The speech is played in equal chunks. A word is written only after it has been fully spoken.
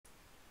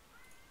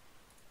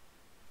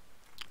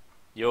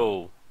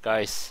Yo,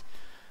 guys,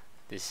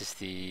 this is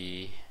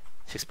the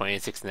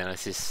 6.86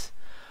 analysis.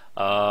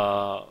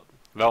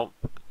 Well,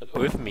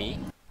 with me,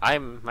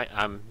 I'm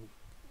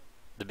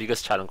the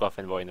biggest Challenger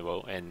fanboy in the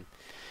world, and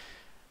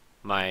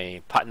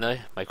my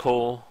partner, my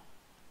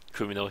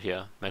co-criminal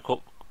here, my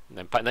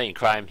partner in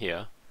crime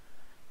here,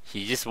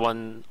 he just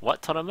won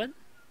what tournament?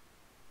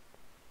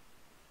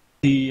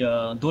 The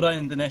Dota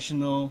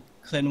International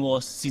Clan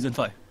Wars Season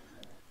 5.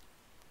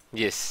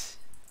 Yes.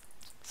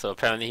 So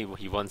apparently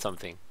he won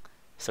something.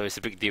 So it's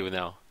a big deal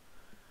now.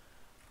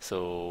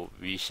 So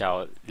we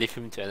shall leave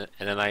him to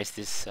analyze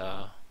this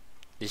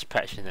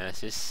patch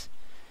analysis,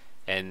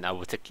 and I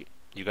will take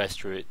you guys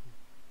through it.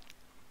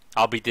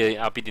 I'll be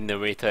the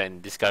narrator,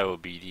 and this guy will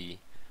be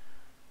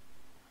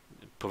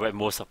provide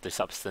most of the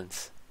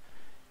substance.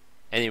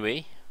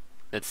 Anyway,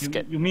 let's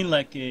get. You mean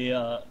like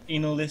a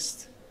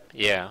analyst?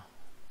 Yeah,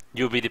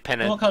 you'll be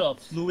dependent. What kind of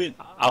fluid?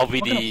 I'll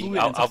be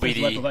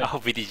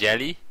the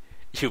jelly.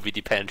 You'll be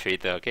the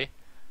penetrator. Okay.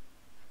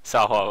 So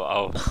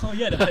I'll Oh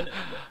yeah,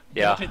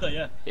 yeah. penetrator,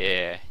 yeah.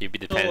 Yeah, you'll be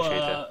the So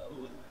penetrator.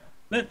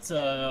 let's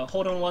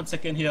hold on 1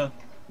 second here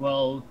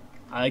while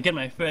I get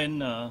my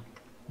friend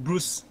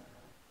Bruce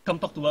come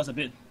talk to us a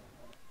bit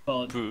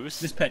about Bruce?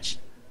 this patch.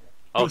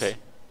 Okay.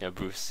 Yeah,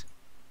 Bruce.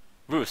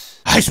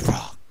 Bruce. Ice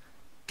Frog,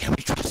 can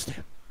we trust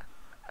him?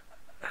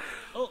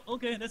 Oh,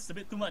 okay, that's a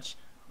bit too much.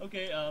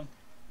 Okay,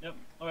 yep.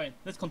 All right,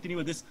 let's continue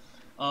with this.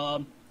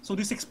 So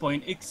this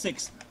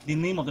 6.86, the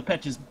name of the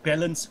patch is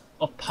Balance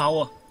of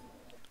Power.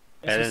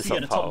 As Balance you see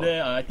of at the top Power.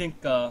 there, I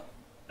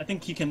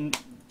think he can,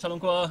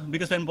 Challenger,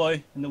 biggest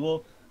fanboy in the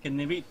world, can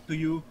narrate to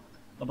you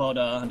about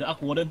the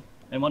Arc Warden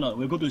and whatnot.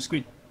 We'll go to the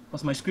screen,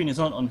 because my screen is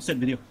not on set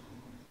video.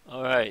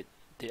 Alright,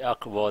 the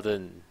Arc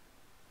Warden.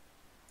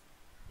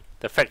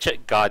 The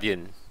Fractured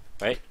Guardian,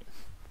 right?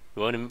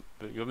 You want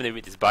me to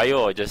read his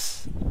bio, or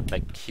just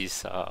like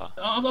his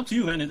Up to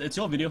you, man. It's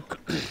your video.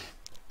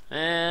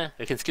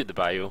 we can skip the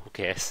bio, who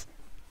cares?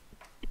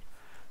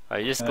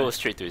 Alright, just go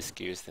straight to his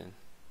skills then.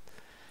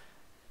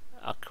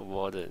 Arc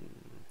Warden.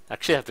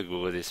 Actually I have to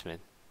Google this, man.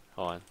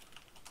 Hold on.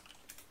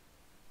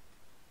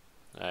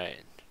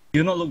 Alright.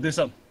 You not look this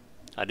up.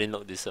 I didn't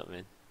look this up,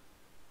 man.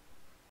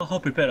 How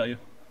prepared are you?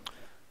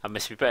 I'm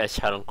as prepared as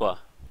Challenger.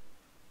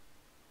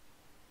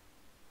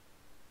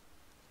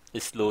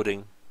 It's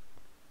loading.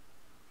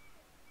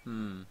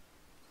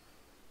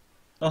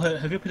 Oh,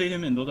 have you played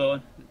him in Dota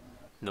 1?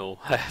 No,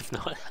 I have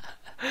not.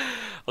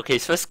 Okay,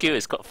 his first skill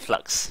is called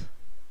Flux.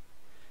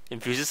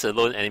 Infuses a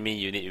lone enemy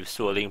unit with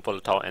swirling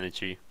volatile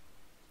energy.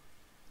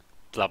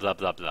 Blah blah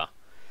blah blah.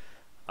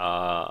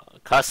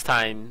 Cast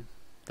time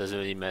doesn't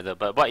really matter,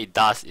 but what it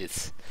does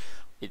is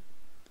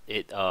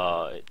it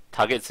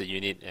targets a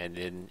unit, and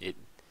then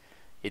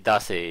it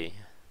does a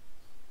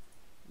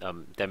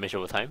damage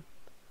over time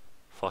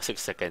for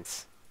 6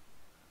 seconds,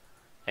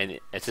 and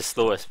it's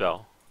slow as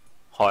well.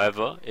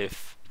 However,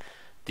 if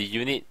the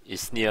unit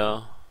is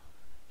near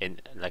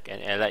an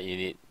allied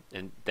unit,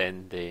 and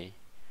then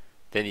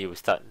it will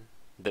start.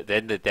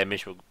 Then the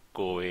damage will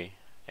go away,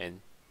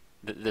 and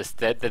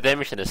the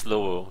damage and the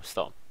slow will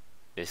stop,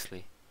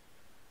 basically,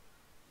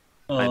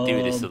 until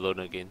it is alone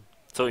again.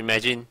 So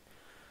imagine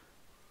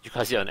you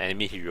cast it on an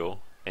enemy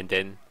hero, and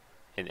then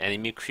an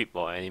enemy creep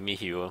or enemy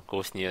hero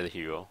goes near the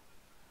hero.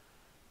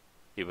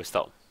 It will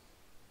stop.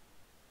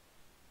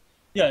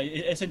 Yeah,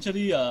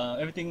 essentially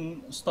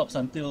everything stops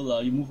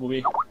until you move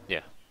away.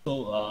 Yeah.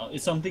 So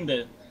it's something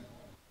that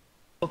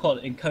so-called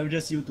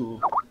encourages you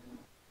to.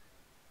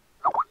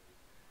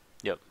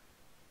 Yep.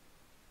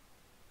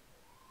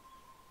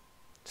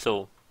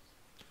 So,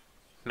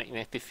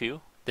 magnetic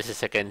field. This is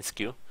second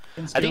skill.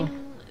 I think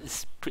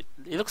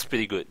it looks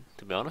pretty good,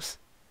 to be honest.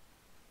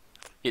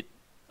 It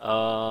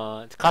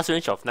cast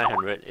range of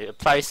 900. It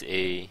applies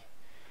a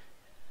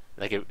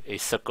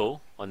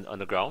circle on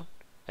the ground,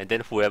 and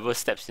then whoever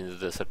steps into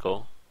the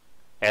circle,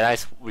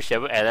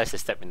 whichever allies that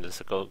step into the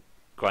circle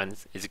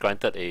is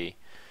granted a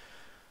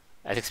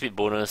attack speed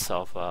bonus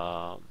of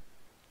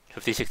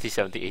 50, 60,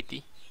 70,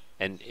 80,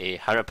 and a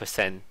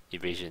 100%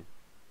 evasion.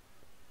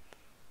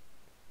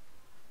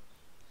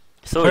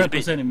 So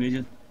 100%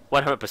 evasion.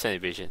 100%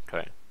 evasion,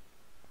 correct.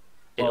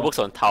 It Wow. works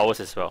on towers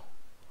as well.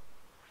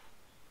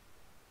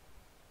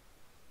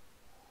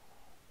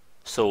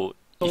 So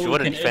if you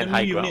want to defend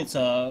high ground,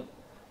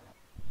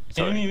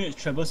 Enemy units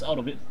traverse out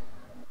of it.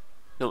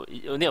 no,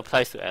 it only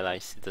applies to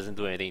allies. It doesn't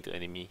do anything to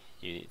enemy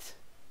units.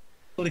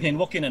 So they can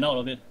walk in and out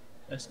of it,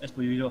 as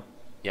per usual.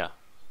 Yeah,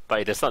 but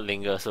it does not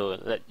linger, so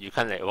that you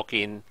can't like walk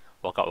in,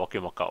 walk out, walk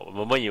in, walk out. The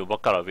moment you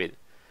walk out of it,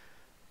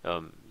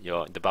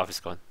 the buff is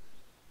gone,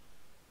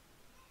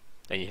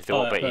 and you have to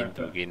walk back in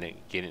to gain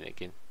it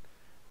again.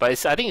 But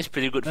I think it's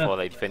pretty good for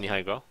like defending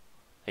high ground.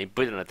 And you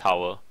put it on a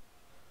tower.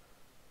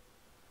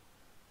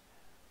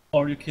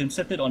 Or you can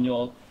set it on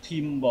your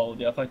team while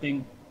they are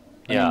fighting.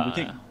 Yeah. You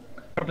take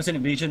 100%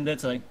 evasion.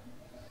 That's like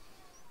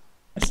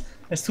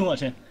that's too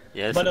much, eh?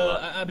 Yeah, But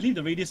I believe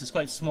the radius is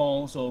quite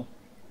small, so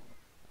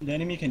the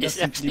enemy can just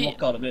simply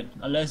walk out of it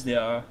unless they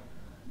are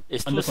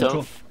it's under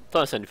control.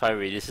 275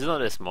 radius. It's not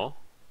that small.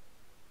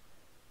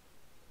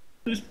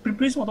 It's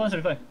pretty small,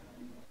 175.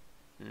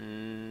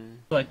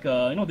 Like,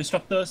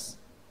 disruptors,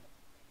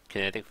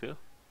 Kinetic field?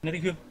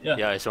 kinetic field. Yeah.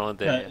 Yeah, it's around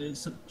Yeah, there. Yeah.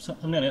 it's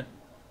something like that.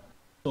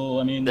 So,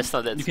 I mean, That's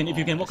not that if you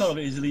can small. walk out of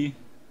it easily,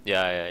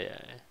 Yeah.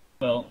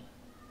 well,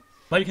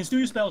 but you can still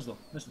use spells though.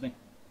 That's the thing.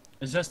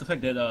 It's just the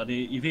fact that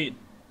they evade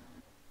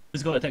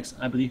physical attacks,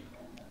 I believe.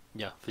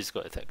 Yeah,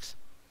 physical attacks.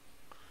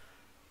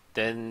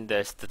 Then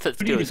there's the third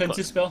Pretty skill.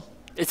 defensive spell.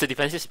 It's a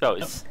defensive spell.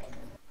 Yep.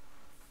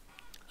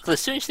 It's the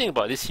strange thing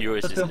about this hero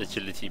is That's his true.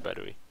 agility, by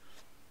the way.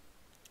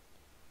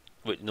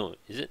 Wait, no,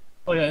 is it?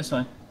 Oh yeah, that's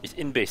fine. It's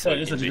in base. Yeah,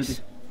 Sorry, it's in agility.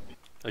 base.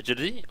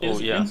 Agility? It's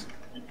Oh yeah,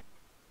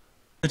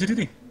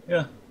 agility.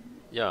 Yeah,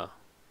 yeah.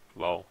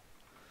 Wow.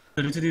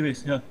 agility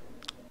base. Yeah.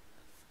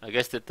 I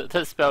guess the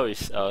third spell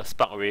is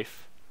Spark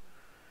Wraith.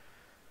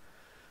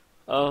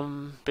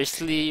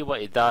 Basically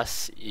what it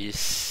does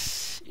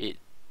is it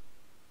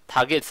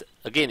targets,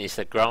 again, it's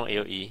a ground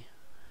AoE,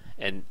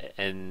 and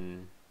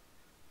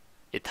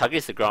it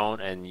targets the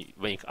ground, and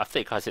after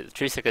it casts it,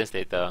 3 seconds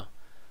later,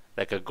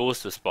 like a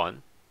ghost will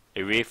spawn,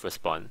 a wraith will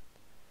spawn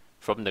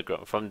from the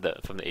ground, from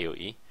the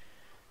AoE,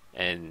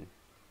 and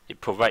it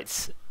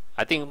provides.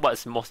 I think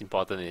what's most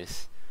important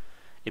is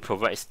it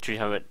provides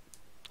 300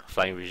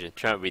 flying vision,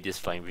 300 radius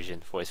flying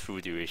vision for its full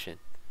duration.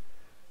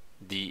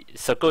 The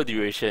circle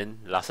duration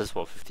lasts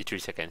for 53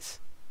 seconds.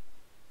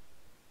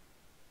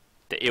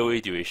 The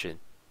AoE duration.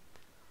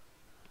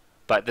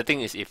 But the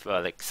thing is, if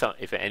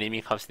if an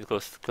enemy comes in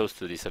close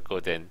to the circle,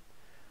 then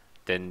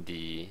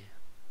the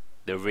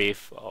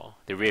wraith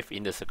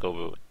in the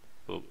circle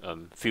will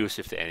fuse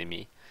with the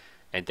enemy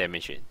and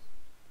damage it.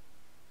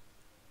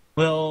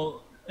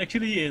 Well,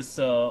 actually, it's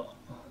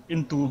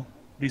into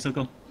the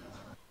circle.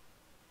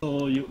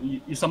 So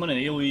you summon an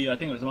AoE. I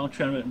think it was around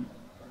 300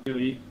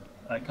 AoE.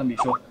 I can't be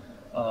sure.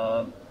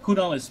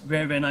 Cooldown is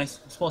very nice.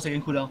 It's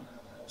 4-second cooldown.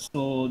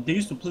 So they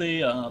used to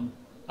play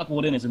Arc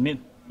Warden as a mid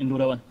in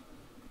Dota 1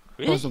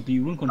 because of the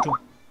rune control.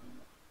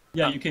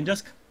 Yeah, you can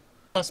just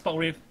cast Spark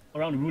Wave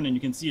around the rune and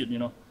you can see it,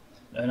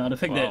 And the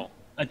fact that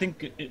I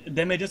think it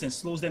damages and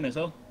slows them as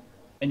well,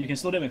 and you can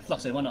slow them with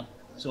Flux at one.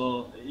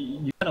 So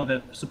you kind of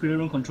have superior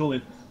rune control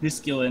with this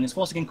skill, and it's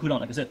 4-second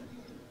cooldown, like I said.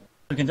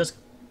 You can just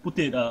put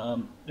it.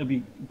 It'll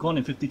be gone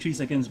in 53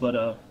 seconds,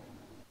 but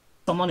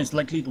someone is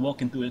likely to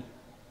walk into it.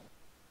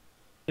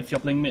 If you're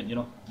playing mid,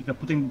 if you're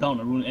putting down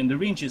a rune, and the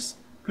range is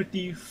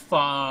pretty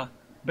far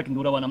back in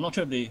Dota 1. I'm not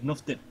sure if they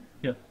nerfed it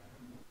here.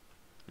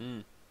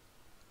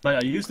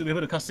 But you used to be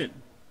able to cast it.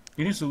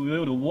 You used to be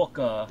able to walk.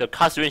 The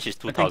cast range is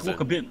I think 2000. walk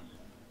a bit.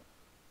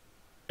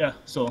 Yeah,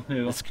 so here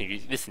you go.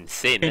 This is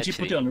insane. Can you Actually,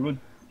 put it on the rune?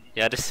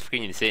 yeah, this is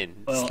freaking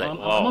insane. Well, It's like, I'm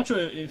wow. not sure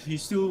if he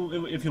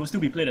will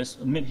still be played as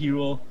a mid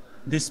hero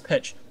this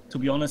patch. To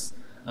be honest,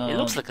 It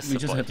looks like a we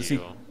just support have to see.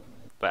 hero,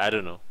 but I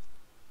don't know.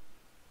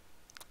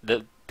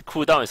 The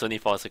cooldown is only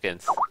 4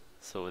 seconds,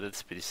 so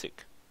that's pretty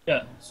sick.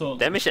 Yeah, so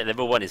Damage at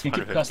level 1 is you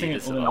keep casting 150. it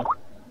That's a over lot.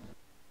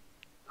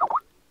 now.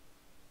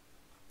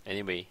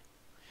 Anyway,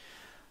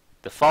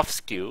 the fourth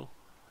skill,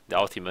 the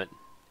ultimate,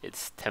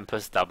 it's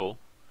Tempest Double.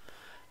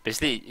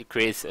 Basically, it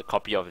creates a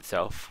copy of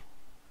itself,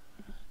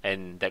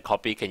 and that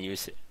copy can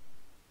use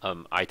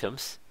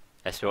items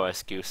as well as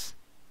skills.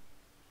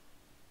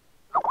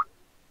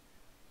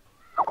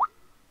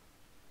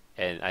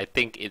 And I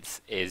think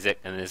it's an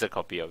exact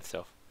copy of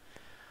itself.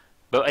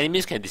 But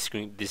enemies can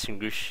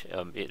distinguish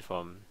it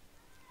from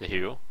the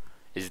hero.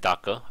 It's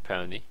darker,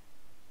 apparently.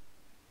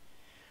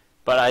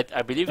 But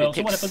I believe Well, it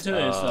so what takes happens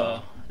here is,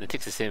 it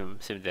takes the same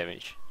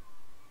damage.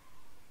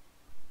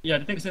 Yeah,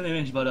 they take the same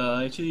damage, but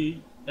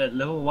actually at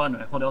level 1,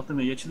 right, for the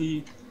ultimate, you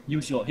actually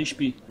use your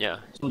HP. Yeah.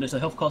 So there's a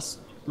health cost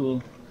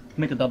to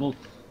make a double.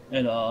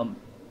 And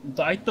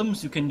the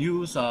items you can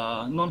use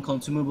are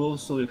non-consumable,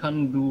 so you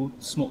can't do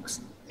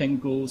smokes,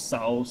 tango,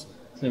 sows,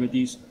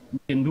 clarities. You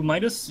can do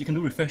Midas, you can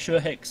do Refresher,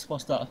 Hex,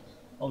 4-star.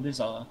 All these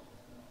are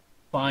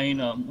fine,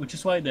 which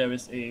is why there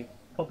is a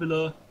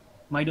popular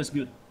Midas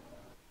build.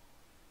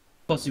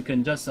 Because you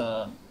can just,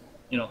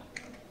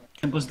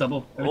 Tempest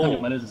double every time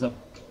your Midas is up.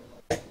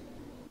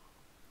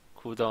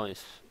 Cooldown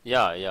is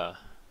yeah.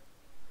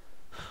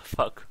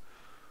 Fuck.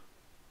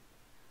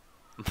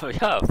 But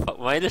yeah, fuck.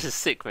 Midas is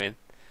sick, man.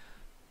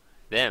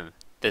 Damn,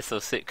 that's so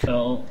sick.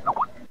 Well,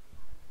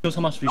 shows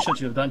how much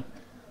research you've done.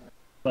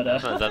 But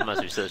I've not done much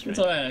research, it's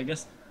man. alright, I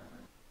guess.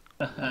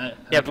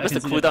 Yeah, because the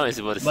can see cooldown that. is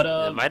about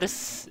But, the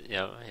Midas.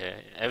 Yeah.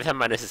 Every time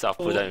Midas is off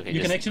So cooldown,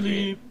 you can just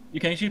you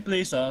can actually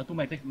place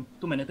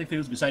two magnetic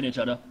fields beside each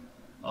other.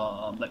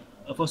 Like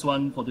a first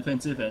one for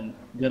defensive and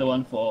the other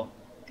one for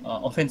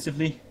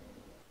offensively,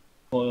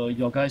 for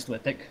your guys to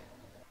attack.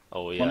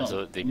 Oh yeah, not?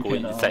 so they You go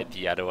can, inside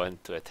the other one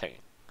to attack,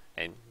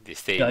 and they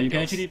stay. Yeah, you can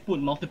indoors. actually put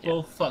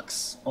multiple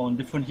flux on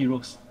different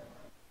heroes.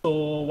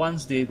 So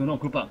once they do not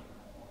group up,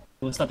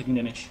 they will start taking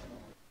damage,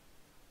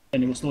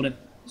 and it will slow them.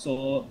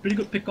 So pretty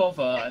good pick off.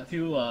 I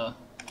feel.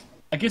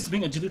 I guess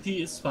being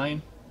agility is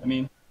fine. I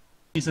mean,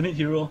 he's a mid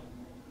hero.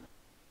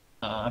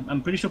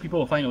 I'm pretty sure people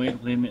will find a way to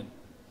play mid.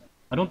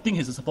 I don't think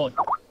he's a support.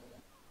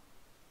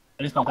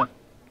 At this point in time,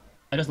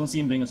 I just don't see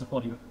him being a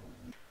support hero.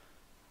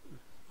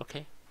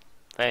 Okay,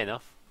 fair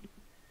enough.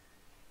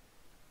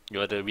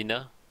 You're the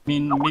winner. I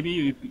mean, maybe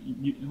you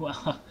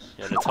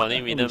You're the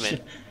tournament winner, Holy man.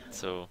 shit.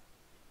 So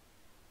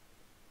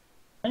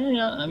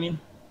Yeah, I mean,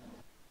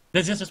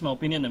 that's just my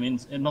opinion. I mean,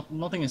 and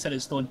nothing is set in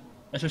stone.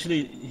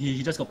 Especially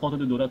he just got ported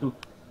to Dota 2,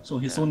 so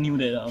he's so new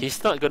that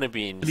he's not gonna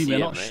be in really we're CM,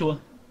 not right? sure.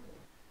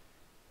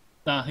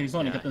 Nah, he's not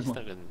in Yeah, captain's he's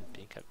mode. not gonna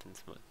be in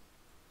captain's mode.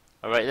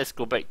 Alright, let's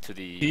go back to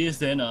the He is,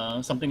 then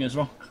something is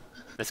wrong.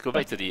 let's go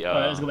back to the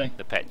Alright, let's go back.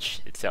 the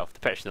patch itself, the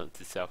patch notes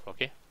itself,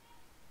 okay?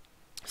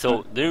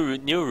 So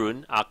new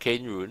rune,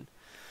 arcane rune.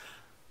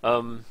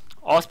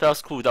 All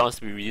spells cooldowns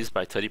to be reduced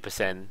by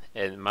 30%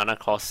 and mana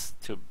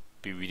cost to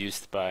be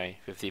reduced by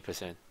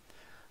 50%.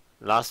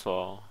 Last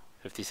for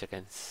 50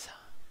 seconds.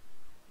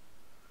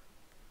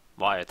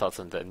 What are your thoughts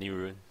on the new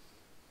rune?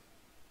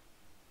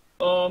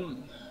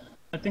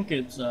 I think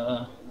it's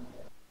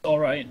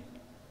alright.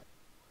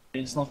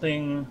 It's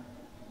nothing.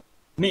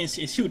 I mean, it's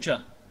huge,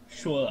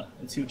 sure,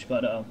 it's huge,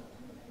 but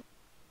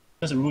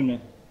just a rune,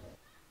 man.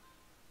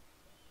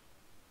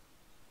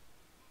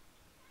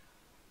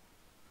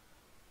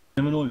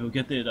 Never know if you'll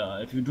get it.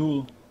 If you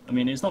do, I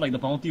mean, it's not like the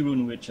bounty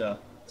rune which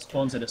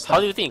spawns at the start. How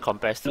do you think it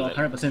compares to No, like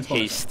 100% spawn.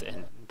 haste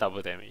and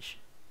double damage?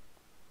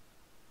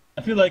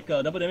 I feel like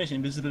double damage,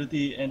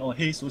 invisibility, and or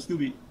haste will still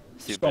be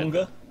Still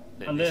stronger, better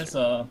than unless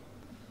this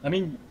I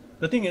mean,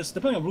 the thing is,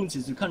 the point of runes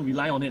is you can't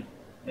rely on it,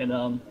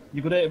 and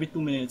you go there every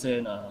 2 minutes,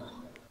 and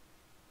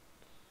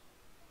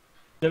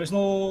there is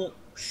no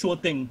sure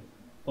thing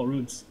for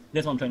runes.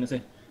 That's what I'm trying to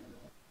say.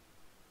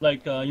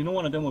 Like you know,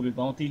 one of them will be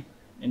bounty,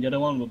 and the other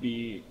one will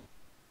be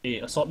a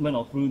assortment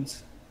of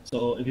runes.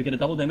 So if you get a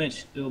double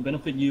damage, it will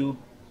benefit you.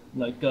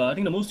 Like I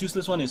think the most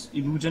useless one is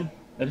illusion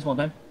at this point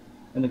in time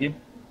in the game,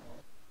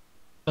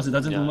 because it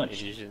doesn't do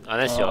much. illusion.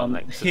 Unless you're on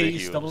like super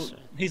Haste heroes.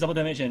 double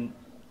damage and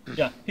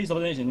haste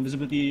double damage and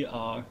invisibility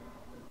are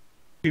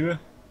superior.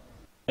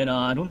 And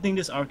I don't think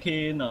this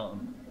arcane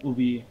will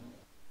be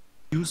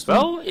useful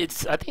Well, I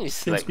think it's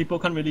since like people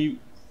can't really.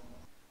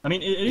 I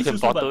mean, it is can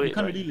useful, but bottle you it,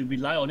 can't right? really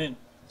rely on it.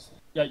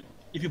 Yeah,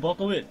 if you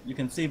bottle it, you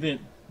can save it.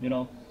 You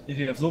know, if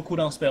you have low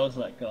cooldown spells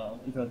like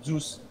if you're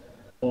Zeus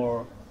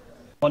or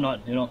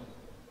whatnot, you know,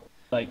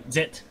 like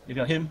Zed, if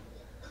you're him.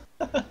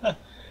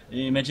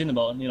 Imagine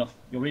about your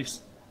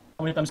waves.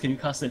 How many times can you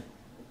cast it?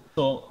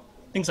 So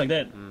things like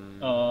that.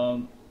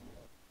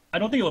 I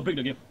don't think it will break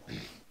the game.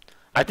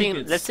 I think think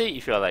it's let's say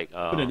if you're like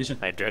addition.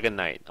 like Dragon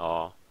Knight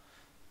or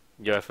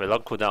you have a long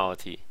cooldown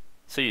ulti,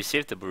 so you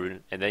save the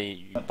rune and then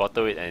you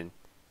bottle it and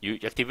you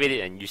activate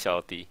it and use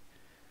your ulti,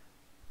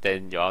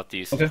 then your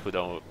ulti is Okay.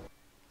 cooldown.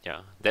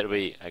 Yeah, that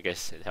way I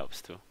guess it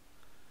helps too.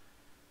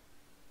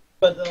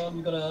 But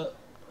you gotta.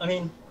 I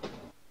mean,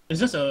 it's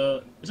just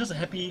a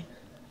happy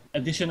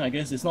addition, I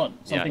guess. It's not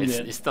Yeah, something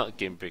that it's not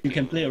game breaking. you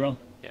can play around.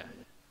 Yeah.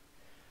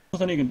 Not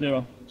something you can play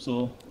around.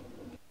 So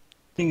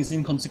I think it's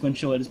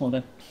inconsequential at this point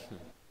in time.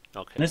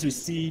 Okay. Unless we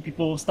see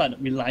people start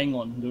relying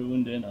on the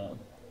rune, then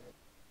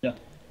They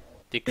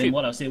then creep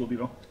what I'll say will be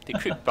wrong. the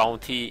crit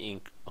bounty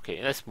in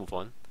okay, let's move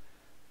on.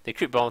 The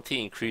crit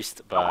bounty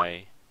increased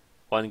by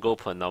 1 gold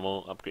per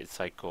normal upgrade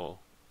cycle.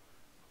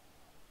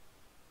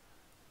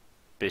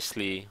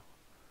 Basically,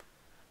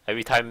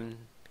 every time,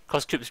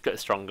 cause creeps get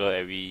stronger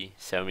every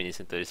 7 minutes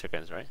and 30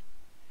 seconds, right?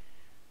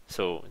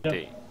 So Yeah.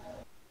 they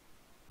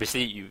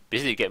you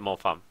basically get more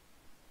farm.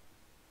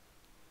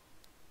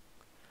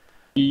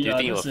 Yeah,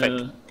 think it will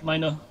that's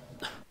minor.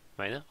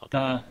 Minor?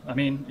 Okay. I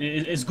mean,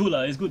 it's good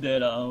lah. It's good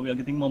that we are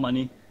getting more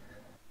money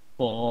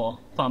for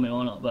farm and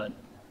all that, but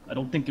I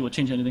don't think it will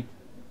change anything.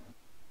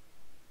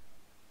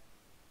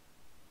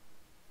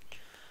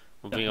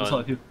 Moving That's how I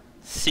on. feel.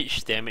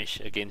 Siege damage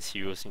against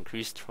heroes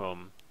increased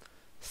from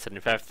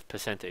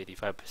 75% to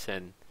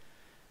 85%.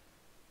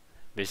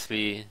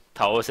 Basically,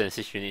 towers and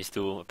siege units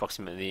do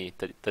approximately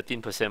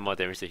 13% more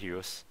damage to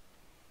heroes.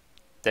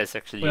 That's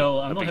actually Well,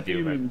 a I'm not big happy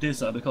deal, right? with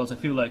this because I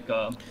feel like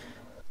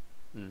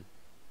Mm.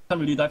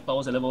 can't really dive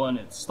towers at level 1.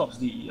 It stops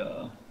the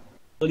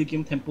early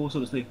game tempo,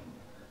 so to speak.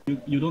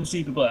 You don't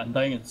see people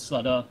dying at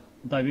Slada,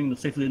 diving the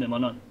safe lane and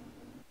whatnot.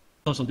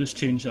 Because of this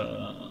change,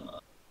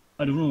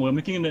 I don't know, we're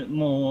making it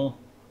more.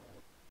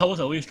 Towers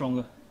are way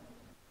stronger.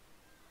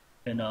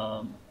 And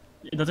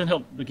it doesn't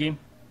help the game.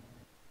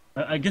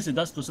 I guess it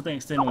does to a certain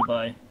extent,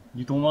 whereby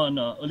you don't want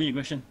early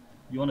aggression,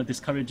 you want to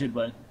discourage it,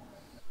 but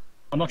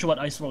I'm not sure what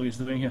Ice Frog is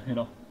doing here,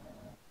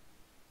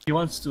 He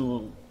wants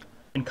to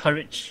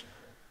encourage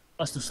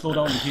us to slow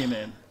down the game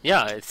and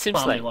Yeah, it seems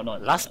farm like and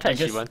whatnot. last I patch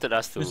he guess wanted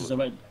us this is the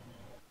right.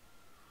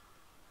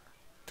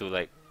 to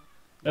like.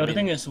 The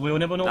thing is, we'll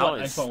never know now what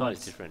it's- Ice Frog now wants.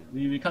 it's different.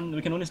 We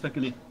can only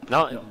speculate.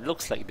 Now Yeah. it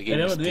looks like the At game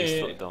the is end of the being day-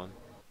 slowed down.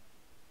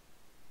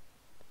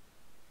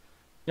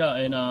 Yeah,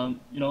 and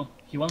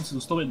he wants to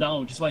slow it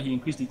down, which is why he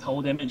increased the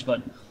tower damage.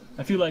 But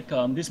I feel like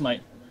this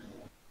might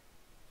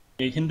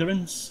be a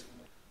hindrance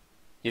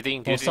You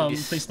think? Do for you some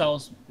think this?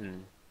 playstyles.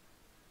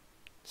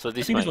 So I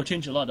this think this will might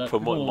change a lot. promote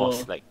People more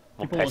will- like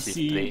more people will passive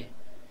see- play.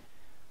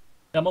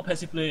 Yeah, more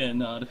passive play,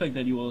 and the fact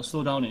that you will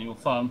slow down and you will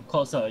farm,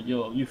 cause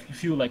you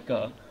feel like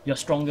you're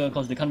stronger,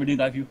 cause they can't really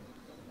dive you.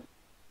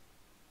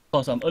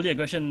 Cause early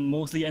aggression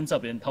mostly ends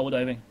up in tower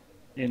diving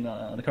in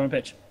the current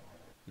patch.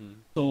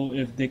 So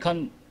if they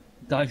can't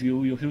dive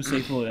you, you feel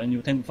safer and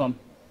you tend to farm.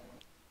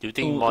 Do you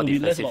think So more it'll be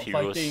less defensive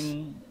about heroes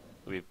fighting.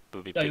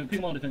 will be Yeah, you picked?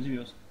 pick more defensive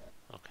heroes.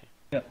 Okay.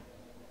 Yeah.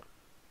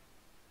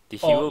 The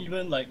Or hero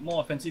even like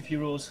more offensive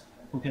heroes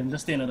who can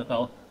just stay under the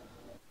tower.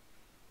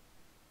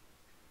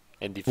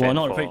 and Who are defend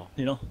not for, afraid,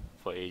 you know?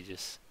 for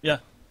ages. Yeah,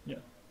 yeah.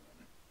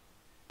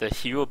 The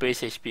hero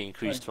base HP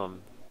increased Right.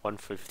 from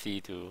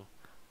 150 to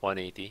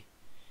 180.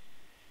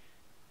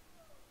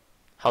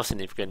 How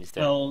significant is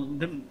that? Well,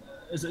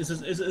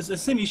 it's the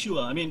same issue.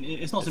 I mean,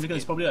 it's not It's significant.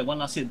 It's okay. probably like one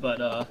last hit,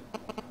 but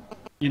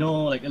you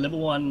know, like at level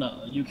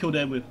 1, you kill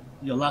them with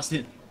your last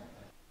hit.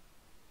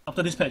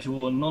 After this patch, you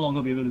will no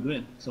longer be able to do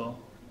it. So,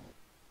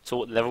 So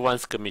level 1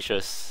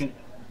 skirmishes Okay.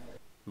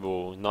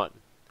 will not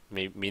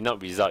may not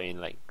result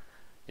in like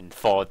in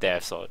 4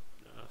 deaths or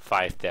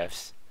 5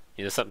 deaths.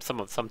 You know,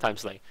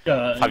 sometimes like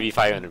yeah,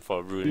 5v5 and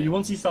for rune. you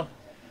won't see stuff.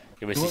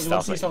 You may You see won't, you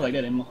won't stuff see like stuff like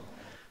that anymore.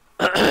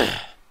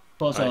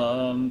 Because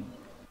Right.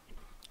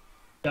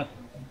 yeah,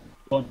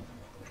 go on.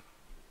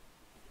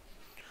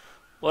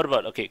 What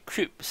about, okay,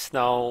 creeps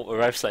now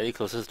arrive slightly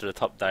closer to the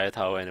top Dire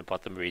Tower and the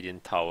bottom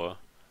Radiant Tower.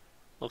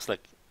 Looks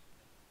like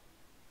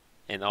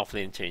an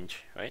offlane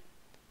change, right?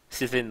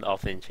 Sithin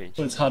offlane change.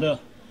 So it's harder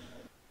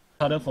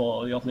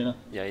for the offlaner.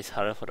 Yeah, it's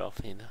harder for the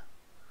offlaner.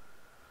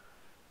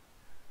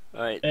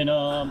 Alright, And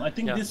I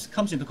think Yeah. this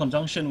comes into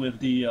conjunction with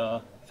the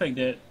fact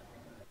that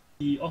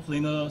the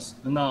offlaners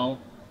now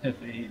have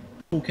a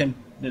pull camp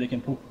that they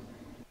can pull.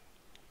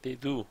 they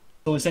do.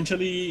 So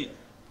essentially,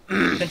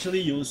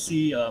 you'll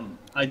see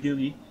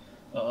ideally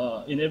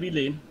in every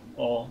lane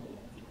or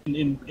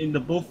in the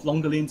both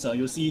longer lanes,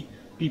 you'll see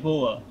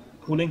people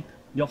pulling,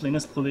 the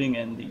offlaners pulling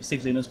and the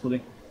safe laners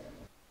pulling.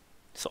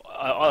 So,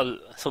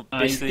 so I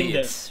basically think that-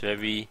 it's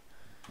very...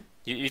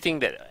 You think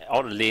that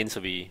all the lanes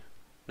will be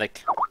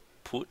like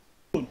put?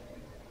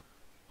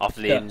 Off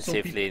lane,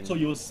 safe so lane. So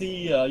you'll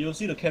see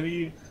the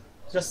carry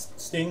just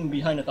staying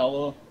behind the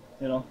tower,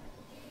 you know,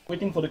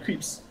 waiting for the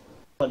creeps.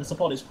 But the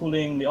support is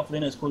pulling, the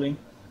offlaner is pulling.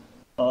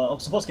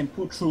 Supports can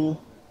pull through.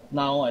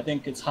 Now I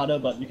think it's harder,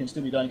 but you can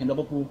still be done. You can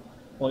double pull.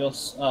 For your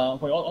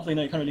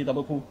offlaner, you can't really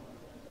double pull.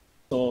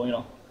 So you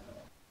know,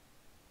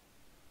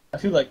 I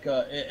feel like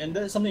and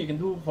that's something you can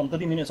do from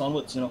 30 minutes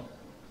onwards, you know.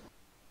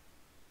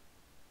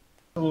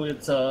 So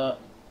it's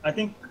I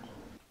think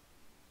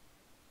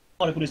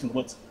how do I put this in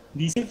words?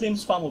 The safe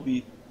lanes farm will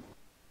be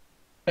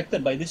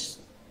affected by this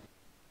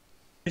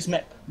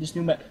map, this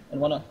new map and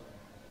whatnot.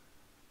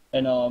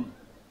 And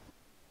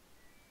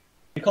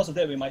because of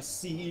that, we might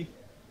see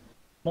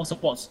more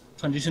supports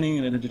transitioning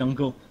into the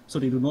jungle, so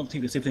they do not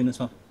take the safe laner's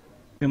farm.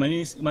 We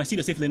might see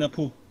the safe laner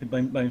pull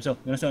by himself.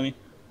 You understand what I mean?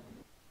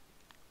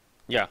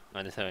 Yeah, I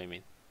understand what you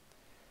mean.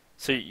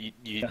 So you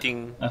Yeah.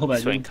 think I hope I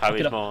this will didn't fuck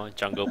it encourage up. more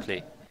jungle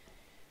play?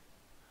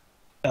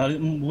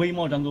 Way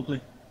more jungle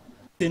play,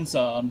 since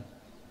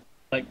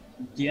like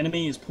the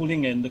enemy is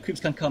pulling and the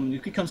creeps can't come. The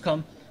creeps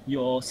come,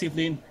 your safe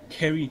lane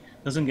carry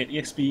doesn't get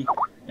EXP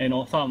and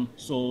or farm,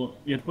 so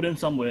you have to put him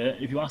somewhere.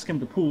 If you ask him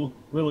to pull,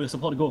 where will your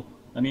support go?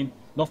 I mean,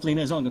 the off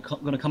laner is not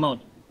going to come out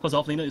because the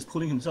off laner is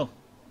pulling himself.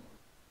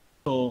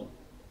 So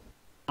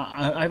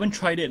I haven't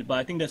tried it, but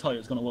I think that's how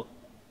it's going to work.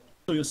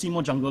 So you'll see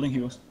more jungling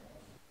heroes.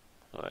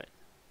 Alright.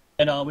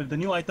 And with the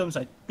new items,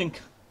 I think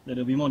that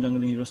there'll be more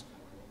jungling heroes.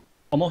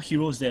 Or more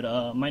heroes that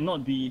might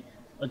not be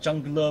a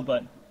jungler,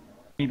 but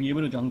may be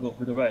able to jungle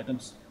with the right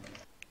items.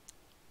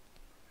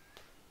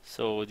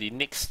 So the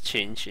next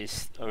change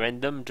is a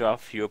random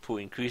draft hero pool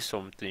increased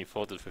from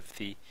 24 to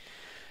 50.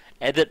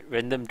 Added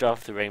random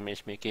draft to rank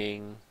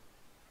matchmaking.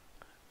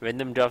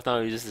 Random draft now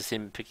uses the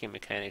same picking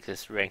mechanics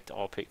as ranked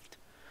or picked.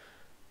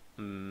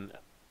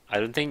 I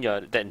don't think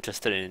you're that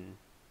interested in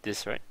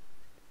this, right?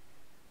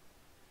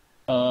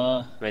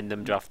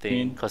 Random drafting,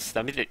 mean- because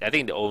I mean, I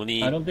think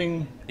I don't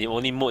think. the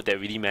only mode that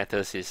really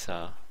matters is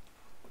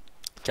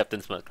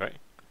Captain's Mode, right?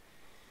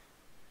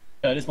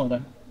 Yeah, at this point in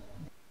time.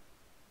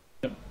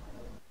 Yep.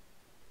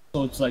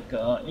 So it's like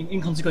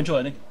inconsequential,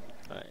 I think.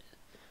 Right.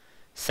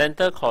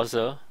 Centaur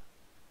Causer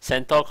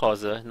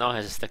now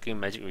has a stacking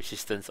magic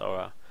resistance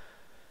aura.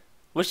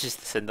 Which is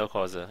the Centaur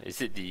Causer?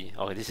 Is it the...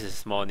 Oh, this is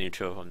small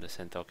neutral from the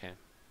Centaur camp.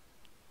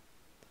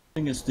 I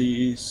think it's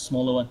the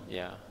smaller one.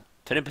 Yeah.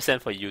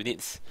 20% for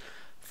units,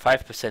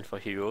 5% for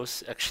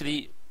heroes.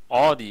 Actually,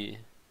 all the...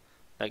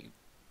 Like,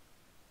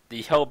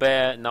 the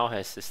Hellbear now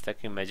has a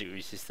stacking magic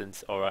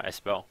resistance aura as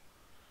well.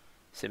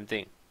 Same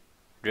thing.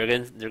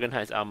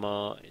 Dragonheight's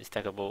armor is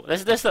stackable.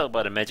 Let's talk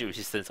about the magic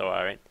resistance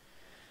aura, right?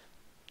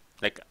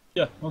 Like,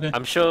 Yeah, okay.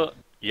 I'm sure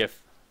you have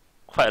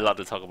quite a lot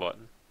to talk about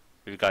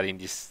regarding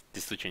these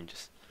two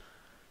changes.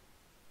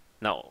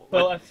 Now,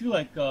 Well, what, I feel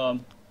like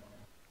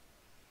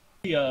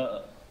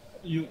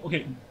you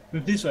okay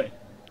with this, right?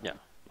 yeah,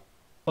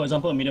 For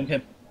example, a medium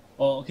camp,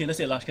 or okay, let's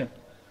say a large camp.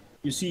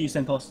 You see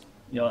Centaurs,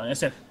 you're an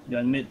SF, you're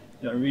in mid,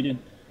 you're a Radiant.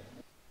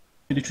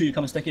 53, you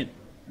come and stack it.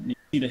 You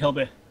see the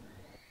Hellbear.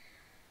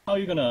 How are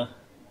you gonna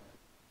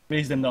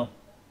raise them down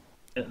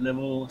at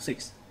level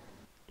 6?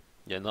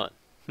 you're not.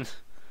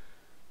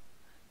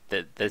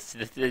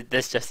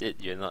 That's just it.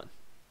 You're not.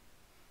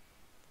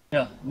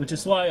 Yeah, which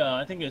is why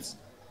I think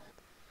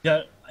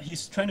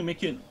he's trying to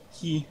make it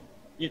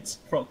it's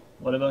frog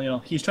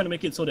whatever he's trying to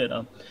make it so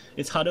that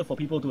it's harder for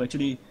people to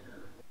actually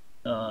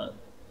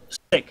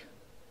stack.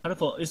 Harder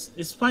for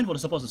it's fine for the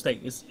supports to stack.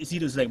 It's easy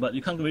to stack, but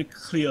you can't really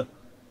clear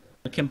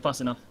the camp fast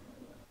enough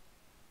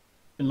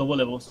in lower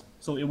levels.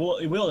 So it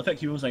will affect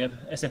heroes like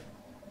SF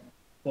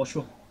for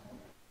sure.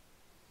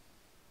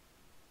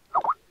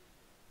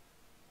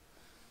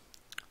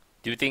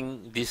 Do you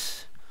think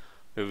this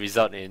will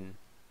result in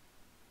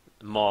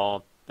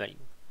more like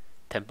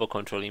tempo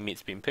controlling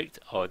mates being picked,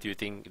 or do you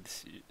think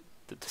it's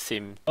the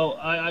same? Oh,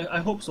 I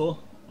hope so.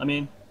 I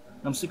mean,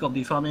 I'm sick of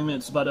the farming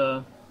mates, but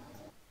at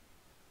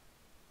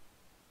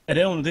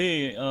the end of the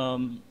day,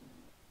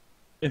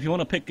 if you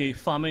want to pick a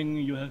farming,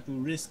 you have to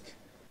risk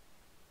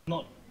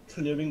not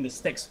clearing the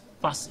stacks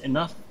fast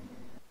enough,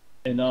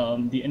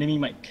 and the enemy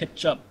might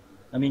catch up.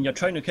 I mean, you're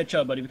trying to catch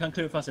up, but if you can't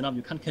clear it fast enough,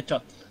 you can't catch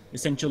up.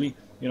 Essentially,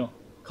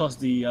 cause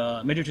the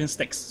Mediterranean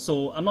stacks.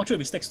 So I'm not sure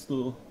if it stacks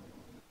to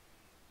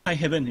high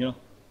heaven.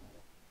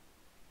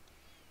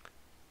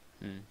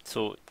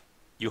 So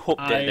you hope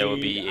that there will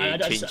be a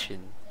change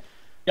in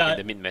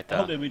the mid meta. I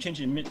hope there will be a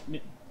change in mid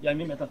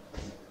meta.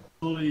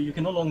 So you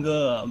can no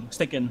longer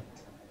stack and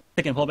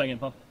fall back and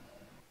fall.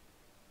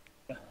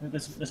 Yeah,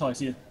 that's how I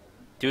see it.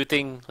 Do you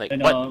think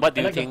what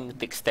do you think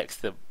takes stacks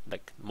the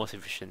most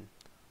efficient?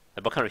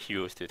 Like, what kind of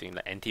heroes do you think?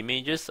 Like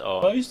anti-mages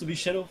or? Well, it used to be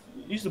Shadow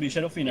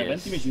Free. Yes.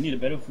 Anti-mage you need a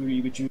Battle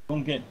Fury, which you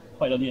don't get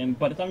quite early, and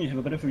by the time you have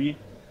a Battle Fury, it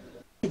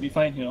should be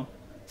fine.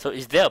 So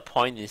is there a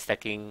point in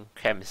stacking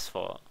camps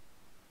for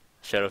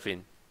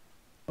Shadowfin?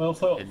 Well,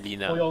 for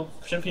Lina? your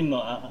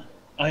Shadowfin,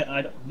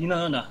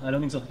 Lina, I don't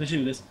think so. Especially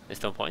with this.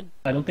 There's no point.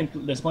 I don't think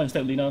there's point in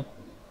stack Lina.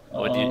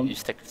 Or do you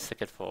stack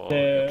it for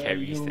your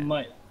carries you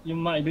then? You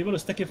might be able to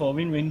stack it for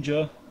Wind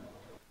Ranger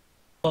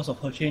because of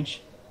her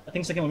change. I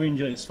think stacking for Wind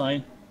Ranger is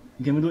fine.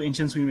 You can do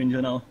Ancient Wind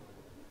Ranger now.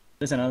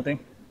 That's another thing.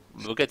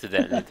 We'll get to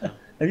that later.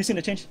 Have you seen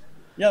the change?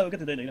 Yeah, we'll get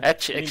to that later.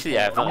 Actually,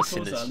 I have not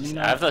seen this.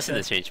 I have not seen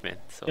the change, man.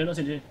 So you've not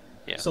seen it?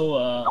 yeah.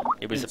 So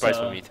It was a surprise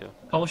for me too.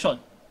 Power shot,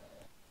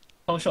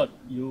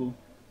 you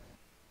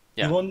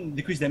won't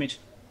decrease damage.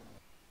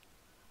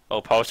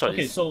 Oh, power shot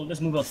Okay, is so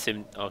let's move on.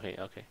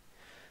 okay.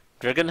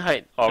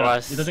 Dragonhide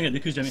auras. It doesn't get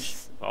decreased damage.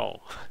 Oh.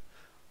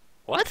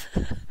 What?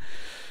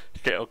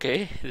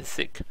 Okay, that's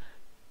sick.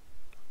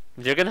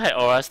 Dragonhide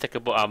aura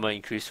stackable armor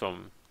increased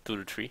from 2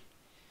 to 3.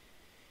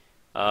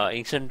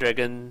 Ancient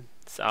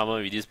Dragon's armor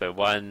reduced by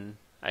 1.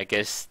 I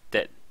guess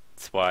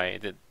that's why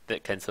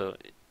that cancel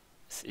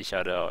each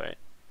other out, right?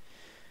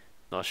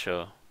 Not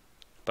sure.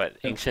 But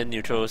Ancient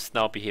neutrals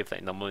now behave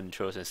like normal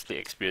neutrals and split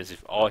experience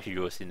with all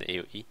heroes in the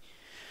AoE.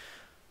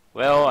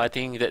 Well, I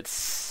think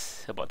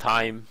that's about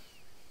time.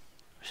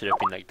 Should have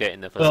been like that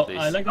in the first place.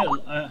 I like that.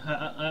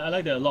 I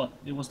like that a lot.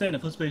 It was there in the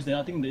first place. Then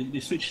I think they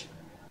switched.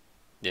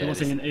 Yeah, it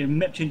was a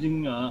map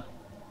changing.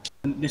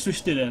 They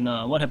switched it, and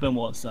what happened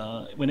was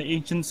when the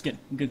ancients get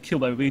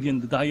killed by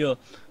Radiant, the Dire.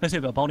 Let's say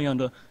if you're bounty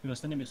hunter, if you're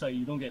standing beside,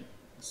 you don't get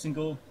a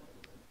single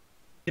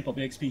tip of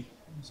XP.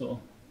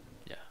 So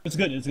yeah, it's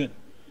good. It's good.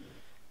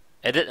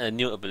 Added a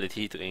new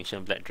ability to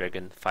Ancient Black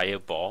Dragon,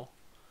 Fireball.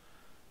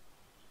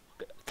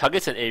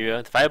 Targets an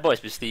area. Fireball is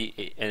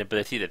basically an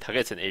ability that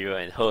targets an area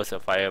and hurls a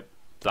fire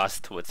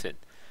blast towards it.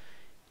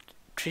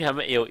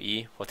 300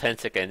 AoE for 10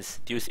 seconds,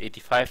 deals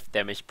 85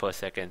 damage per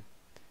second.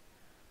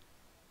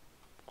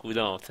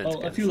 Cooldown of 10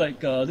 seconds. I feel like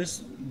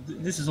this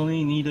is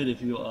only needed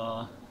if you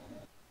are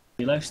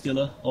a life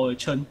stealer or a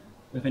churn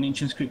with an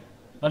ancient script.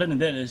 Other than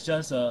that, it's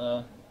just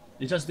there.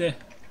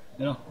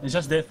 It's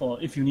just there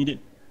for if you need it.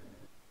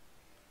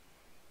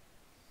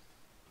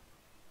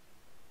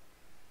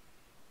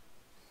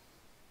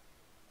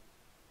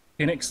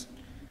 Okay, next.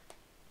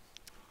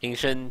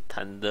 Ancient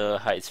Thunder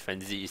Heights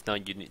Frenzy is now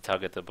unit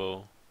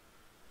targetable.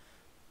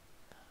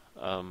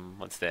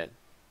 What's that?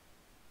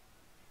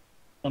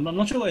 I'm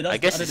not sure what it does. I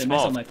guess other it's than more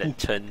mess up of my that pool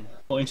churn.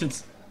 for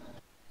ancients.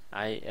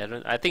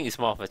 I think it's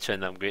more of a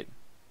churn upgrade.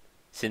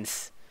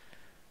 Since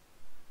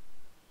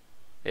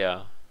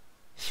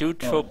Shield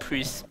Throw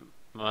Priest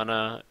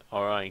mana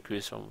aura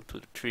increased from 2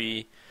 to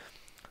 3.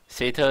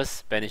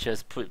 Satyrs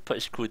banishes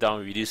purge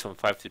cooldown reduced from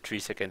 5 to 3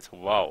 seconds.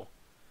 Wow.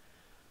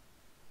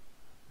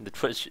 The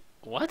purge,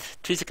 what?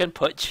 3-second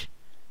purge?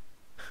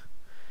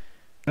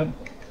 Yep.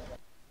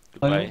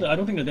 Goodbye. I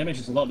don't think the damage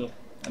is a lot though.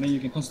 I mean, you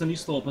can constantly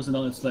slow a person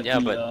down. It's like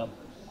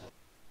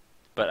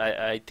but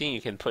I think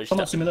you can purge.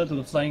 Somewhat similar to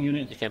the flying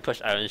unit. You can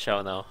push Iron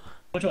Shell now.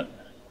 Which one?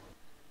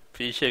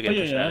 Pretty sure you can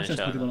push Iron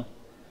Shell now.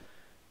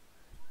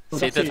 So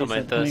Satyr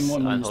Tormentor's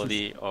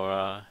Unholy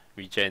Aura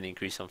regen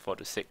increased from 4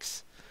 to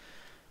 6.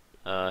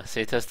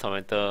 Satyr's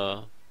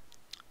Tormentor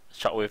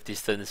shockwave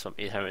distance from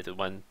 800 to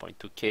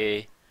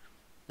 1.2k.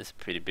 That's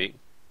pretty big,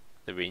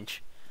 the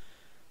range.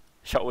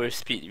 Shockwave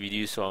speed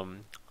reduced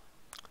from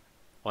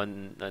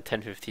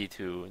 1050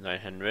 to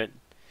 900.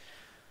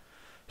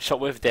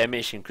 Shockwave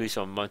damage increased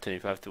from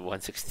 125 to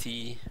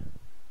 160.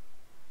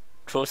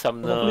 Throw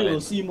Summoner. Hopefully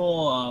we'll see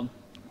more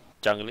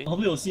jungling.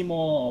 Hopefully we'll see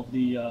more of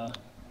the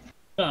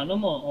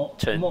more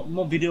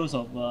videos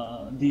of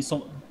the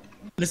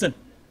listen.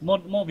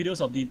 more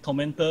videos of the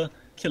Tormentor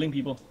killing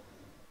people.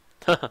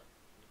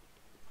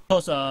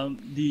 Because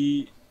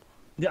the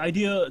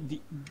idea,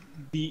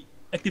 the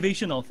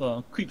activation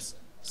of creeps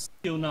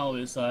still now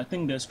is I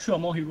think there's 3 or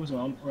more heroes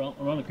around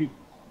the creep.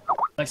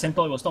 Like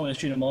Centaur was talking about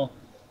 3 or more.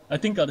 I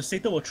think the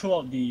Satyr will throw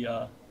out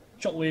the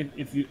shockwave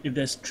if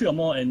there's 3 or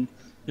more and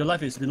your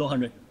life is below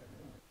 100.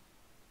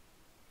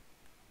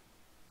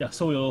 Yeah,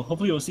 so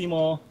hopefully we'll see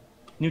more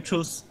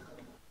neutrals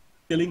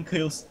killing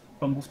kills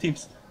from both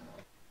teams.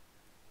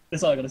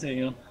 That's all I gotta say,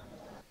 you know.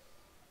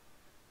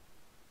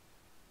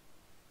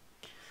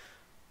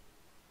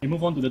 We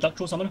move on to the Dark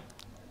Troll Summoner.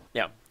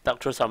 Yeah, Dark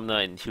Troll Summoner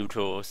and Heal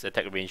Troll's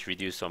attack range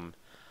reduced from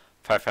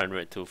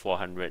 500 to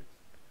 400.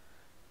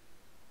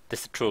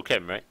 That's the Troll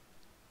Camp, right?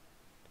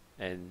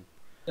 And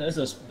That's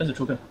a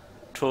Troll Camp.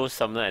 Troll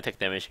Summoner attack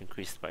damage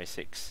increased by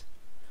 6.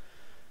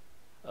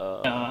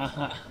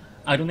 I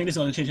don't think this is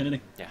gonna change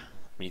anything. Yeah,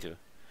 me too.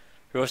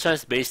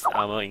 Roshan's base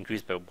armor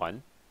increased by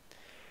 1.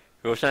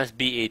 Roshan's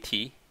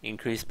BAT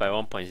increased by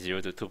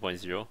 1.0 to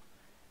 2.0,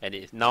 and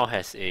it now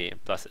has a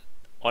plus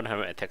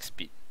 100 attack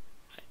speed.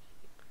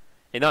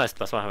 It now has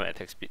plus 100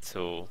 attack speed,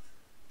 so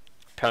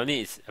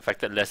apparently it's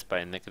affected less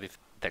by negative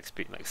attack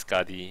speed like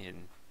Skadi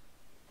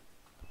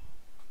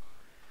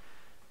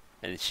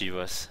and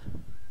Shivas.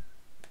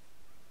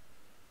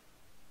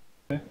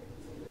 Okay.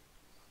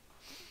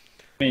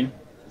 I mean,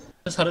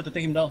 it's harder to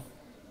take him down.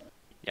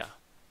 Yeah.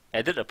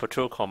 Added a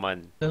patrol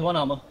command. There's 1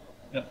 armor.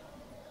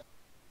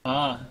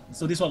 Yeah.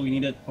 So this is what we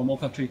needed from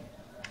Warcraft 3.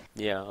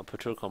 Yeah, a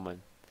patrol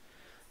command.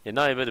 You're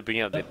now able to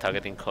bring up the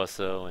targeting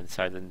cursor when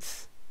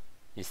silence.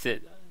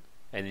 Instead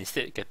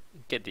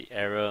get the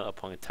error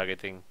upon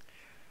targeting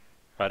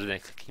rather than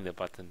clicking the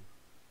button.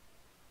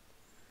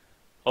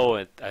 Oh,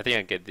 I think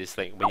I get this.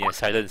 Like when you're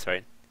silence,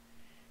 right?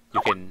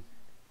 You can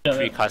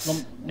precast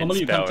and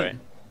normally spell, you can't right?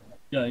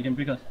 Yeah, you can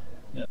precast.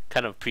 Yeah.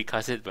 Kind of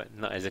precast it, but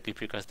not exactly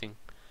precasting.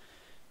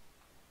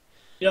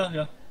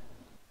 Yeah.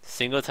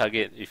 Single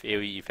target with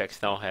AoE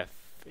effects now have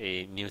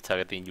a new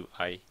targeting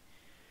UI.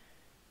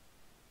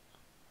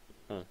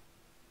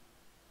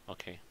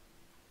 Okay.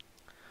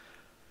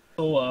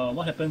 So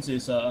what happens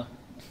is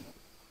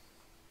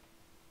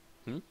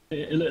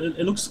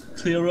it looks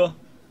clearer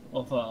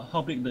of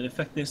how big the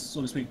effect is,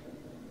 so to speak.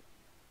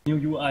 New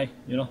UI,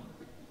 you know.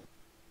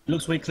 It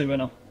looks way clearer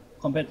now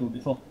compared to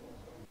before.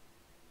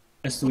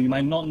 As to you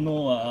might not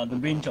know the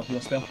range of your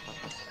spell.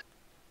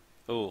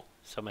 Oh,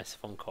 someone's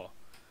phone call.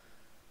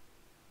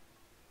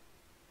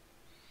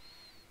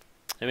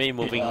 Maybe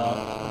moving.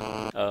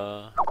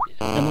 Yeah,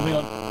 moving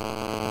on.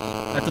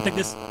 I have to take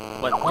this.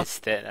 What is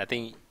that? I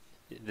think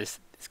this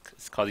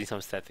is causing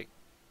some static.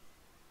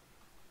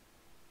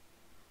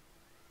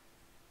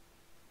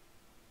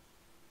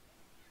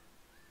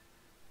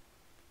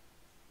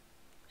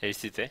 Are you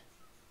still there?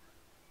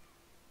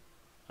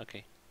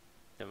 Okay,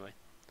 never mind.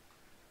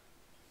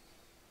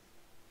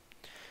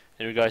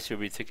 In regards, we'll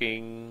be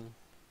taking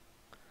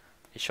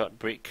a short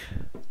break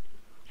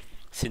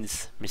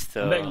since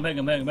Mr. I'm back.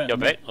 You're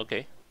back?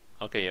 Okay.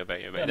 Okay, you're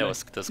back. Yeah, that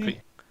was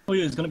quick. Oh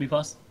yeah, it's gonna be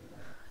fast.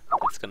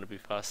 It's gonna be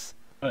fast.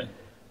 Alright.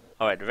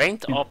 Alright,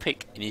 ranked or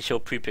pick initial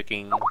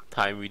pre-picking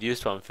time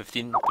reduced from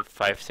 15 to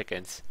 5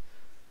 seconds.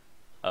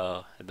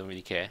 I don't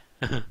really care.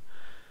 I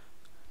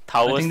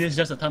Towers. think this is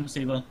just a time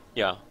saver.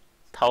 Yeah.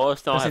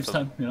 Towers now That have saves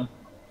time, you know.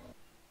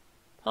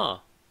 Huh.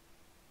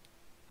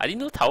 I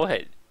didn't know Tower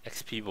had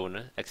XP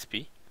bonus.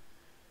 XP.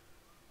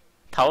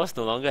 Towers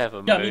no longer have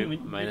a Yeah, I very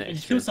mean, minor when you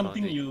experience kill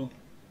something, penalty. you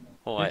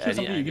Oh, kill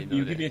something, I you didn't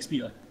give know that.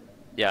 XP, right?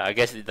 Yeah, I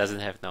guess it doesn't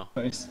have now.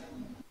 Nice.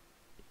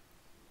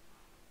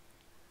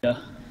 Yeah.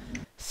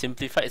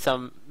 Simplified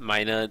some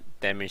minor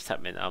damage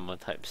type and armor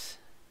types.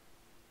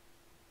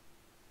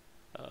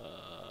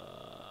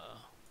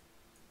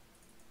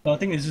 I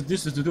think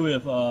this is to do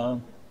with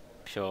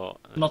Pure.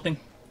 nothing.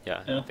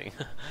 Yeah, Yeah. nothing.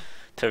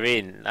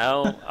 Terrain.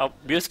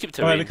 We'll skip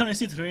terrain. Alright, we can't really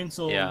see the terrain,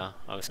 so Yeah,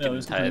 I'll skip yeah, the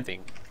we'll skip entire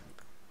terrain. thing.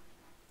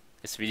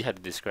 It's really hard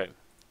to describe.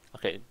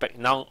 Okay, back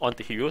now on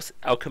to heroes.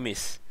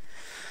 Alchemist.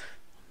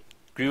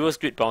 Grievous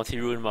Grid Bounty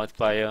Rune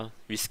Multiplier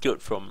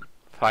reskilled from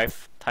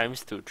 5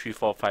 times to 3,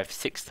 4, 5,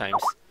 6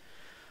 times.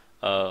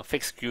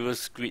 Fixed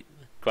Grievous Grid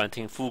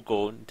granting full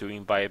gold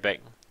during buyback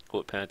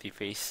gold penalty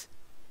phase.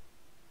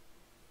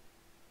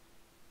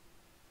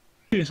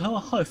 Yes,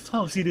 how I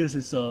see this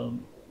is for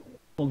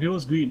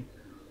Heroes Green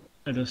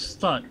at the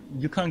start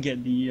you can't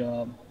get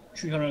the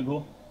 300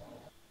 gold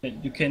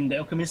that the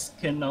Alchemist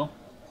can now,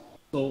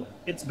 so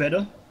it's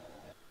better.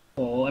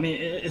 I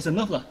mean it's a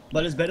nerf lah,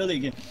 but it's better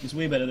late game. It's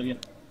way better late game.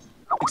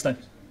 6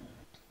 times.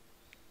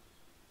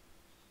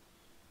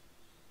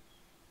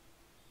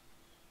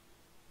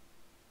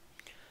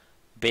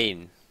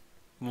 Bane.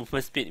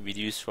 Movement speed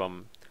reduced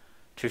from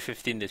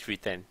 315 to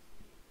 310.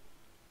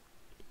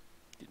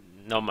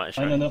 Not much,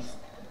 Minor right? nerf.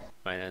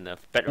 Minor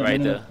enough. Bat Minor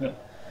Rider. nerf, yeah.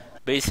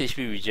 Base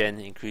HP regen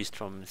increased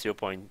from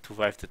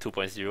 0.25 to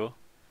 2.0.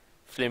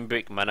 Flame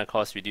Break mana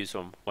cost reduced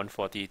from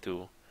 140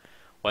 to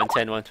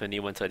 110, 120,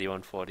 130,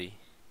 140.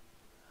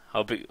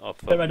 How big of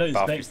Pet a Rider is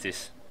buff back. is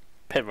this?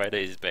 Pet Rider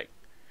is back.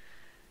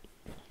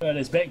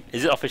 It's back.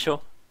 Is it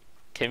official?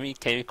 can we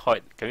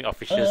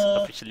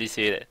officially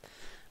say that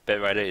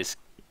Bat Rider is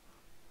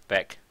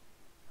back?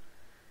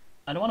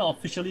 I don't want to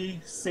officially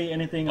say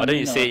anything. Why don't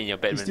you say in your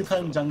He Batman? still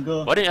can't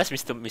jungle. Why don't you ask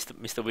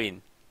Mr.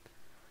 Wayne?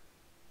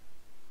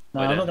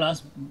 No, I'm not gonna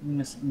ask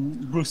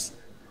Bruce.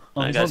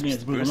 No, he's not me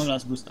as Bruce. I'm not gonna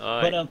ask Bruce.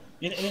 Alright. But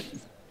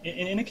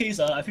in any case,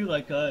 I feel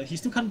like he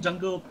still can't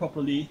jungle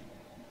properly.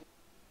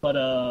 But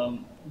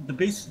the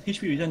base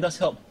HP regen does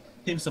help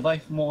him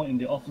survive more in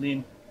the off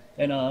lane.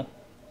 And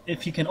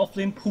if he can off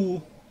lane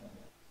pull,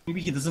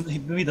 maybe he doesn't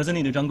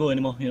need the jungle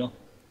anymore. You know,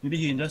 maybe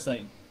he can just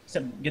like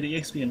get the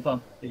EXP and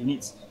farm that he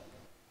needs.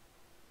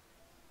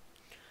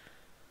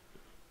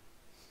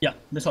 Yeah,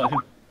 that's how I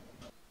feel.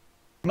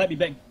 He might be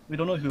back. We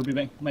don't know if he'll be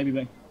back. Might be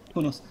back.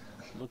 Who knows?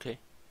 Okay.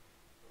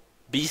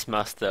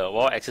 Beastmaster,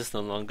 while access no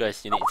longer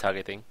has unique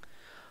targeting.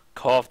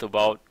 Call of the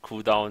Wild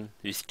cooldown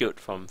reskilled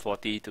from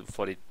 40 to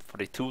 40,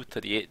 42,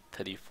 38,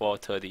 34,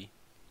 30.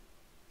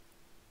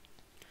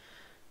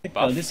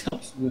 This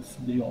helps with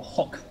your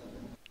Hawk.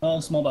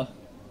 Small buff.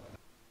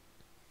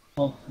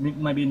 Oh,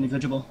 might be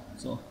negligible,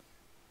 so.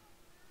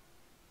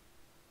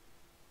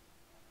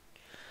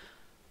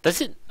 Does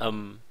it,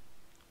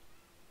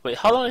 wait,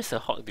 how long is the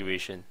Hawk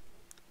duration?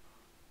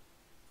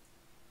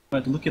 I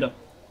have to look it up.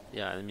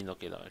 Yeah, let me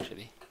look it up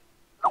actually.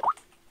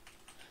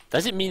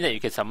 Does it mean that you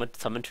can summon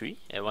 3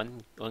 at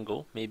one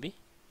go, maybe?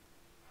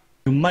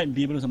 You might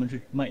be able to summon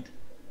 3. Might.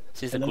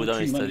 Since the At level cooldown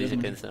 3 is you might 30 be able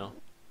to seconds now.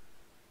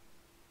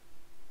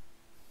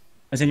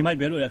 As in, you might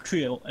be able to have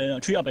 3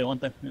 up at one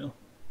time, you know.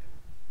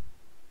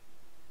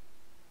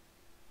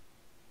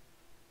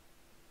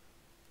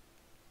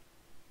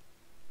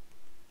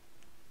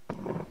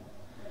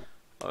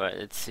 Alright,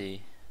 let's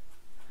see.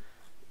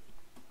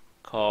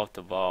 Call of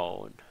the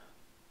Wild.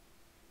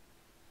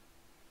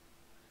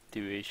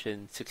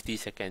 Duration 60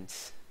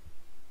 seconds.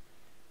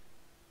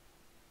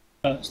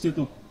 Still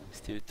 2.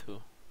 Still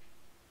 2.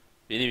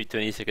 You need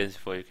 20 seconds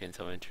before you can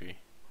summon 3.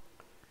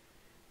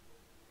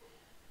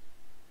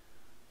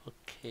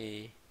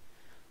 Okay.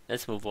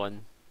 Let's move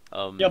on.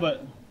 Yeah,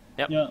 but.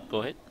 Yep, Yeah.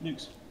 go ahead.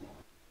 Next.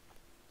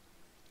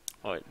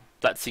 Alright.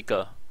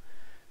 Bloodseeker.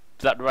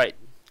 Bloodright.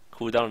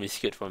 Cooldown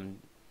reskilled from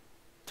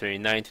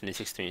 29,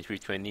 26, 23,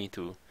 20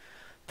 to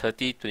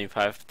 30,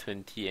 25,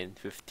 20 and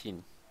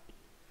 15.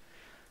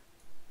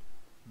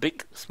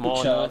 Big, small,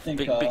 Which, I nerf, think,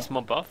 big,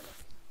 small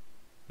buff?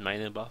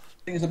 Minor buff?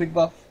 I think it's a big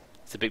buff.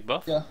 It's a big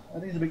buff? Yeah, I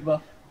think it's a big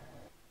buff.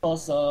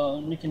 Because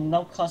you can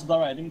now cast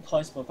Blood, I think,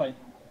 twice per fight.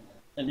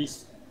 At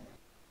least.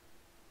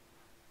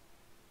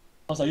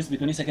 Because I used to be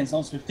 20 seconds, now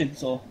it's 15,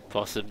 so.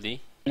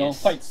 Possibly. You know,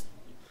 Yes. fights.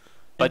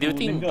 But do you to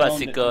think linger around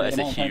Bloodseeker that as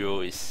a amount of time. hero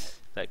is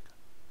like?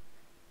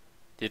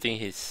 Do you think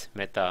he's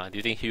meta? Do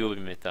you think he will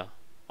be meta,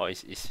 or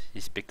is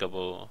he's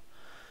pickable?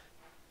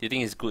 Do you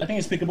think he's good? I think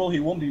it's pickable, he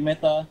won't be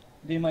meta.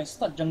 They might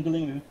start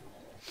jungling with.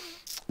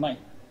 Might.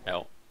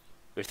 Well,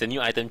 with the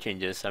new item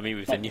changes, I mean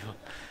with the Right. new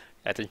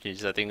item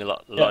changes, I think a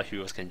lot Yeah. of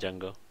heroes can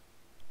jungle.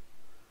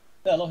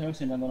 Yeah, a lot of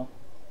heroes in jungle now.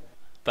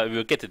 But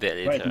we'll get to that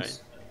later, Right.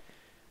 right?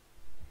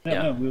 Yeah,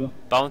 Yeah. we will.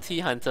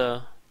 Bounty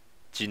Hunter,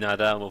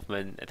 Jinada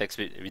movement attack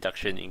speed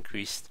reduction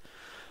increased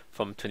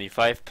from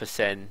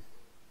 25%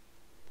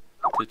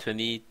 to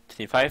 20,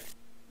 25,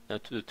 no,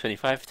 to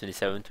 25,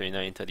 27,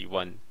 29,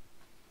 31.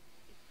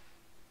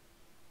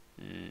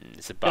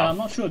 It's a buff. Yeah, I'm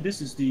not sure if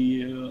this is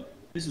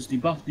the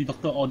buff the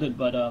doctor ordered,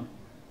 but if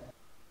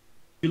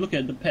you look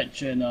at the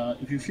patch and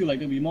if you feel like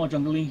there'll be more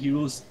jungling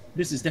heroes,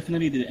 this is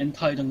definitely the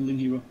anti-jungling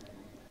hero.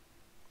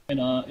 And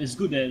it's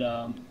good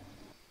that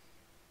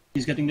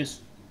he's getting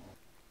this.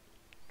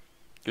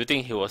 Do you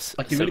think he was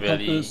Like he really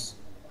severely counters.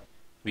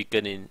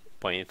 weakened in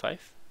 0.85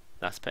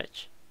 last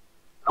patch?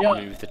 Yeah,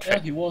 Maybe with the yeah,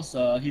 track. he was.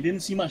 He didn't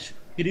see much.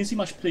 He didn't see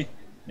much play.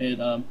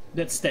 And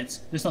that's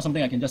stats. That's not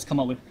something I can just come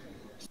up with.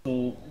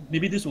 So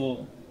maybe this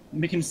will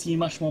make him see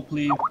much more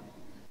play.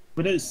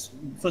 Whether it's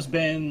first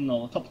band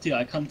or top tier,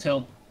 I can't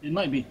tell. It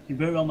might be. It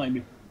very well might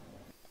be.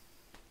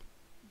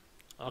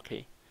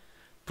 Okay.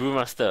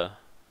 Brewmaster.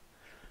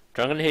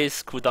 Dragon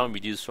Haze cooldown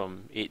reduced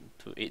from 8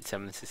 to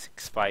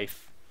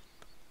 87665.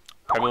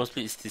 Primal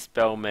Split's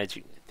Dispel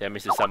Magic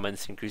damage to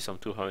summons increased from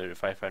 200 to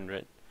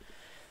 500.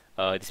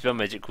 Dispel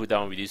Magic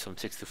cooldown reduced from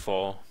 6 to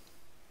 4.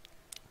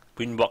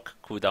 Windwalk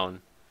cooldown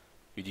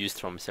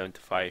reduced from 7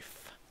 to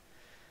 5.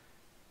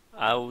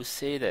 I would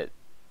say that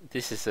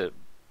this is a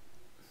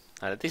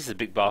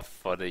big buff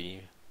for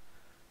the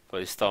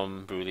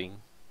Storm Ruling.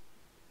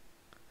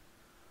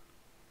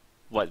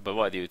 But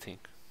what do you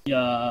think?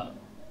 Yeah,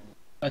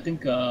 I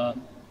think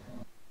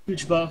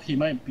huge buff. He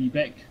might be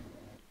back.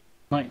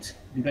 Might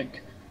be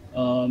back.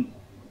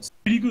 It's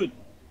pretty good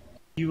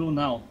hero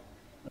now.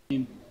 I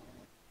mean,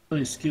 all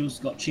his skills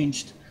got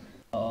changed.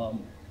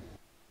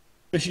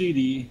 Especially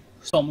the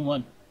Storm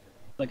one,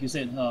 like you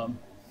said.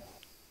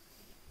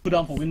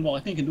 Cooldown for Windwalk.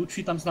 I think he can do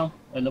 3 times now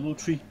at level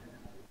 3,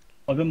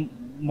 or even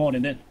more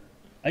than that.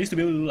 I used to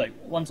be able to do like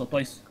once or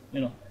twice,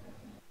 you know.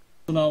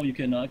 So now you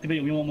can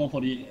activate Windwalk more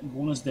for the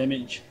bonus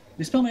damage.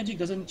 Dispel Magic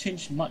doesn't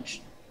change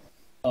much,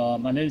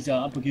 unless you're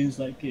up against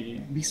like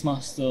a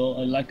Beastmaster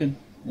or a Lycan,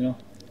 you know,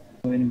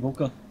 or an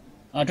Invoker.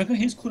 Drunken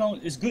Haze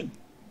cooldown is good.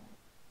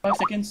 5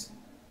 seconds.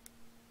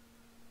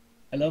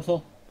 At level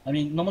 4. I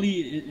mean,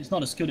 normally it's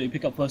not a skill that you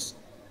pick up first.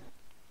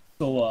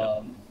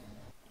 So,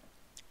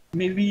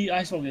 maybe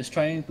Ice Rock is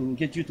trying to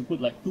get you to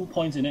put like 2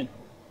 points in it,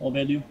 or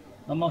value.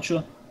 I'm not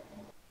sure.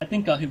 I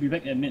think he'll be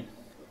back at mid.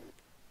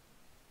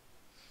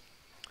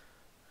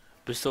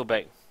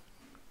 Bristleback.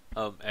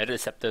 Added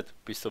Scepter to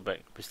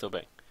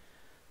Bristleback.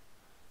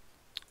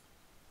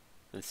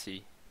 Let's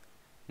see.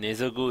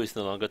 Nasal Goo is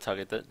no longer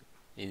targeted.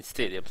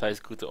 Instead, it applies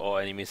goo to all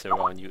enemies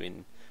around you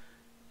in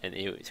an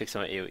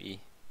 6-1 AoE.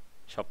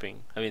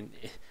 Shopping. 6-1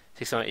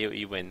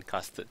 AoE when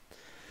casted.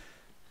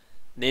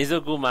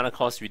 Nasal Goo mana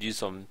cost reduced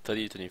from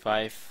 30 to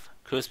 25.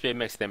 Close Spear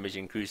max damage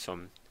increased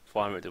from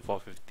 400 to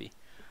 450.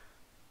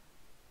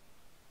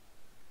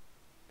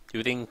 Do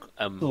you think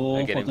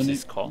Aghanim's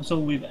is core? So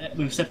with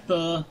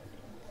Scepter,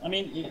 I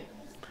mean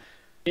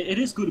it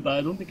is good, but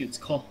I don't think it's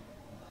core.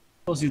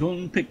 Because you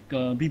don't pick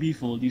BB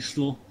for the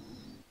slow.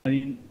 I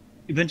mean,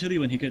 eventually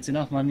when he gets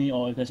enough money,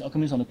 or if there's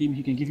alchemists on the team,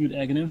 he can give you the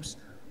Aghanim's.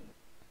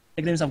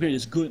 Aghanim's upgrade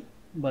is good,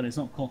 but it's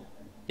not core.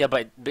 Yeah,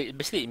 but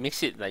basically it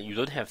makes it like you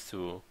don't have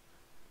to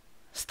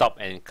stop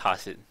and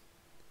cast it,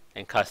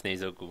 and cast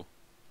Nasal Goo.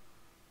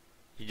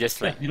 You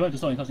just like you don't have to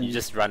stop and cast. You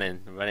just run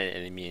an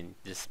enemy and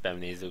just spam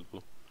Nasal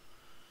Goo.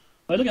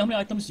 But look at how many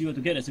items you have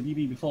to get as a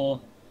BB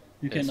before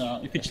you can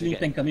efficiently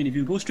tank. I mean, if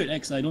you go straight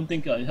X, I don't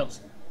think it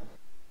helps.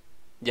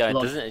 Yeah, it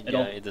doesn't.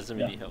 Yeah, it doesn't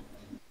really help.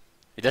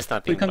 It does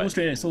nothing. So you can't go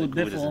straight X, so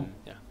therefore.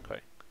 Yeah,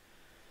 correct.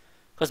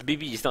 Because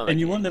BB is not. And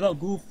you won't level up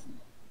Goo.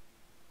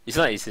 It's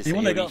not. It's you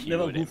won't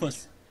level up Goo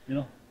first. You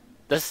know.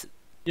 That's.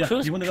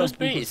 Close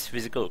Spray is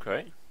physical,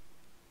 correct?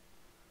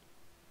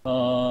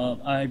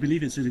 I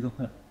believe it's physical.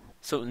 Yeah.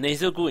 So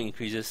Nasal Goo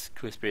increases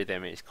Close Spray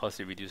damage because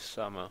it reduces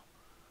armor.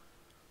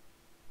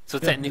 So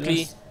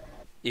technically,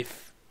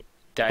 if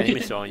the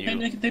enemies around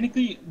you,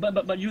 technically,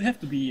 but you have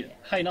to be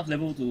high enough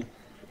level to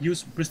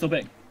use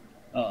Bristleback,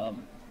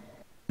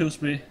 Close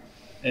Spray,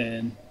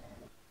 and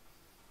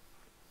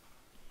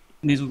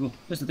Nasal Goo.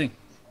 That's the thing.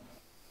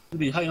 To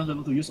be high enough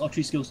level to use all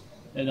 3 skills,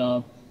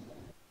 and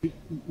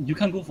you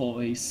can't go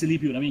for a silly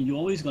build. I mean, you're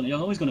always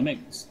gonna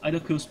max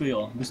either Close Spray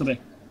or Bristleback.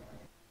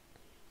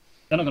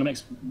 You're not gonna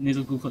max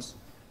Nasal Goo first.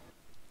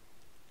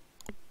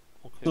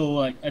 Okay. So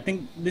like, I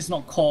think this is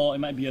not core. It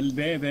might be a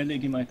very very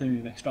late game item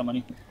with extra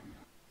money.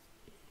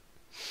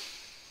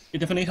 It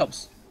definitely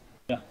helps.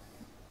 Yeah,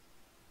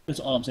 that's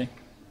all I'm saying.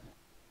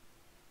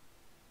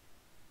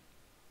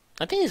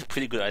 I think it's a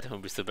pretty good item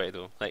from Bristleback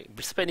though. Like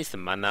Bristleback needs the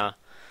mana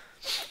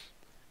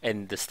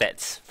and the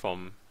stats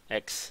from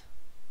X.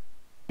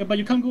 Yeah, but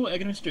you can't go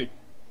Aghanim straight.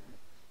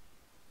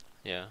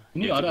 Yeah.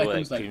 You need other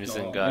items like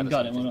Crimson Guard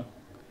or and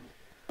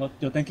or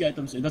the tanky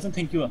items. It doesn't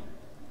tank you.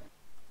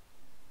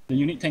 Then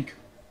you need tank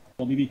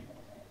for BB.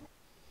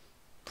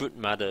 Brute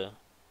Mother.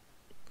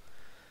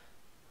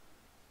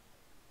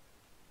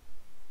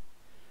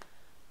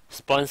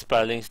 Spawn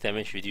Spiraling's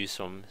damage reduced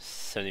from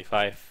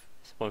 75,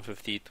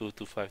 150,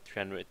 225,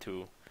 300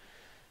 to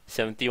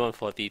 70,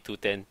 140,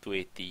 210,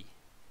 280.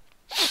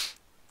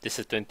 This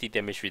is a 20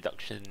 damage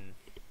reduction.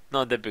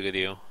 Not that big a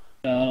deal.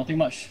 Nothing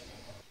much.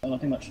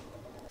 Nothing much.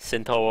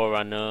 Centaur War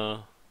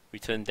Runner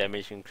return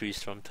damage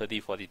increased from 30,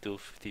 42,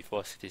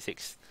 54,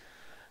 66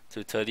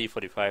 to 30,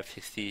 45,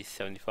 60,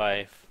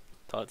 75.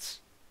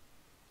 Thoughts?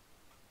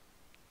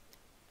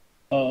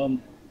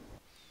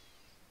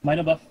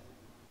 Minor buff.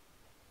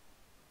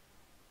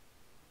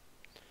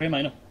 Very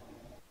minor.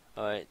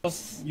 Alright.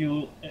 Because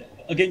you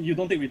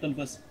don't take return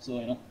first, so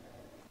you know.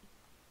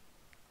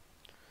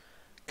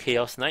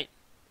 Chaos Knight.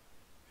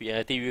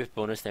 Reality with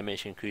bonus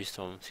damage increased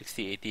from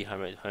 60, 80,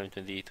 100,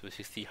 120 to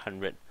 60,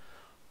 100,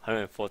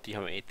 140,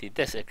 180.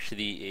 That's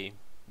actually a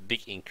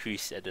big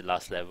increase at the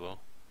last level.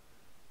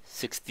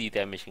 60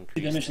 damage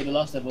increase. 60 damage at the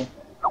last level.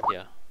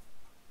 Yeah.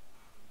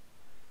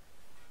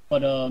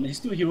 But he's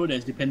still a hero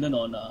that's dependent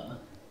on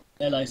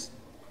allies.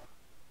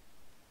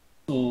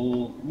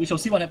 So we shall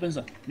see what happens.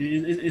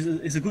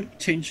 It's a good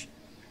change.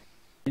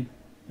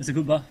 It's a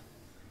good buff.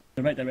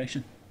 The right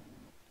direction.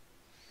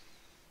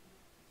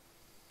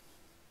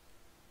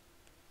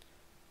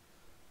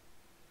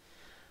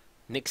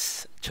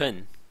 Next,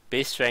 Chen.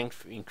 Base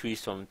strength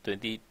increased from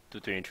 20 to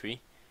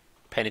 23.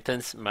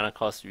 Penitence mana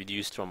cost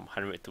reduced from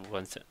 100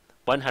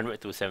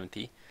 to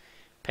 70.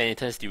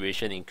 Penitence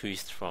duration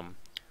increased from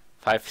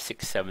 5,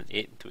 6, 7,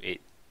 8 to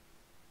 8.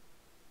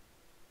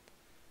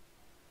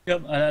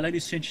 Yep, I like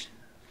this change.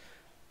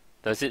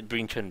 Does it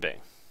bring Chen back?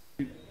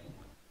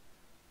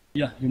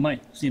 Yeah, you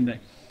might see him back.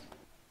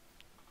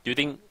 Do you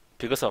think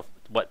because of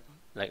what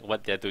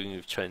they're doing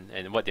with Chen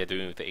and what they're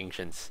doing with the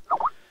Ancients,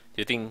 do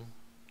you think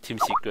Team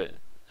Secret,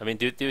 I mean,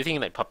 do you think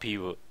like Puppy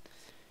would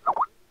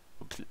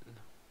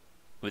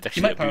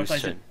actually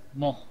abuse Chen? It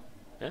more.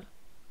 Yeah?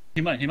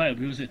 He might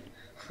abuse it.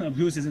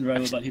 Abuse isn't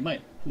right, but he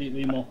might play it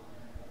way more.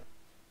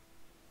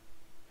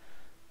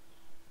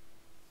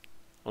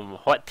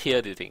 What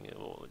tier do you think?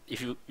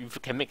 If you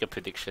can make a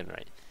prediction,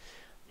 right?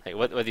 Like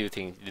what do you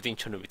think? Do you think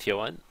Chen will be tier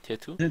 1, tier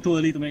 2? It's too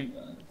early to make.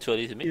 Too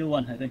early to make? Tier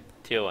 1, I think.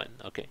 Tier 1,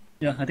 okay.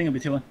 Yeah, I think it'll be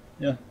tier 1.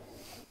 Yeah.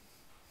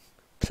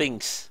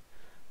 Clinks.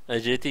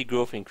 Agility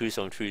growth increased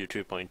from 3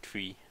 to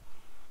 3.3.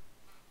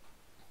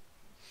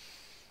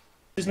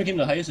 This making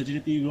the highest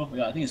agility growth.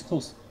 Yeah, I think it's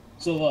close.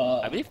 So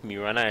I believe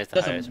Mirana is the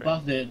that's a highest, right?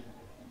 buff that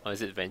Or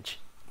is it Bench?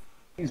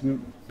 I think it's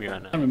I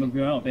Mirana. can't remember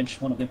Mirror or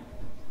Bench, one of them.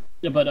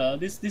 Yeah, but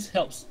this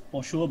helps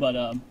for sure. But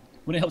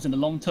whether it helps in the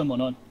long term or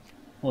not,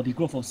 for the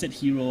growth of said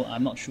hero,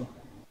 I'm not sure.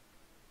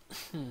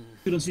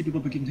 You don't see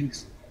people picking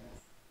things.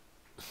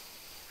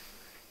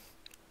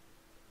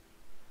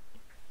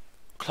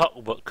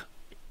 Clockwork.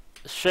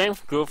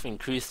 Strength growth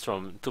increased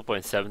from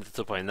 2.7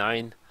 to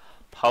 2.9.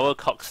 Power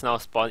clocks now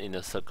spawn in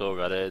a circle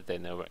rather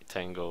than a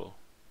rectangle.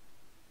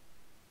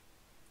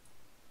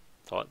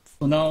 Thoughts?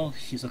 So now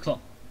he's a clock.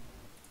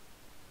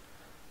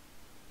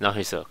 Now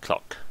he's a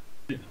clock.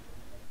 Yeah,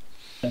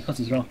 because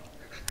he's round.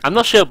 I'm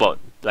not sure about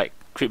like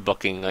crit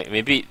blocking. Like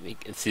maybe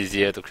it's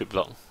easier to crit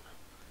block.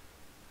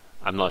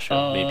 I'm not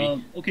sure.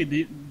 Maybe. Okay,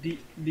 the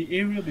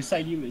area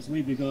beside you is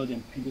way bigger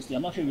than previously.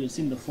 I'm not sure if you've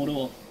seen the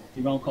photo of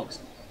the round clocks,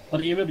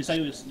 but the area beside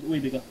you is way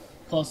bigger.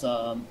 Cause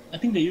I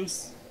think they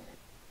use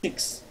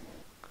 6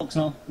 clocks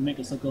now to make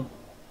a circle.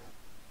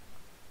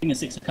 I think it's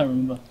 6. I can't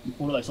remember the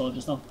photo I saw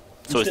just now.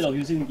 So Instead of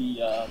using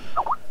the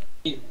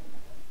 8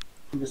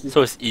 previously.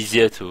 So it's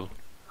easier to.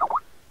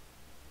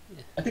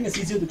 I think it's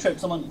easier to trap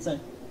someone inside.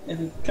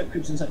 And to trap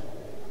creeps inside.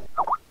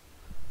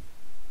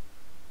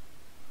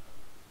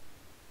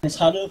 It's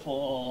harder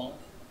for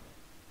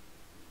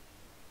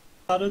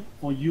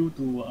you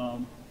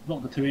to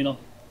block the terrain off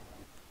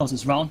because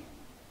it's round.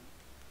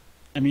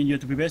 I mean, you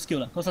have to be very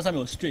skilled because last time it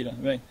was straight,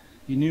 right?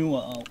 You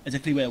knew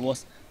exactly where it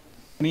was.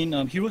 I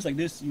mean, heroes like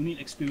this, you need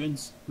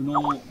experience to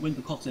know when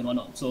to cox and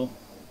whatnot. So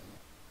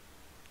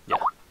Yeah.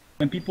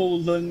 when people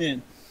learn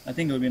it, I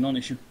think it will be a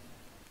non-issue.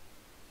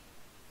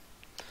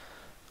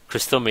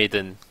 Crystal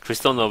Maiden.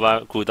 Crystal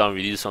Nova cooldown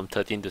reduced from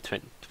 13 to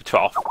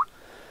 12.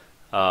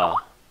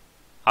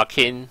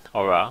 Arcane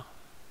Aura.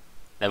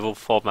 Level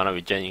 4 mana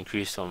regen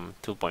increased from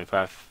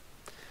 2.5.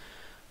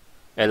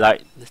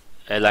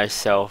 Allied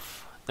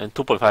Self. Then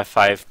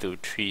 2.55 to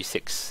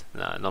 3.6.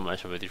 Nah, not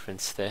much of a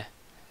difference there.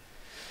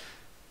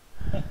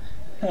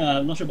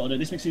 I'm not sure about that.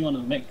 This makes me want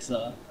to max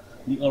the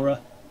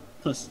aura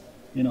first,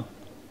 you know.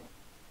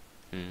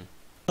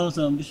 Because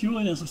the hero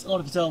in and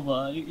of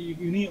itself,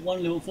 you need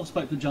 1 level 4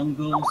 spike to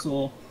jungle,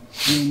 so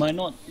you might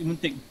not even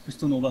take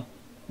Crystal Nova.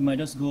 You might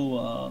just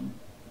go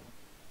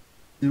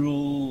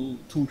 0,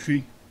 2,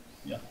 3.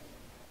 Yeah.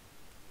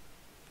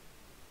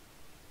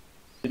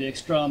 With the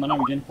extra mana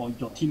regen for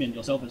your team and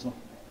yourself as well.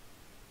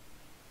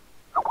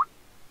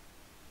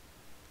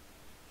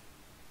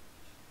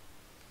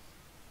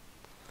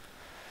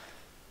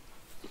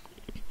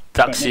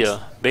 Darkseer.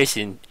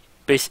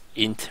 Base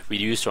int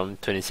reduced from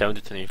 27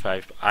 to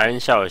 25. Iron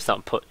Shower is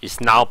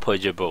now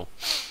purgeable.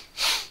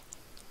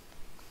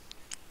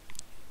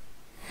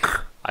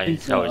 Iron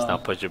Shower is now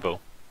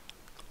purgeable.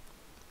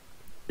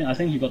 Yeah, I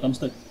think he got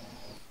dumpstered.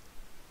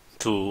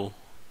 To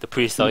the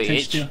prehistoric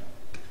age?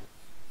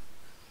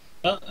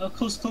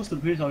 Close to the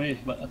prehistoric age,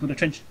 but to the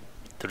trench.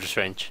 To the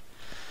trench.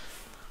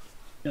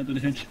 Yeah, to the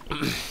trench.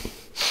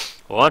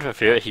 One of my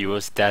favorite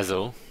heroes,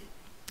 Dazzle.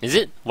 Is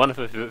it one of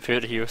my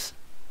favorite heroes?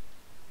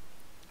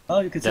 Oh,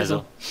 you can say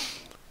Dazzle. so.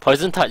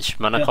 Poison Touch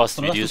mana Yeah, cost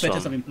for the last 2 reduced patches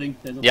I've from. been playing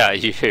Dazzle. Yeah,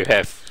 you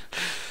have.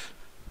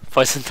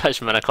 Poison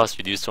Touch mana cost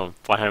reduced from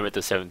 100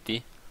 to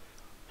 70.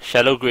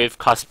 Shallow Grave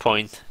cast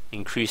point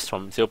increased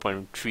from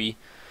 0.3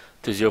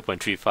 to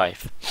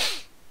 0.35.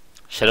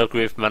 Shadow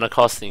Grave mana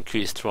cost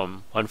increased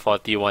from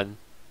 141,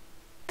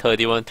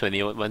 31,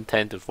 21,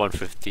 110 to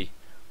 150.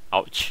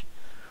 Ouch.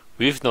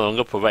 Reef no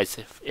longer provides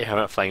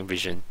 800 flying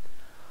vision.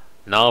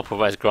 Now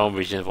provides ground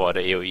vision for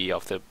the AoE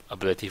of the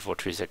ability for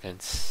 3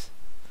 seconds.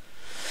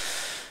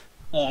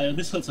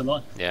 This hurts a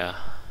lot. Yeah.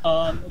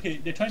 Okay,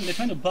 they're trying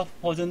to buff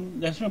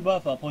poison. They're trying to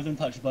buff poison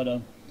touch, but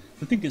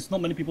the thing is,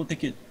 not many people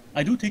take it.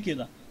 I do take it,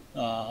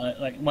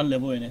 like 1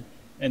 level in it,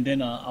 and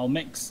then I'll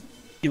max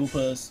heal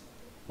first,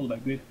 followed by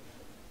grave.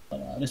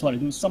 That's what I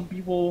do. Some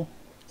people,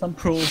 some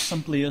pros,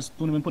 some players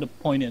don't even put a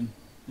point in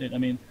it. I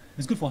mean,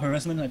 it's good for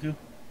harassment, I feel.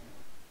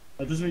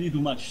 But it doesn't really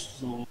do much.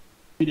 So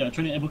they are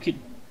trying to advocate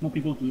more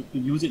people to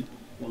use it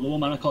for lower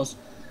mana cost.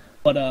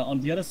 But on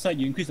the other side,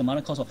 you increase the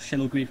mana cost of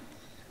Shallow Grave.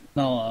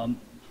 Now,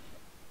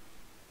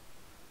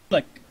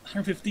 like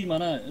 150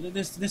 mana,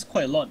 this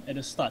quite a lot at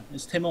the start.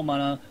 It's 10 more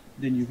mana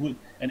than you would,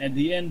 and at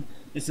the end,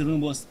 it's even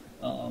worse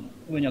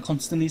when you're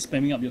constantly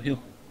spamming up your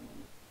heal.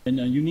 And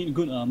you need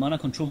good mana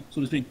control,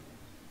 so to speak.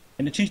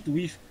 And the change to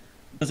Weave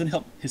doesn't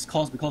help his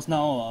cause because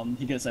now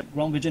he gets like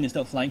ground vision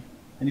instead of flying,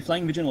 and the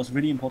flying vision was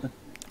really important.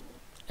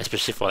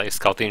 Especially for like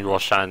scouting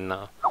Roshan.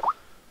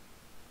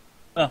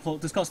 For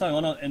to scout style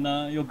and whatnot,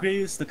 and your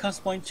graves, the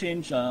cast point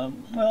change.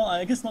 Well,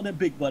 I guess not that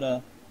big,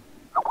 but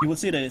you would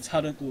say that it's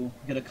harder to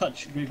get a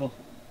cut grave off.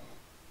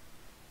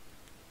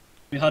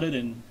 Be harder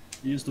than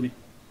it used to be.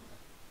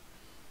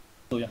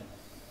 So yeah,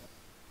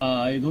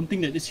 I don't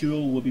think that this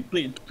hero will be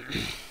played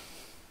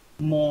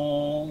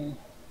more,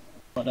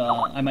 but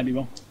I might be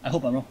wrong. I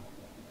hope I'm wrong.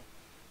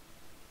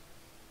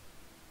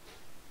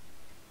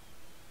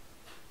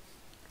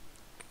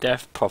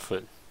 Death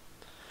Prophet.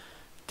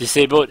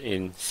 Disabled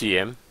in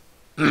CM.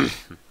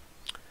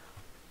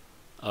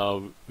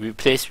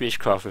 Replace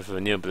Witchcraft with a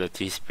new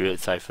ability, Spirit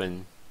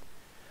Siphon.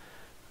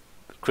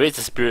 Creates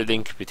a spirit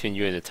link between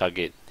you and the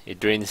target. It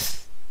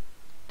drains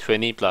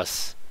 20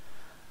 plus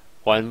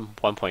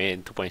 1.8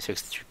 and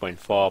 2.6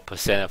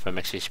 3.4% of your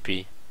max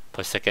HP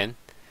per second,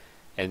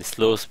 and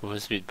slows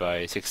movement speed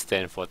by 6,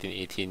 10, 14,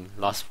 18,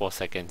 last 4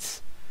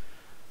 seconds.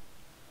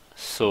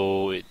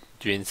 So it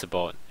drains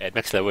about, at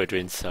max level it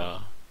drains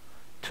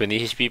 20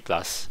 HP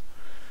plus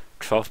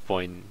 12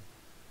 point,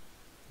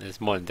 there's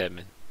more than that,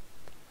 man,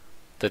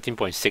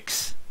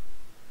 13.6%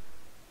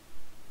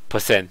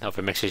 of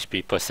your max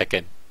HP per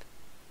second.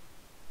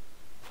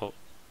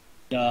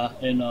 Yeah,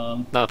 and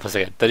Not per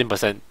second,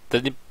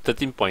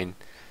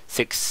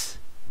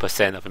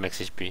 13.6% of your max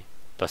HP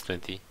plus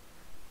 20.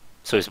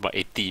 So it's about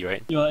 80,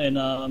 right? yeah,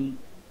 and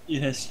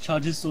it has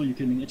charges, so you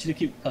can actually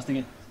keep casting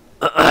it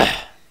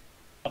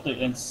after it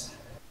ends.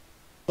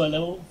 So at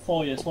level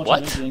 4, yes, 4 What?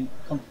 charges and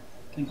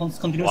can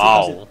continuously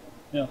Wow. cast it.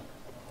 Yeah.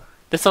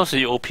 That sounds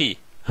really OP. It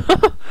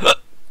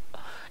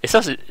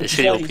sounds That's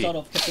really why he's out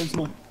OP. of Captain's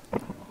mode.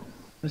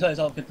 That's why he's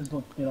out of Captain's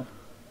mode, you know.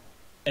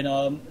 And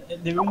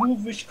they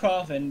remove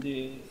Witchcraft and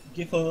they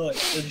give her like,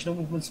 additional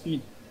movement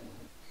speed.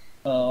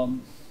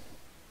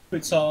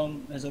 Quick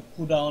Sound has a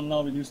cooldown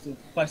now reduced to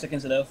 5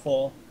 seconds at level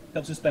 4,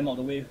 helps you spam out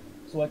the wave.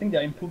 So I think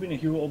they're improving the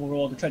hero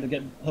overall to try to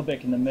get her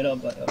back in the meta,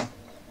 but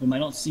we might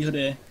not see her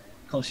there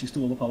because she's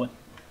too overpowered.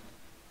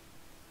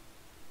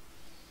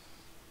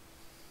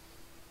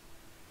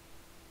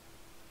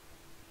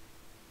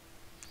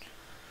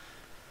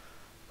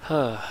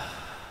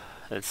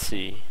 Let's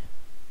see.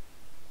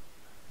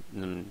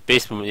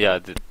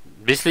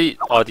 Basically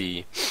all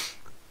the,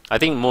 I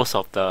think most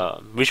of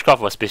the Witchcraft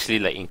was basically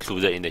like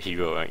included in the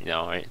hero right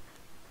now, right?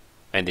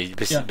 And they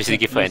basically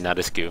give her yes.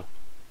 another skill.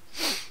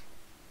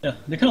 Yeah,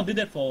 they kind of did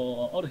that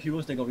for all the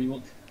heroes that got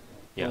reworked.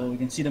 Yeah. So we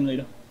can see them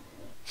later.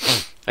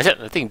 Except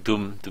I think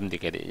Doom they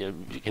get it. You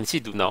can see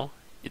Doom now.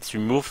 It's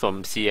removed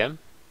from CM.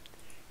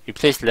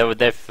 Replace level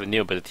death with a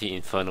new ability,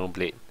 Infernal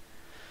Blade.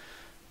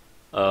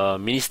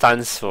 Mini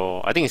stuns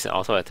for, I think it's an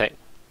auto attack,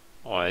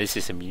 or this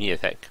is a mini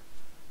attack.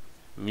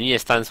 Mini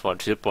stuns for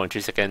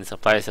 0.3 seconds,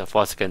 applies a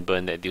 4-second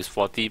burn that deals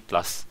 40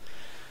 plus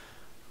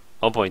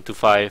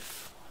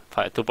 1.25,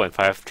 2.5,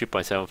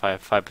 3.75,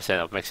 5%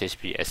 of max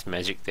HP as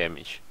magic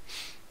damage.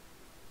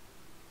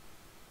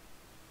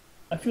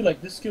 I feel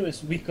like this skill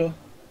is weaker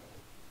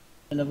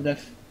than level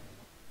death.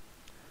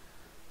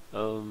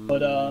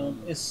 But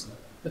it's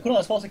the cooldown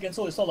is 4 seconds,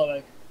 so it's sort of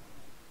like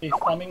a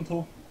farming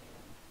tool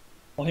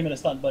for him at the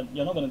start, but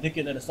you're not gonna take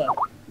it at the start.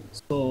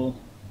 So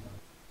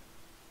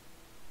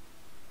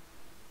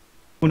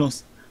who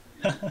knows?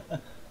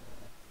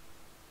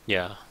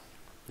 Yeah,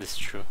 that's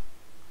true.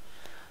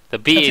 The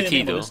Can't say BAT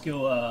anything about though, the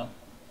skill,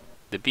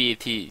 the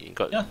BAT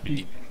got Yeah.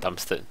 really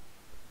dumpstered.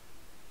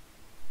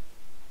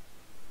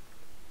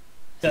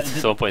 yeah,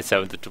 It's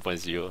 1.7 to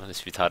 2.0.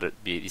 It's retarded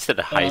BAT. Is that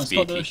the highest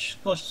BAT?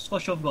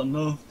 Scorch-Off got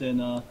nerfed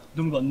and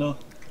Doom got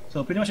nerfed.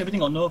 So pretty much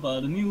everything got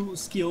nerfed. The new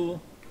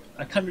skill,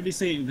 I can't really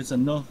say if it's a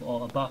nerf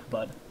or a buff,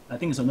 but I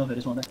think it's a nerf at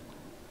this one. I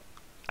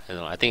don't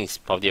know. I think it's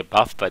probably a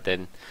buff, but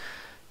then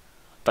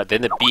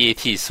the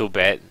BAT is so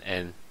bad,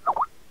 and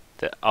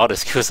all the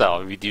skills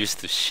are reduced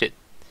to shit.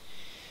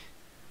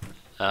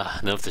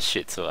 Nerf to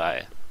shit. So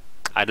I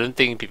don't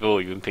think people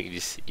will even pick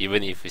this,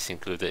 even if it's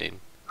included in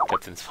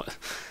Captain's Pod.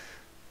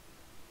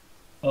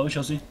 We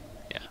shall see.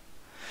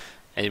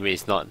 Anyway,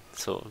 it's not.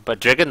 So, but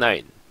Dragon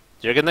Knight,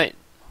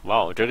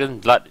 wow, Dragon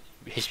Blood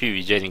HP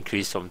regen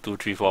increased from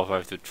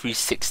 2345 to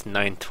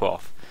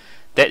 36912.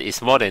 That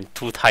is more than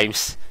 2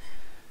 times.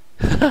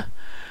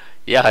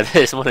 Yeah, that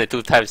is more than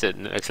 2 times at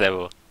next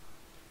level.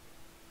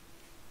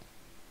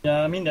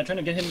 Yeah, I mean they're trying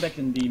to get him back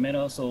in the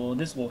meta, so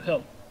this will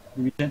help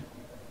the regen.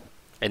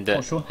 And the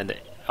For sure. and the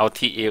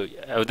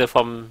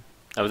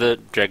Elder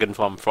Dragon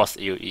form Frost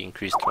AoE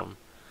increased from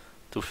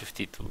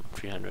 250 to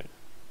 300.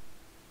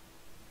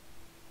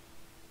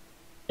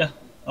 Yeah,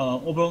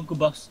 overall good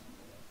buffs.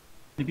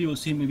 Maybe we'll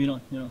see, maybe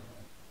not, you know.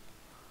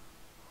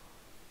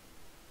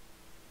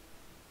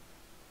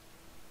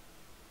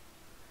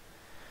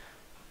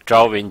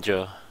 Drow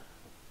Ranger.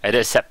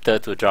 Added Scepter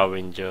to Drow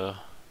Ranger.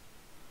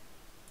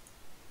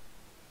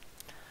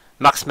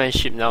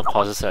 Marksmanship now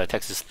causes her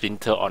attacks to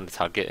splinter on the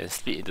target and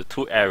split into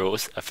 2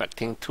 arrows,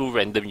 affecting 2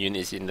 random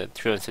units in the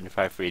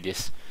 375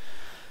 radius.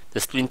 The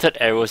splintered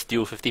arrows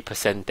deal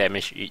 50%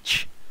 damage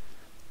each.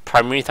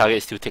 Primary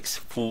target still takes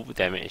full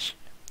damage.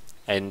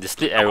 And the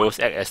split arrows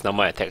act as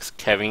normal attacks,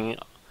 carrying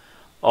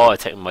all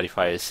attack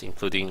modifiers,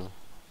 including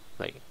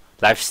like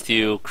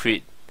lifesteal,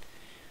 crit,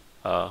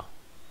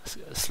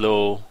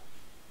 slow,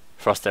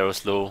 frost arrow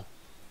slow,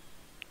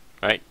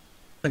 right?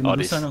 Like All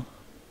Medusa this. now.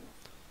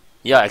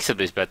 Yeah,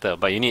 except it's better,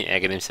 but you need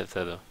Aghanim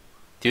Scepter though.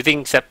 Do you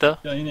think Scepter?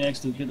 Yeah, you need X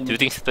to get them. Do you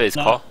think Scepter is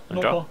Nah, core?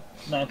 no Draw? core.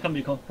 Nah, can't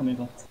be core, can't be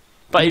core.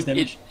 But Needs it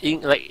damage.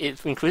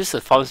 it increases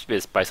the farm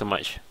speed by so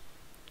much.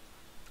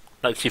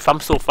 Like she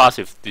farms so fast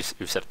with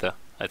Scepter,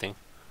 I think.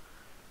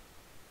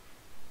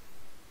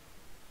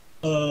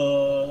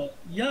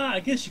 Yeah, I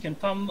guess she can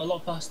farm a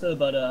lot faster,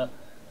 but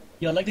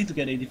you're likely to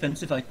get a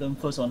defensive item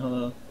first on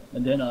her,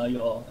 and then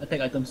your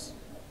attack items,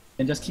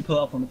 and just keep her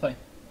up from the fight.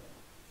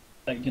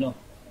 Like, you know,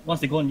 once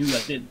they go on you, you're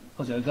dead,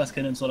 because you're a glass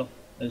cannon sort of,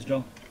 as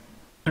strong.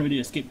 Can't really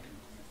escape.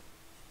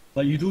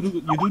 But you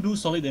do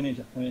solid damage,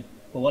 I mean,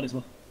 for what it's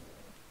worth.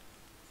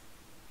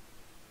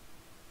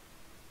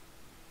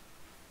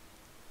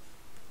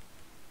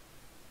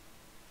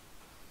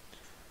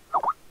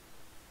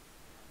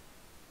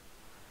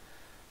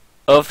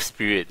 Earth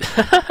Spirit.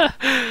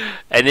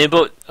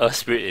 Enabled Earth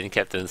Spirit in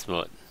Captain's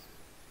mode.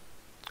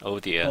 Oh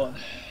dear. Oh,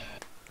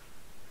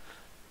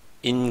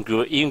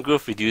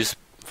 In-growth reduced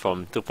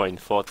from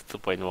 2.4 to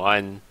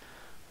 2.1.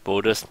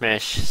 Boulder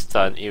Smash,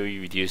 stun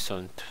area reduced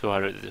from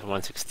 200 to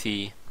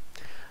 160.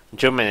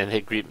 German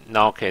and grip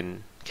now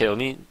can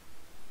only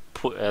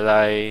put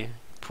ally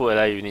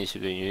units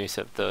with the unit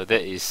scepter.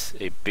 That is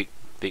a big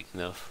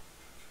nerf.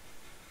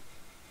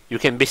 You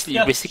can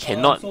basically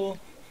cannot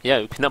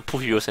you cannot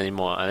pull heroes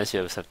anymore unless you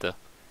have a scepter.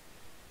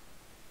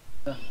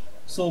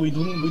 so we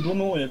don't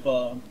know if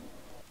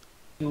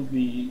it will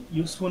be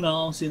useful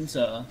now, since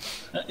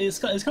it's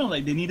kind of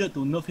like they needed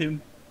to nerf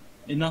him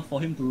enough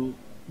for him to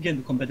get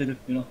into competitive,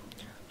 you know.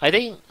 I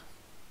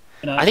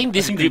think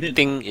this grip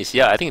thing is,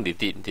 I think they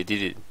did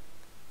it.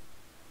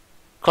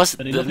 Because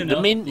the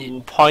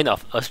main point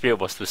of Earth Spirit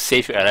was to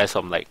save your allies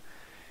from like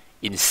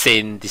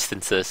insane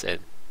distances and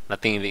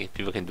nothing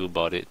people can do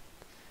about it.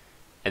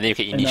 And then you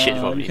can initiate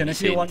from you can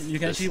insane actually you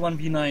can actually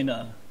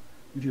 1v9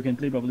 if you can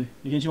play properly.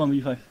 You can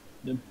actually 1v5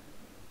 them.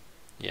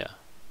 Yeah.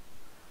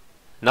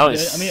 Now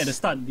it's, I mean, at the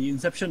start, the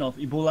inception of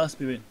Ebola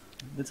Spirit,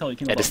 that's how it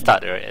came about. At the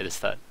start, right? At the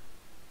start.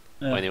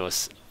 When it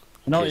was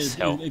now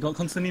it got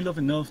constantly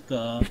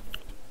nerfed.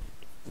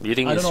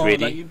 Building I don't is know,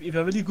 ready. like if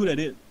you're really good at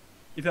it,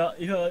 if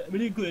you're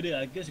really good at it,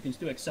 I guess you can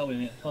still excel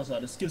in it, because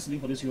the skill ceiling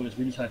for this hero is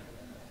really high.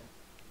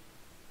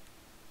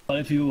 But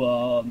if you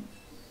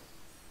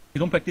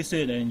don't practice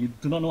it and you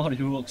do not know how the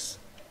hero works,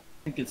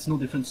 I think it's no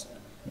difference.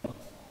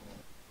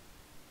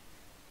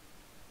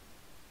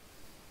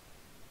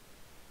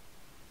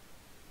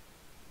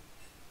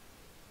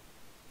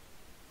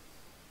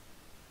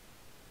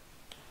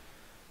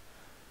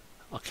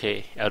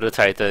 Okay, Elder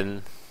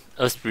Titan.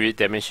 Earth Spirit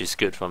damage is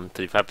good from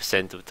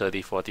 35% to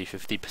 30, 40,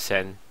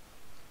 50%.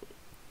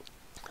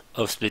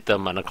 Earth Splitter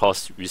mana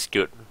cost is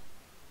good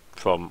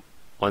from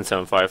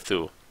 175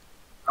 to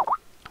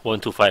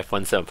 125,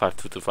 175,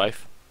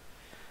 225.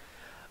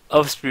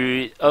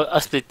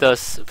 Earth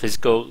Splitter's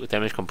physical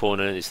damage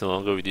component is no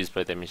longer reduced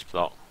by damage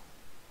block.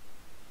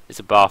 It's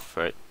a buff,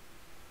 right?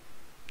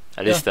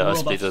 At least the Earth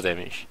Splitter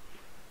damage.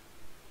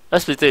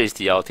 Earth Splitter is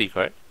the ulti,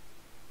 correct?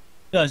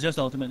 Yeah, it's just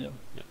the ultimate, yeah.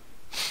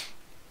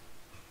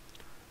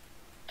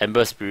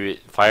 Ember Spirit,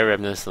 Fire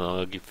Remnants no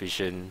longer give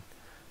vision.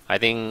 I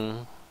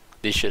think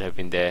this should have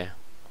been there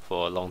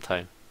for a long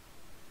time.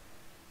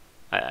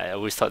 I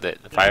always thought that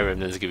Fire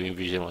Remnants giving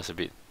vision was a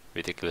bit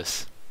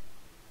ridiculous.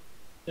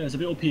 Yeah, it's a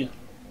bit OP.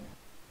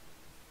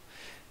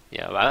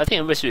 Yeah, but I think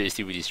Ember Spirit is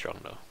still really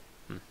strong though.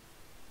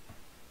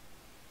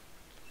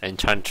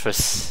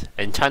 Enchantress.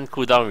 Enchant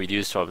cooldown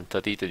reduced from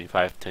 30,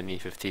 25, 20,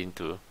 15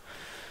 to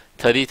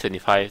 30,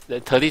 25,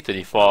 30,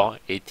 24,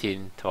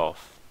 18,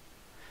 12.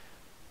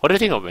 What do you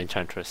think of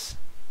Enchantress?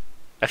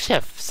 Actually, I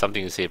have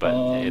something to say, but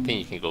I think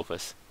you can go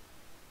first.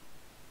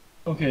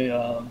 Okay,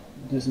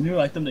 there's a new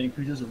item that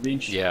increases the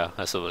range. Yeah,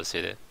 I was about to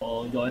say that.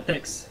 Or your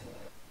attacks.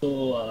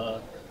 So,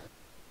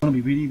 it's gonna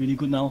be really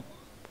good now.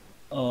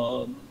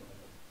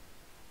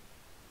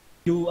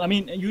 You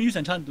use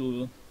enchant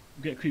to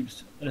get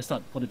creeps at the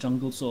start for the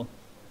jungle, so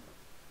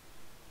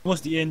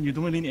towards the end you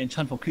don't really need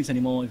enchant for creeps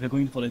anymore if you're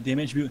going for the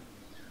damage build.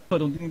 So I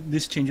don't think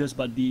this changes,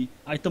 but the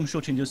item sure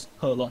changes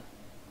her a lot.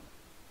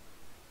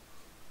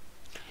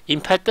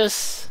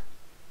 Impetus,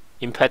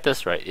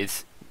 right?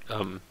 It's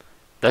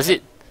does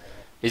it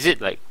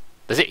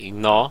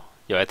ignore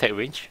your attack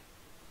range,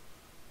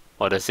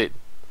 or does it?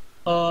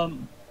 Or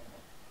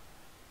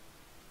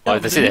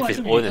does it have its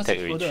own attack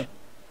range?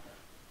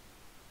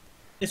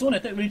 Its own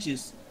attack range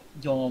is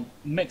your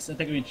max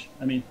attack range.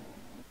 I mean,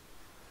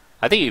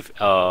 I think if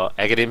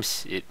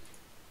Aghanim's it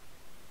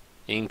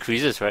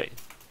increases, right?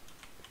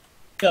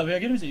 Yeah, with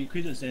Aghanim's it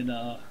increases, and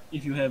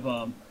if you have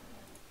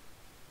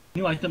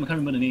new item, I can't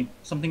remember the name,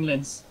 something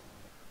lens.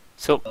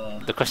 So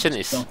the question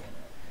is,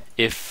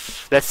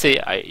 if let's say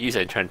I use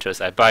Enchantress,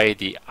 I buy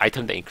the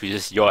item that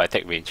increases your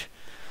attack range.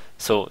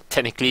 So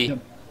technically,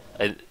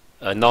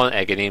 a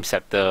non-Aghanim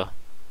Scepter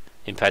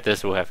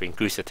Impetus will have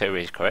increased attack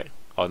range, correct?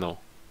 Or no?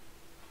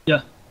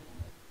 Yeah.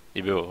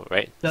 It will,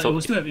 right? Yeah, so it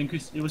will still have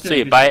increased. So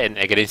you buy an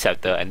Aghanim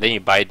Scepter, and then you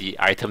buy the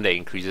item that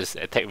increases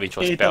attack range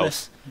for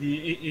spells.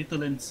 The Aether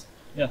Lens.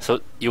 Yeah. So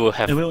you will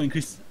have. It will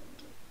increase.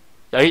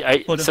 So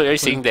are you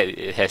saying that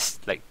it has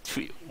like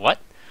three? What?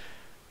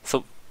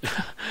 So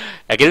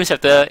Aghanim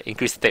Scepter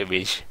increases attack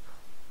range,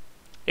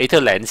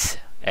 Aether Lens,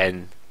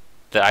 and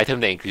the item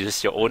that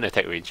increases your own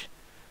attack range.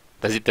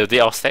 Do they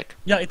all stack?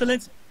 Yeah, Aether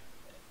Lens.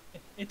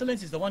 Aether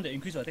Lens is the one that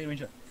increases your attack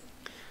range.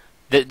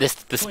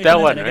 The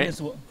spell one, right?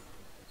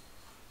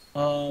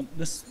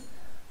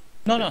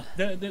 No,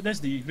 there's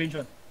the range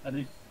one, I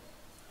believe.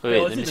 Wait,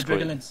 Or let is me it the just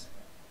Dragon Lens?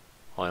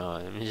 Oh no,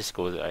 let me just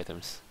go to the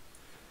items.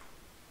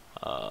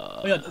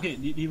 Oh yeah, okay,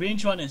 the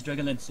range one is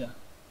Dragon Lens, yeah.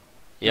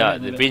 Yeah, My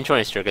the bad. range one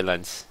is Dragon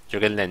Lance,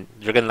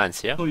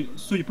 yeah?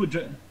 So you put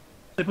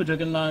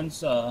Dragon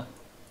Lance, okay,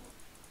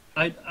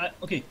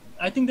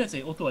 I think that's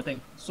a auto attack,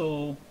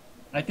 so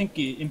I think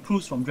it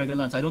improves from Dragon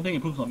Lance. I don't think it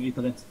improves from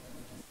Ether Lens.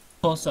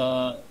 Because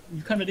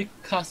you can't really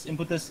cast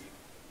impetus.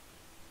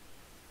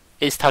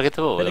 It's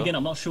targetable, Then though. again,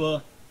 I'm not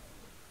sure.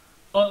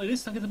 Oh, it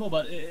is targetable,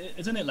 but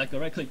isn't it like a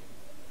right click?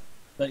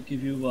 Like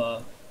if you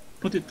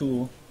put it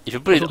to If you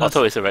put it auto auto,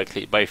 cast. it's a right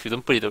click, but if you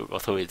don't put it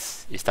auto,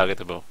 it's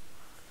targetable.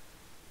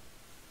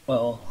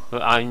 Well,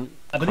 Well, I'm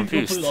I believe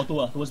you put confused. it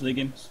auto towards the late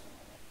game.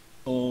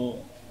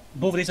 So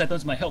both of these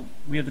items might help.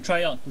 We have to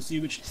try out to see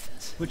which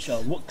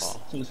works,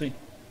 Oh. so to say.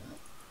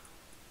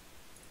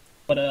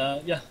 But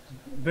yeah,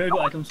 very good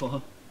items for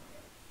her.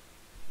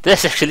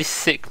 That's actually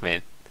sick,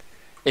 man.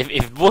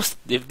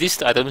 If these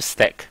two items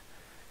stack,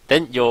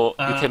 then you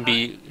can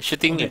be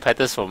shooting okay.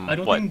 impetus from I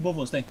don't what? think both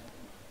will stack.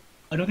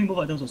 I don't think both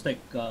items will stack.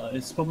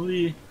 It's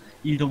probably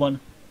either one.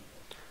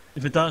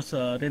 If it does,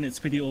 then it's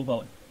pretty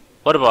overpowered.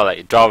 What about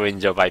like Draw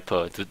Ranger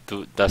Viper?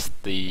 Does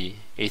the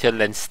Aether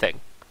Lens stack?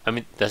 I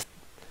mean, does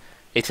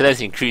Aether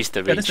Lens increase the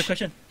Yeah, range? that's the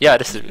question. Yeah,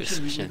 that's the That's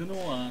the question. question. We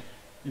don't know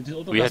if it's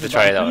auto We have to cast,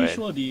 try but it out, I'm right?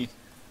 pretty sure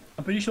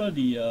I'm pretty sure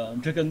the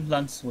Dragon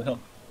Lance will help,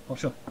 for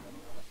sure.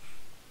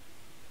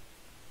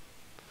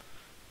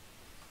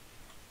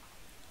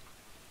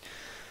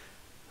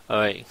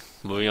 Alright,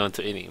 moving on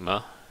to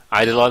Enigma.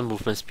 Eidolon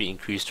movement speed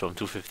increased from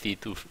 250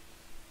 to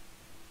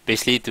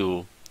basically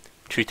to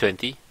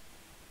 320.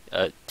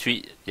 A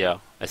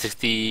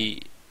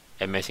 60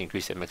 ms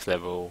increase at max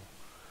level.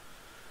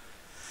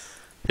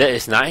 That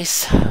is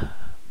nice.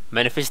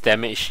 Manifest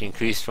damage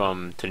increased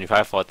from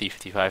 25, 40,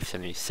 55,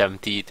 70,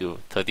 70 to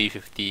 30,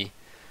 50,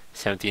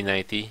 70,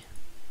 90.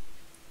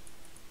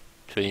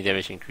 20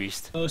 damage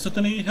increased.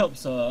 Certainly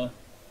helps.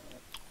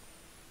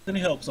 Certainly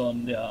helps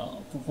on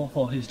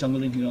for his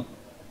jungling, you know.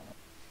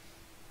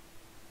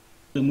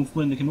 The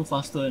movement, they can move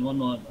faster and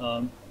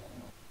whatnot.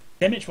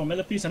 Damage from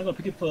Melepiece, I'm not gonna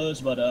pick it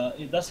first, but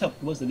it does help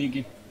towards the late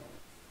game.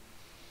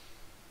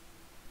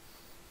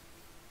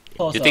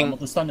 Cause You think- of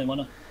the stun and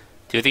whatnot.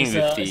 Do you think It's,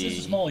 with it's just a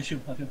the small issue,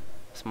 I feel.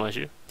 small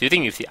issue? Do you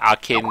think with the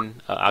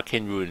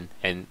arcane rune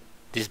and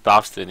this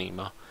buffs to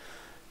Enigma,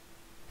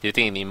 do you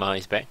think Enigma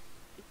is back?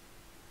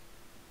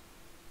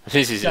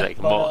 This is Yeah, like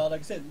but more like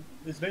I said,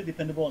 it's very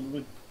dependable on the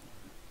rune.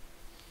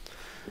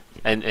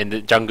 and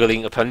the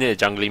jungling, apparently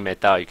the jungling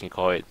meta you can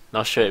call it.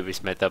 Not sure if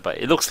it's meta, but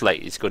it looks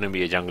like it's gonna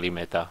be a jungling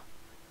meta.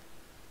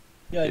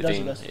 Yeah, Do it you does,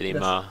 think it does.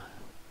 Enigma?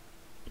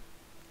 Do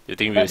you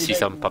think Might we'll be see back.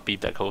 some puppy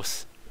black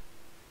holes?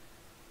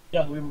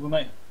 Yeah, we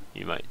might.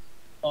 You might.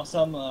 Or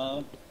some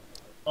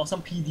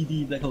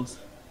PDD black holes.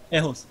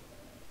 Air holes.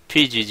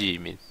 PGG, you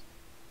mean?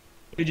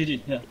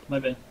 PGG, yeah, my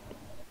bad.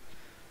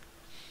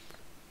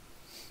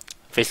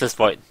 Faceless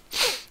Void.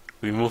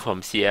 Remove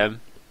from CM.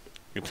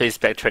 Replace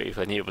Backtrack with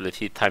a new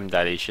ability, Time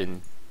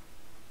Dilation.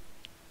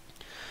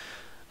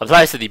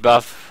 Applies the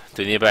debuff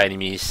to nearby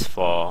enemies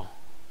for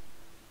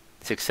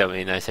 6, 7,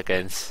 8, 9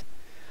 seconds.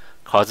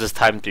 Causes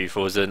time to be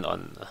frozen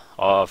on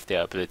all of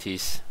their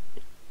abilities.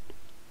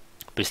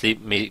 Basically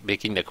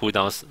making the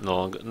cooldowns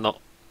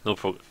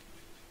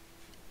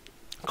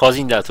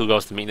causing their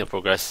cooldowns to make no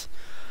progress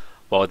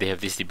while they have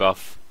this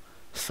debuff.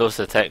 Slows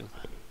attack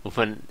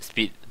movement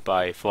speed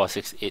by 4,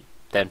 6, 8,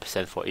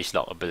 10% for each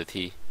lock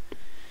ability.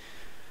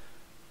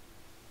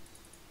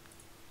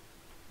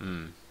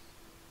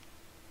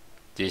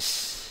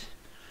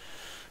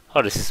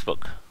 How does this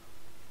work?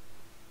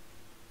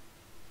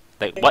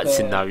 Like what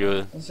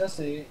scenario? It's just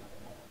a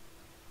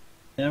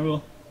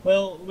arrow.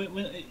 Well,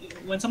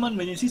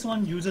 when you see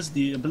someone uses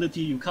the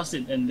ability, you cast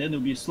it, and then it'll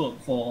be slowed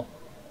for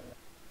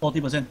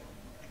 40%. I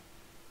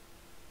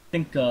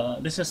think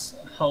this is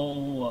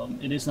how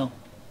it is now.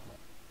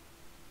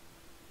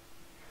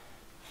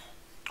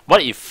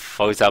 What if,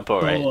 for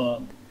example, right,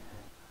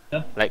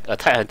 So, like a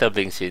Tide Hunter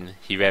blinks in,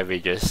 he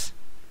ravages,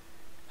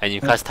 and you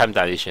Yeah. cast Time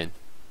Dilation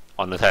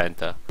on the Tide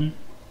Hunter. Mm.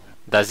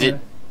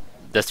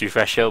 Does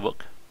Refresher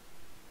work?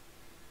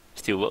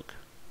 Still work?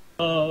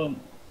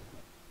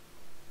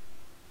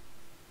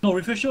 No,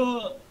 refresher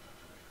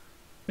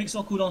makes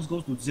all cooldowns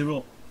goes to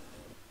 0.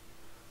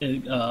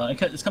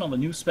 It's kind of a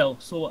new spell,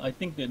 so I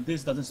think that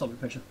this doesn't stop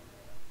refresher.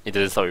 It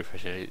doesn't stop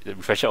Refresher. The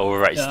Refresher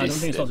overrides Yeah, I don't this.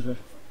 think it stops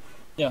refresher.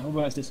 Yeah,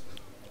 overrides this.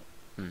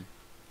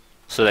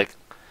 So like,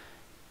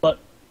 But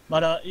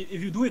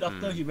if you do it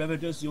after he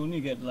ravages, you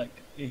only get like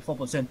a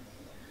 4%.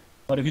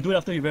 But if you do it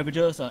after he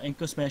ravages,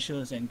 anchor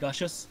smashers and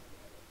gushes,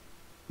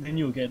 then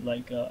you get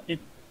like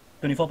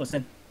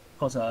 24%.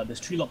 Because there's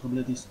 3 lock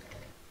abilities.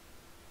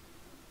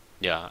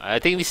 yeah, I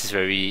think this is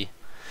very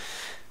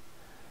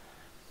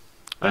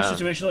Very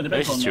situational. It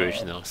very depends on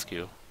situational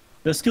skill.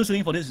 the skill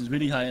ceiling for this is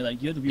really high.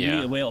 Like you have to be really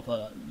Yeah. aware of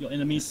your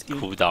enemy's skill.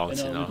 Cooldowns, And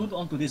you know. we go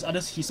on to his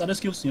other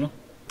skills. You know,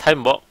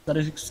 Time Walk, his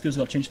other skills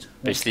got changed. Yeah.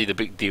 basically the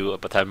big deal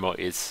about Time Walk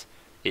is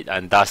it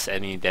undoes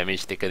any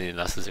damage taken in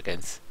the last 2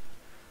 seconds.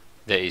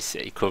 that is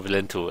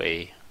equivalent to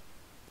a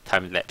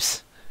time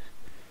lapse.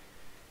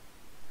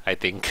 I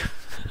think,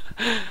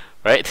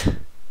 right?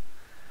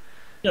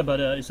 Yeah, but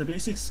it's a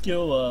basic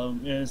skill.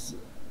 Is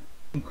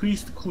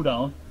increased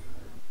cooldown,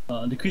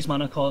 decreased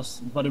mana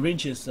cost, but the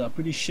range is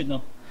pretty shit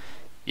now.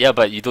 Yeah,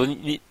 but you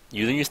don't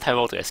use time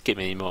walk to escape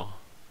anymore.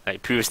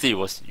 Like previously, you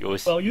always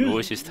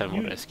use time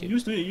walk to escape.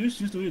 Used to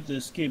it to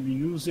escape. You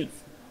use it,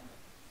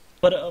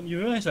 but you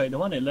realize, right? The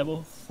one at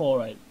level 4,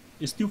 right,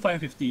 is still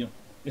 550.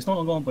 It's no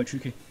longer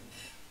 1.3k.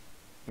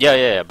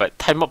 Yeah. But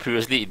time walk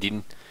previously it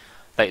didn't.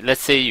 Like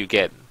let's say you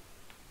get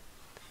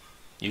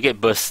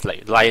burst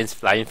like lion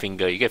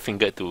finger. You get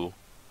fingered to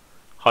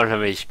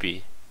 100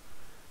 HP.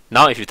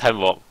 Now if you time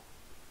walk,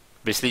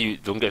 basically you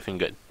don't get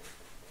fingered.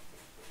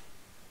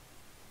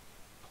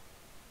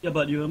 Yeah,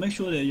 but you will make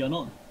sure that you're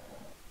not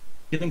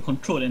getting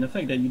controlled, and the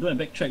fact that you don't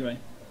have backtrack, right?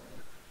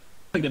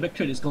 The fact that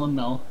backtrack is gone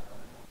now,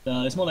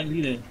 it's more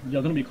likely that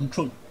you're going to be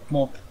controlled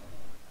more.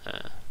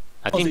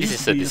 I think this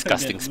is a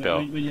disgusting spell.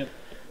 When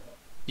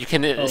You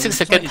can that's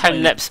 6-second why time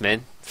it's lapse,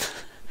 man.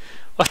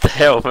 What the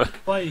hell, man?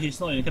 why he's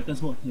not in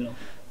captain's mode, you know.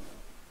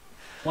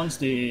 Once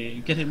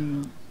they get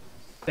him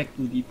back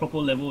to the proper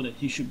level that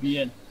he should be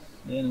at,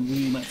 then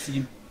we might see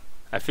him.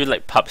 I feel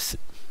like pubs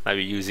might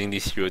be using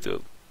this hero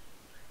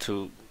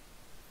to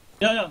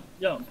Yeah.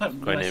 Go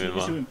Might see anymore.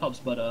 this in pubs,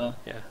 but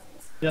yeah.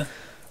 yeah.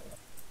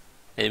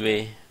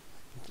 Anyway,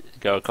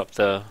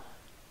 Gyrocopter,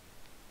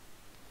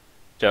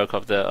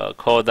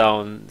 call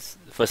down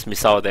first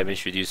missile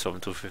damage reduced from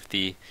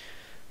 250,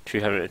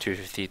 300 and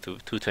 350 to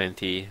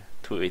 220,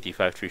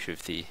 285,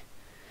 350.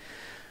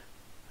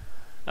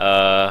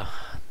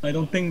 I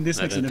don't think this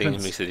I makes a don't think it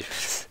difference. makes a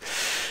difference.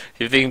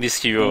 You think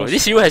this hero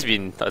has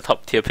been a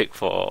top tier pick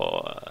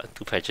for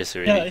 2 patches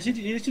already? Yeah,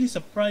 it actually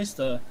surprised.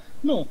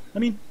 No,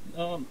 I'm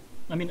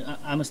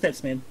a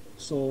stats man,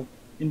 so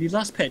in the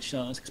last patch,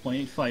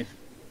 6.85,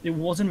 it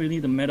wasn't really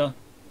the meta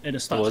at the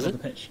start of the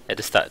patch. At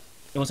the start.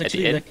 It was At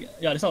actually the end?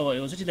 that's not what it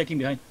was actually lagging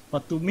behind.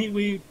 But to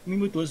midway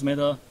towards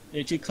meta,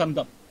 it actually climbed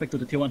up back to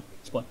the tier 1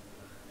 spot.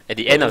 At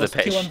the end So of it the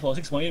was patch. Tier 1 for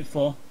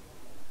 6.84.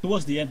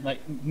 Towards the end,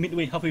 like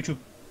midway, halfway through,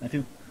 I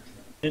feel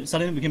it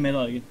suddenly became meta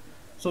again.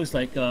 So it's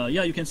like,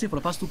 you can say for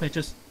the past 2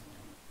 patches,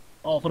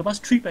 or for the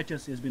past 3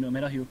 patches, it's been a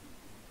meta hero.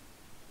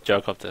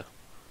 Gyrocopter.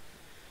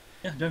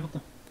 Yeah,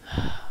 Gyrocopter.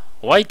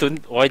 Why do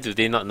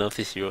they not nerf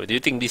this hero? Do you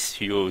think this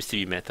hero will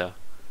still be meta?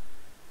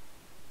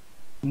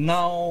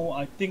 Now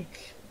I think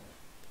he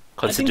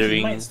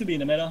Considering might still be in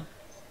the meta.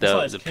 As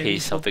far as the carry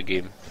pace go. of the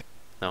game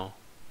now.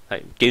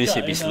 Like games Yeah,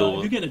 will be and, slower.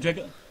 if you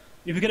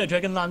get a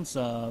dragon lance,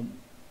 okay,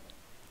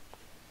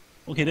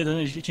 that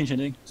doesn't actually change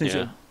anything since Yeah.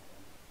 you're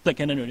black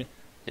cannon already.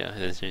 Yeah, it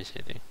doesn't change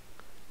anything.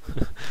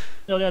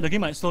 Yeah, the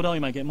game might slow down.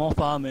 You might get more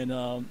farm, and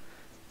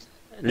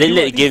Late I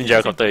think game it's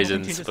the same Gyrocopter thing,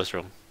 isn't nothing super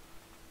strong.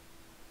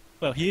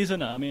 well, he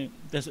isn't. I mean,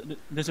 there's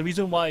a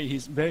reason why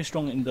he's very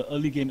strong in the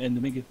early game and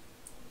the mid game.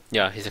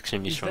 Yeah, he's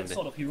extremely He's strong that there.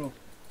 sort of hero.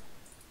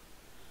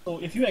 So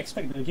if you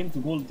expect the game to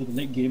go to the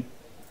late game,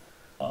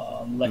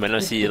 like You might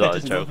not two- see two a lot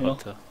of patches ago, you know,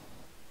 Gyrocopter.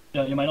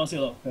 yeah, you might not see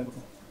a lot of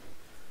Gyrocopter.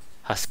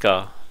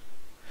 Huskar.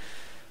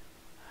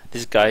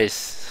 This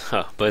guy's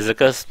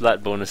Berserker's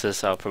blood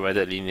bonuses are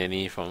provided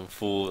linearly from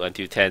full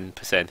until 10%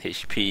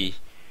 HP.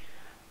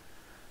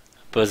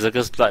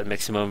 Berserker's blood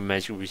maximum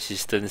magic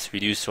resistance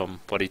reduced from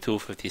 42,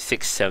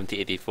 56, 70,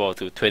 84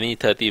 to 20,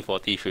 30,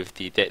 40,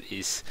 50. That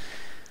is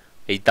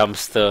a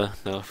dumpster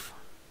nerf.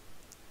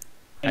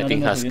 I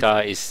think Another nerf again.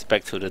 Huskar is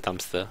back to the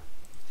dumpster.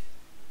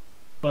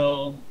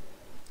 Well,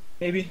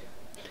 maybe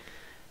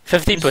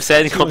 50%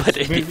 This compared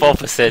to hero is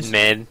 84%,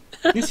 man.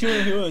 this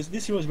hero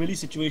is really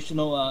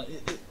situational.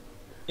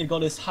 It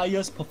got its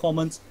highest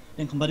performance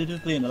in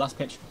competitive play in the last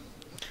patch.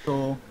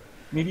 So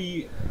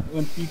maybe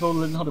when people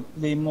learn how to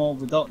play more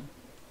without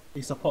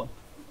a support,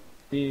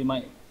 they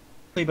might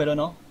play better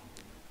now.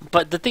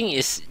 But the thing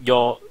is,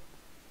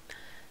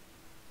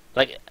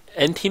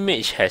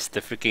 anti-mage has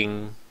the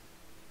freaking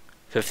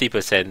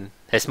 50%,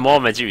 has more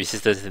magic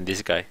resistance than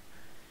this guy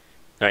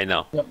right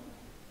now. Yep.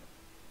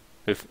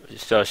 With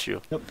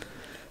Shoshu. Yep.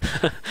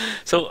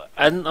 So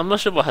I'm not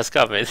sure about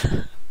Huskar,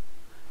 man.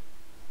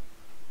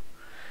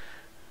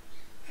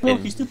 Well,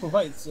 And- he still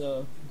provides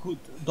good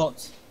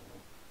dots,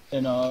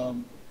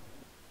 and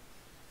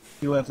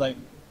you have like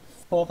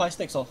 4 or 5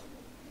 stacks of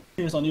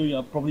heals on you.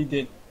 You're probably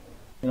dead.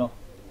 You know.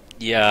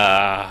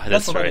 Yeah, That's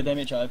that's provide right. the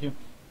damage, I feel,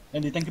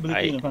 and the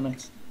tankability in the front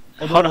lines.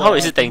 How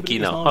is it tanky tankability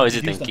is now? How is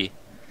it reduced, tanky?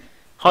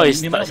 How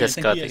is he might not be as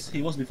Huskar tanky tank? as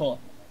he was before,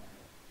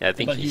 Yeah, I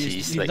think but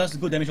he like does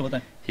good damage over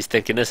time. his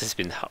tankiness has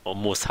been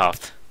almost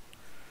halved.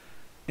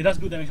 He does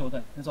good damage over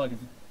time. That's all I can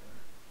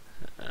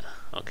say.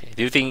 Okay.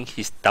 Do you think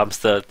he's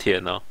dumpster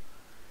tier now?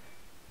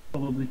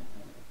 Probably.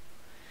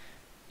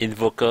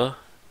 Invoker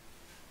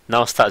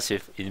now starts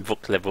with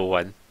Invoke level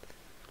 1.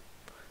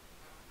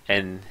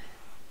 And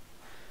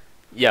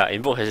yeah,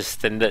 Invoke has a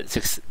standard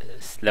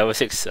level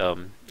 6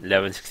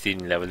 11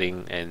 16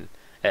 leveling, and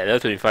at level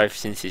 25,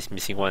 since it's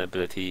missing one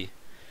ability,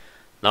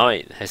 now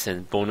it has a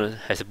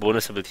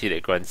bonus ability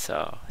that grants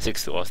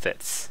 6 to all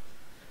stats.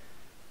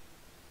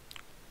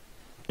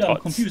 Yeah, I'm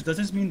Thoughts? confused. Does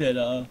this mean that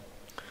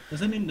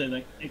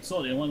like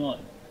Exalt and whatnot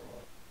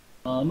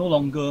no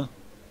longer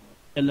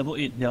at level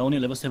 8, they are only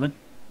at level 7?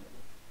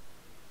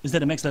 Is that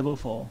the max level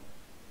for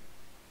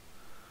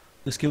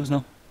the skills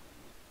now?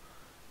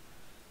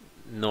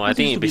 No, I It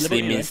think used it to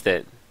be level basically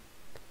 8, means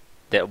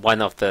that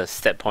one of the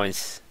stat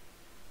points,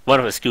 one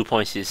of the skill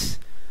points is,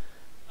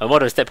 one of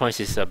the stat points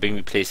is being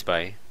replaced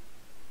by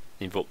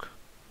invoke.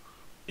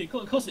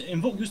 Because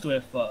Invoke used to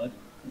have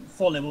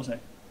 4 levels,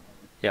 right?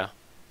 Yeah.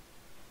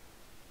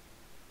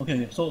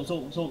 Okay,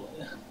 so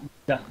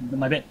yeah,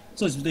 my bad.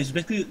 So it's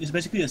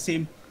basically the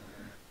same.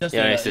 Just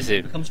Yeah, that it's the same.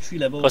 it becomes 3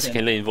 levels. Because you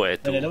can learn invoke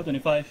at and at 2. level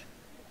 25.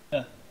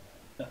 Yeah.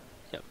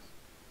 Yep.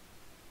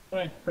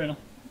 Alright, fair enough.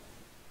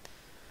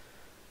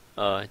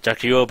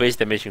 Jakiro base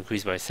damage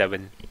increased by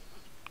 7.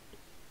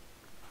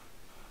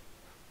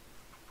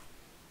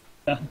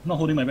 Yeah, not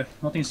holding my breath.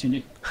 Nothing's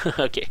changing.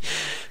 Okay.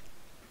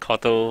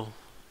 Koto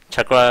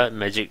Chakra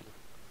magic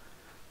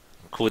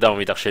cooldown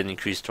reduction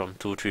increased from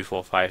 2, 3,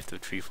 4, 5 to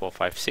 3, 4,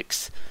 5,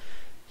 6.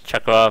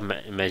 Chakra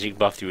magic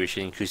buff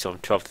duration increased from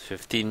 12 to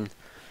 15.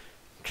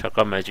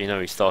 Chakra magic now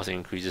restores and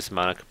increases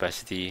mana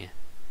capacity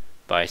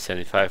by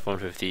 75,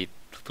 150,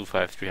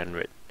 225,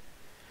 300.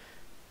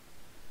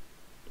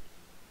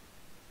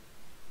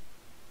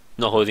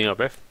 Not holding your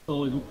breath?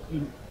 So if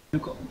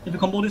you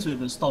combo this with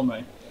the Storm,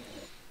 right,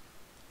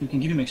 you can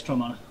give him extra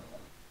mana.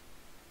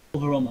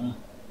 Overall mana.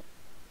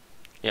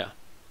 Yeah.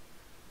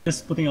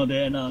 Just putting out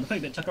there, and the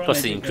fact that Chakra Plus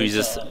it magic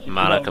increases has,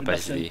 mana cooldown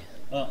capacity.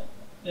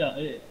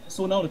 reduction,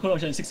 so now the cooldown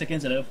reduction is 6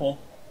 seconds at level 4.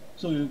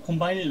 So you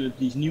combine it with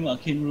these new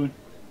arcane rune,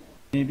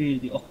 maybe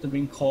the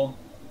Octarine Core,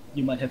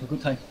 you might have a good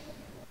time.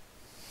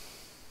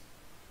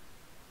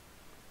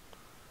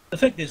 The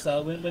fact is,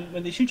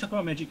 when they changed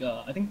Chakra magic,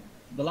 I think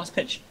the last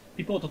patch,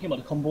 people were talking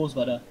about the combos,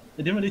 but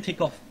they didn't really take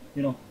off,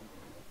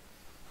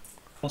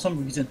 for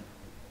some reason.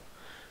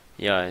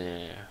 Yeah,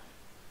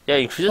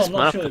 it increases I'm not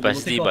mana sure if it will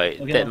capacity take by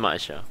off again, that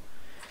much.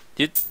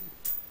 Do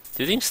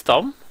you think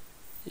Storm?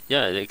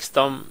 Yeah, like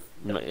Storm,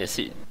 like you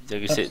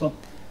said. So,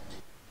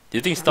 Do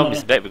you think Storm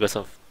is back because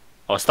of,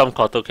 or Storm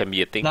Koto can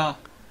be a thing? nah,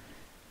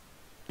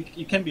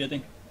 it can be a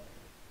thing.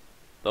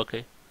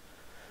 Okay.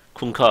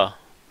 Kunkka.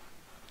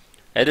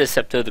 Added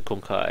Scepter to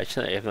Kunkka.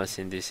 Actually, I have not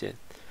seen this yet.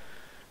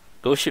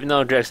 Ghost Ship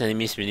now drags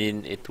enemies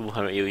within a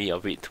 200 AoE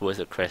of it towards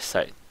the crest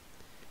side.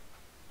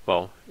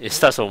 Wow. It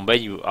starts from where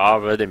you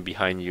are rather than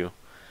behind you.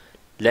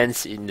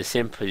 Lands in the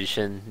same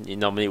position it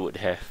normally would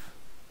have.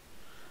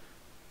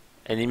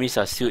 Enemies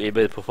are still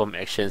able to perform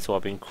actions while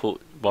being pulled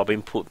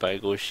by a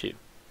ghost ship.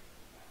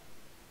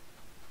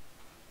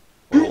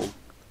 Oh.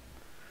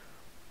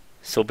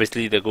 So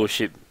basically the ghost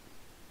ship.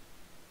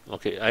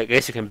 Okay, I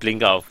guess you can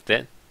blink out of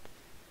that.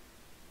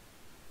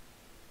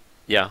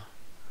 Yeah.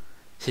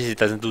 Since it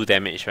doesn't do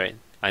damage, right?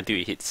 Until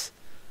it hits.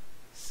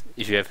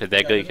 If you have a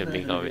dagger, you can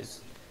blink out of it.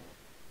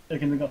 I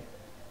can blink out.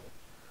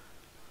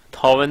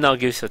 Torrent now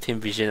gives your team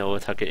vision over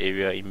target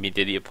area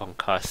immediately upon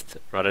cast,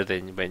 rather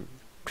than when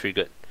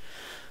triggered.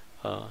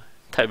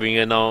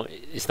 Tidebringer now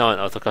is now an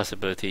autocast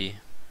ability.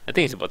 I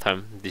think it's about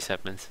time this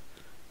happens.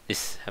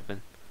 This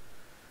happened.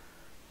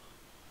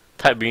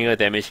 Tidebringer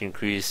damage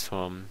increased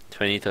from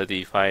 20,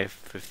 35,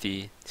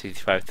 50,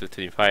 65 to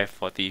 25,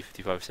 40,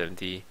 55,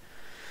 70.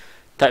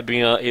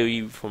 Tidebringer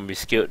AoE from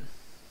reskilled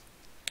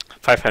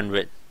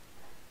 500.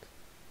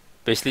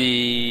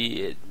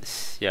 Basically,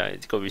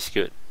 it got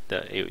reskilled,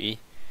 the AoE.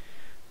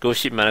 Ghost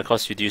Ship mana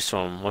cost reduced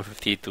from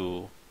 150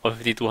 to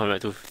 150,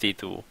 200, 250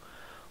 to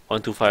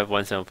 125,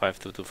 175,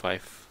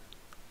 225.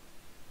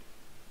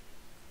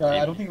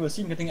 I don't think we'll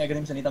see him getting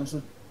Aghanims anytime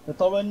soon. The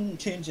Torrent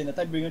change and the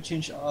Tidebringer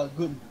change are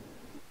good.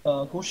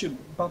 Ghost Ship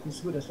buff is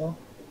good as well.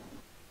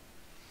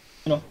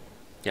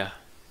 Yeah.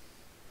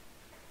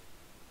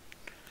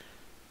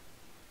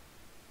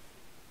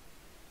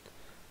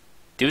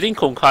 Do you think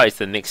Kunkka is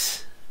the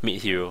next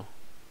mid hero?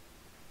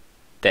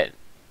 That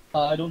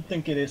I don't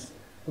think it is,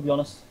 to be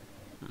honest.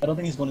 I don't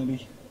think he's going to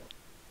be.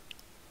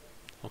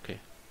 okay.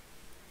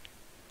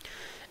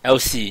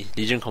 LC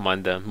Legion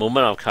Commander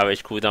moment of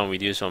courage cooldown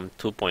reduced from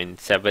 2.7,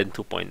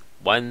 2.1,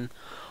 1.5,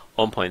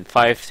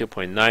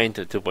 0.9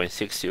 to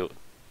 2.6,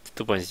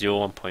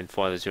 2.0,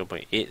 1.4 to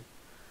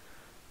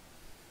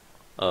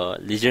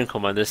 0.8. Legion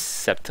Commander's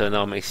Scepter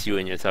now makes you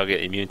and your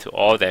target immune to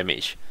all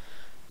damage,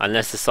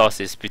 unless the source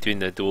is between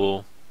the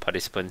dual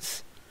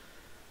participants.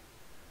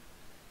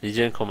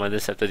 Legion Commander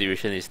Scepter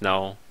duration is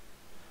now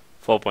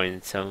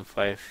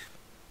 4.75,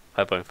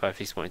 5.5,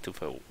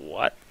 6.25.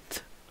 What?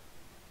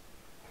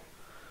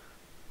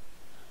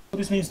 So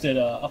this means that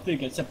after you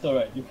get Scepter,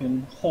 right, you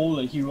can hold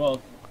a hero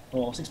out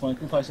for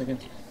 6.25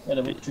 seconds at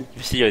level 3.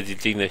 You see, you're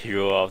deleting the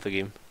hero out of the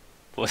game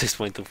for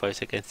 6.25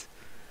 seconds.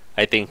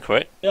 I think,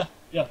 correct? Yeah,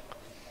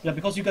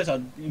 because you guys are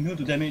immune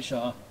to damage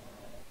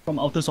from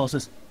outer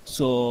sources.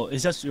 So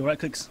it's just your right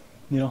clicks,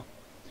 And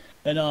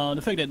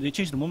the fact that they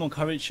changed the moment of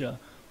courage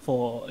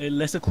for a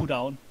lesser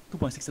cooldown,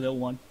 2.6 to level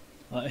 1,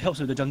 it helps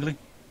with the jungling.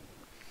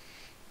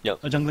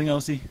 Yep. A jungling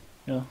LC,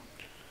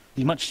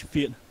 the much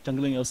feared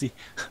jungling LC.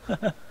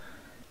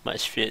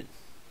 Much feared.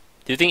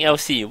 Do you think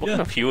LC, what Yeah.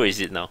 kind of hero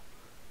is it now?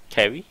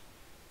 Carry?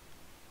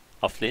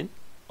 Offlane?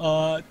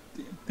 I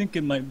think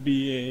it might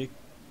be a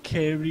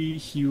carry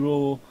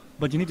hero,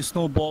 but you need to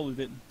snowball with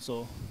it.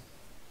 So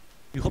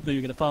you hope that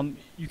you get a farm.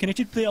 You can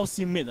actually play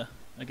LC mid,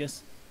 I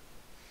guess.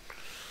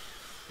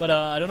 But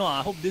I don't know.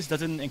 I hope this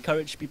doesn't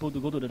encourage people to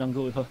go to the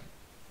jungle with her.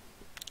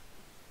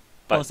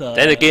 But Because,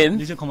 then again,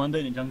 Legion Commander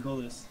in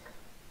jungle is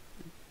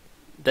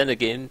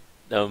pretty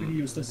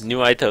useless.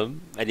 new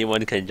item,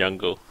 anyone can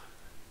jungle.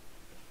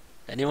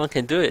 Anyone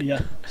can do it.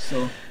 Yeah.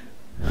 So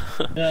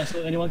yeah.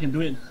 So anyone can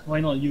do it.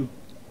 Why not you?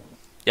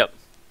 Yep.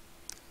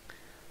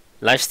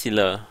 Life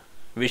Stealer,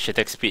 reach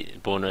attack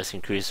speed bonus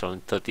increase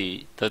from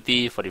 30,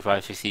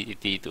 45, 60,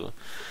 80 to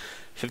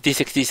 50,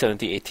 60,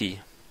 70, 80.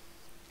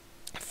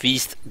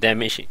 Feast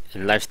damage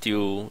and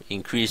lifesteal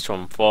increased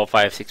from 4,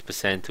 5,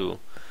 6% to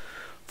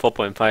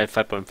 4.5,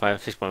 5.5,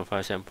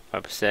 6.5,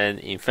 7.5%.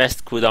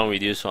 Infest cooldown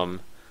reduced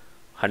from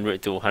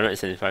 100 to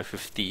 175,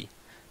 50.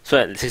 So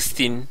at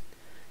 16,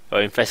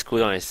 your infest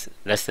cooldown is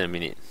less than a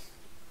minute.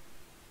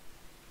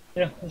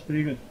 Yeah, that's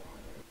pretty good.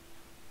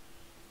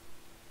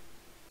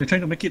 They're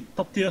trying to make it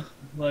top tier,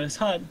 but it's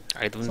hard.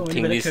 I don't So many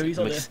think better this carries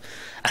out makes,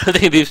 I don't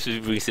think this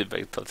brings it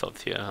back to top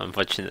tier,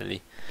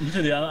 unfortunately.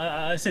 Usually,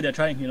 I said they're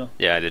trying, you know.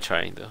 Yeah, they're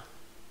trying though.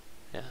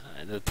 Yeah,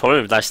 and the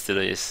problem with Life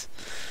Stealer is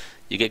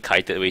you get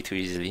kited way too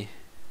easily.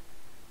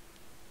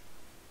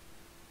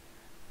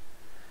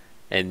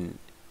 And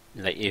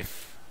like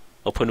if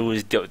open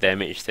wounds dealt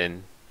damage,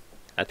 then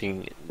I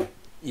think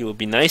it would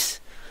be nice.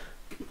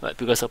 But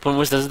because open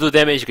wounds doesn't do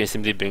damage, you can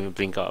simply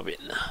blink out of it.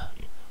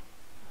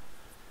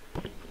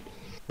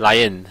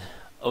 Lion,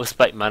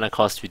 Spike mana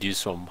cost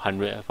reduced from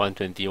 100,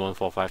 120,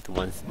 145 to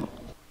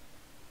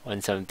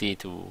 170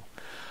 to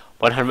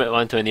 100,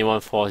 120,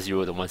 140 to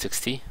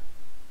 160.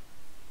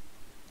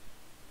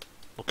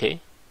 Okay.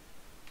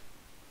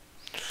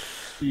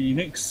 The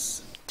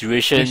next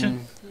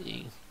Duration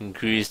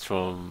increased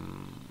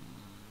from.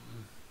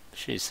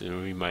 Actually, it's a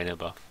very minor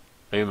buff.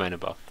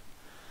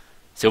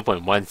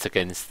 0.1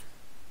 seconds.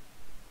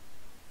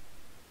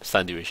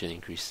 Stun duration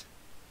increase.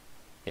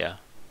 Yeah.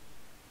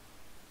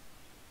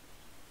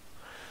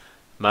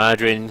 Mana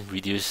drain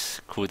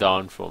reduced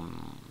cooldown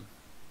from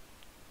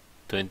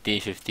 20,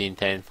 15,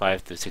 10,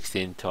 5 to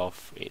 16,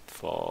 12, 8,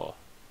 4.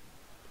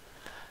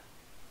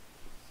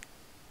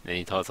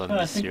 Any thoughts on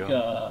I this, think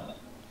Zero?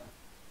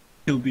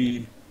 it'll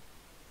be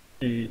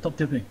a top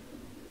tier thing.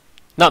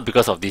 Not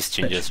because of these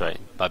changes, right?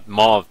 But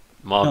more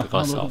No,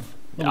 because no, of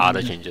no, the no,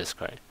 other no. changes,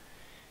 correct?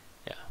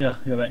 Yeah,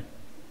 you're right.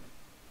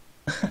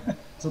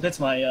 So that's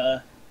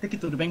my take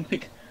it to the bank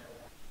pick.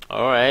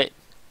 Alright.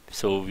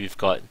 So we've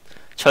got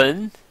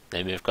Chen,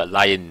 then we've got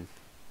Lion,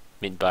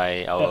 made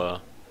by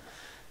our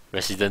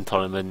resident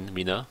tournament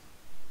winner.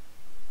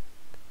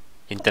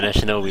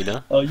 International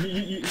winner. Oh,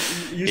 you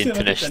still haven't picked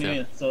International.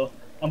 anyway, so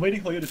I'm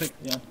waiting for you to pick.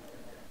 Yeah.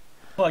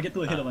 Before I get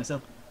too ahead of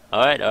myself.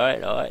 Alright.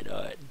 Lone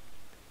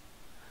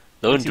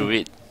Thank you.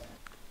 Druid.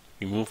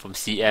 Remove from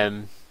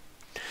CM.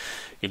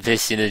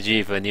 Replace synergy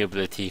with a new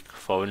ability.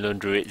 Foreign Lone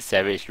Druid,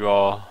 Savage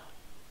Raw.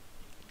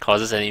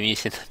 Causes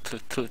enemies in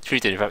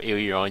 325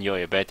 AoE round your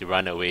ability to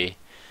run away.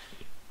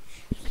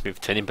 With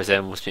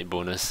 20% move speed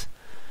bonus.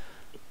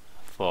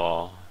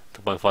 For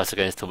 2.4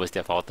 seconds towards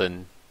their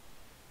fountain.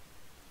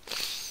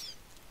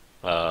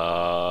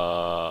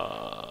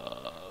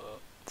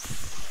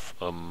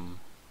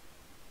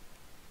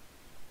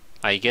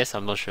 I guess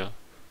I'm not sure.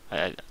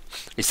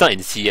 It's not in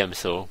CM,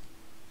 so.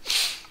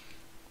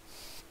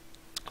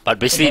 But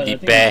basically, But I the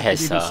think bear it's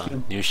has pretty good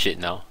skill. new shit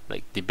now.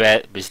 Like the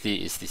bear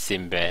basically is the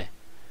same bear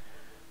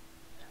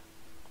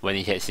when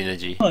he had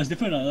synergy. Oh, it's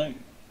different. Like,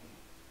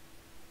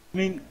 I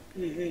mean,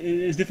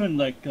 it's different.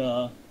 Like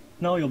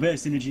now your bear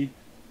is synergy.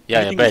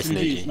 Yeah, your Everything bear is is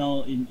synergy. synergy. Is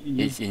now in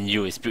you. It's in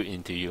you. It's built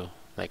into you.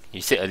 Like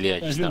you said earlier Yeah,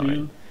 just it's now, built right?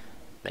 in you.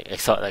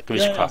 Like like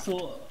witchcraft.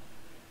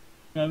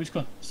 Yeah,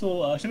 witchcraft.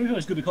 So Shadow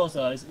is good because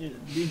it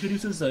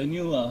introduces a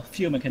new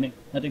fear mechanic.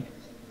 I think.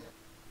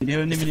 They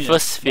haven't It's named the it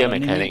first yet, fear but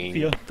named it mechanic in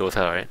Fear.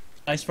 Dota, right?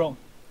 Ice Frog.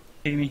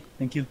 Pay me,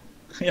 thank you.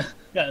 yeah,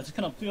 it's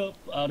kind of fear,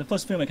 the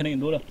first fear mechanic in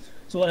Dota.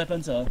 So what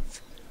happens?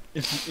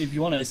 If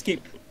you want to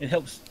escape, it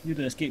helps you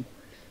to escape.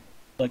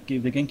 Like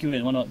if they gank you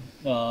and whatnot.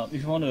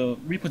 If you want to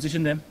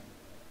reposition them,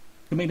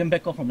 to make them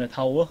back off from the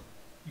tower,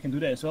 you can do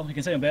that as well. You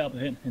can set your bear up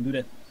ahead and do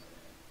that.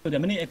 So there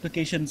are many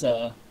applications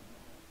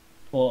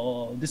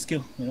for this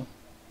skill, you know.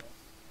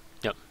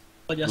 Yep.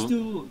 But you're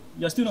still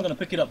not gonna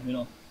pick it up, you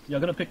know.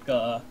 You're gonna pick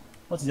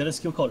what's the other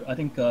skill called? I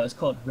think it's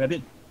called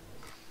Rabbit.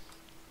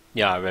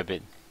 Yeah,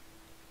 rabbit.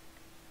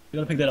 You're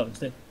gonna pick that up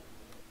instead.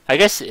 I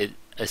guess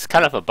it's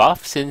kind of a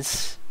buff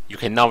since you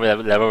can now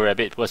level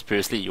rabbit because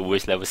previously you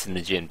always level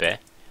synergy and bear.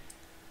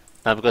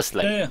 Now because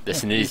like the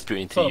synergy is built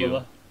into sort of a you.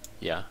 buff.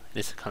 Yeah,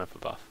 it's kind of a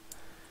buff.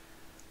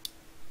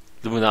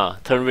 Luna,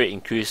 turn rate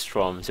increased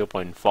from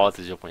 0.4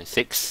 to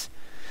 0.6.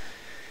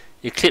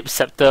 Eclipse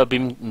Scepter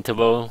beam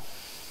interval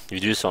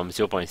reduced from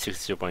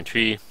 0.6 to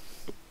 0.3.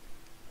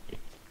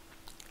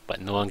 But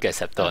no one gets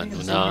Scepter I on think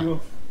it's the same Luna.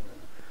 hero.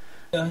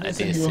 Yeah, I it's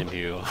think the it's same the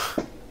hero.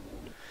 same hero.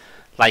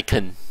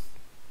 Lycan.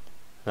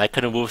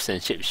 Lycan wolves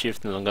and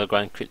shapeshift no longer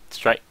grant crit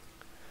strike.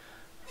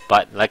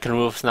 But Lycan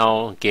Wolves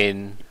now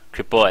gain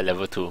cripple at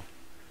level 2.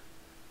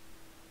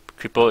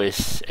 Cripple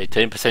is a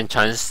 20%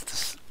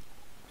 chance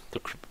to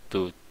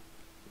cripple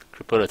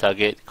the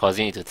target,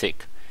 causing it to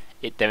take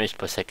 8 damage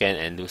per second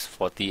and lose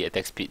 40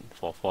 attack speed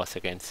for 4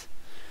 seconds.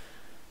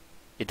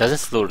 It doesn't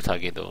slow the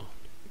target though.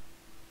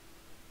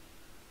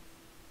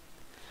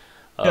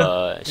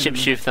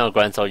 Shapeshift now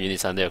grants all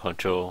units under your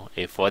control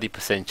a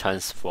 40%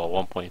 chance for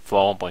 1.4,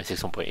 1.6,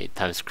 1.8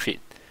 times crit,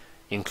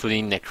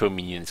 including necro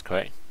minions,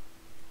 correct?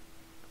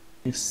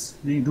 Yes,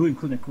 they do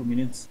include necro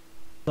minions.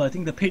 So I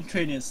think the pain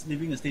train is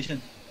leaving the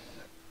station.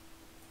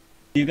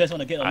 Do you guys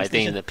want to get on the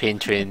station? I think the pain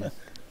train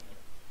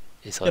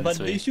is on but its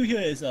the way. issue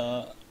here is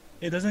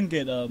it doesn't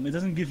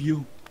give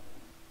you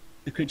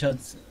the crit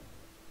chance.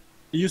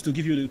 It used to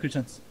give you the crit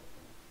chance.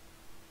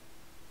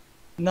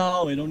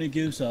 Now it only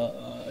gives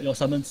your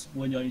summons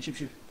when you're in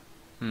shapeshift.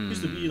 It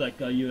used to be like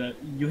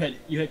you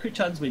had crit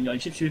chance when you're in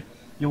shapeshift.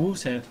 Your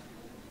wolves have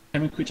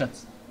crit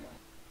chance.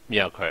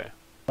 Yeah, correct.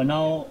 But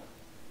now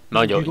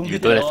Now you don't don't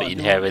get it have all an until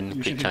inherent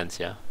you crit shapeshift. chance,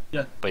 yeah.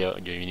 Yeah. But your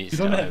units You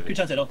don't now have have crit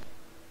it. chance at all.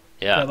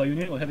 Yeah. But your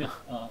unit will have it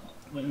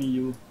when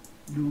you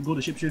go to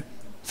shapeshift.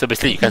 So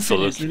basically you can Pain train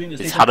solo is leaving the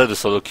it's station. harder to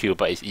solo queue,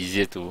 but it's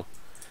easier to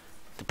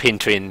pain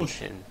train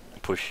Push. and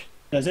push.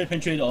 Yeah, is it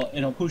pain train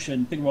or push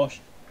and take Rosh?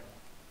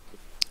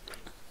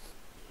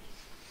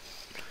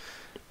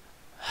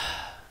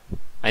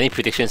 Any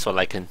predictions for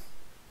Lycan?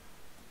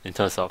 In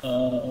terms of I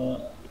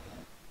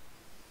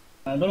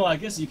don't know, I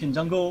guess you can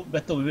jungle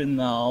better with it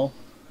now.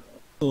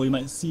 So you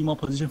might see more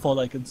position for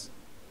Lycans.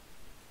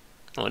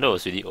 oh, that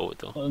was really old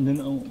though. And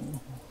then,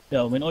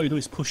 yeah, when all you do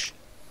is push.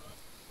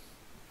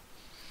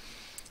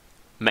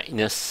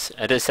 Magnus,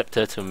 added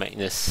scepter to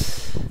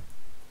Magnus.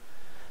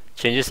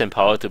 Changes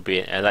empower to be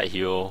an allied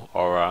hero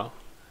aura.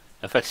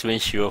 Affects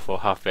range hero for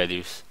half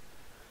values.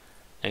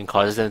 And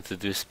causes them to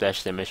do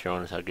splash damage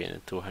around the target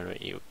in 200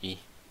 AoE.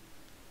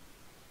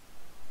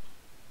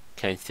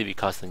 Can still be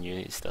cast on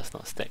units, does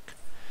not stack.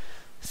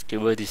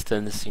 Scalable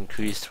distance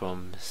increased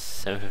from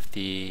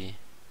 750.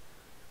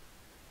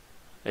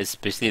 It's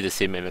basically the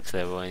same at max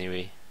level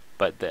anyway.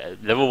 But the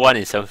level 1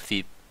 is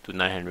 750 to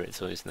 900,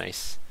 so it's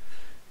nice.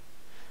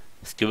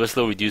 Scalable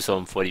slow reduced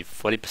from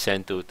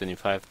 40% to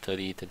 25,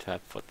 30,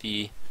 35,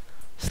 40.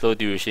 Slow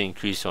duration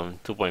increased from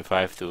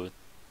 2.5 to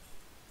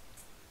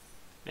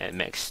at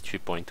max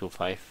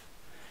 3.25.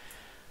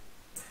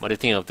 What do you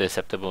think of the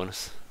scepter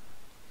bonus?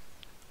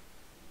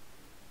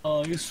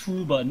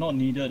 Useful but not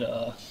needed.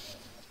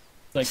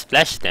 Like,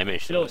 Splash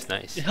damage you though, know, it's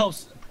nice. it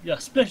helps. Yeah,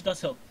 splash does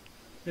help.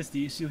 That's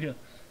the issue here.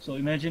 So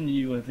imagine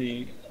you have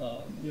a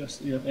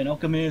you have an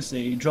alchemist,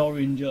 a draw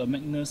ranger, a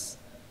Magnus.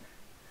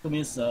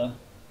 Alchemist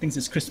thinks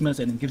it's Christmas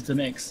and gives them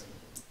X.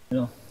 You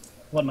know,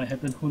 what might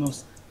happen? Who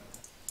knows?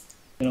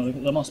 You know, the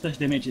amount of splash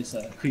damage is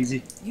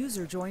crazy.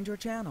 User joined your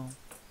channel.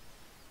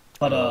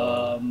 But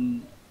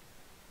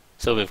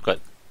So we've got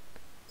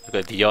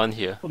Dion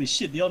here. holy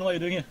shit, Dion, what are you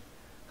doing here?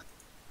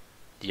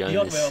 Dion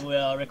Dion, is we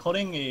are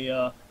recording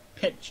a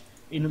patch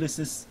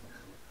analysis.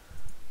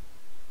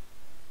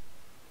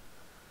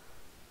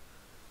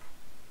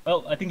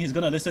 Well, I think he's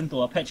gonna listen to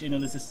our patch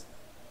analysis.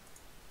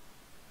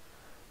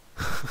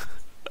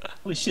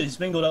 Holy shit, he's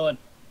playing Dota 1.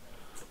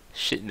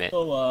 shit man.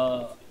 So,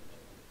 are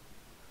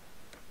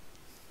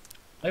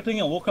you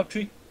playing on Warcraft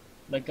 3?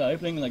 Like, are you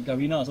playing like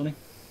Garena or something?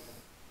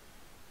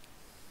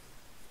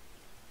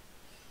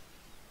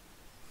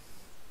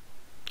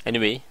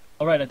 Anyway,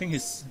 Alright, I think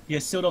he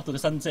has sailed off to the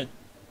sunset.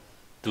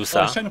 Oh, he's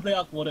Dusa. trying to play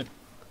Arc Warden.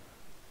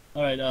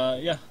 Alright,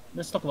 yeah,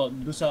 let's talk about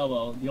Dusa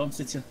while Dion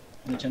sits here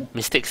on the channel.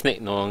 Mystic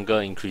Snake no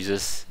longer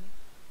increases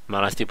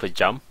mana steal per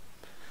jump.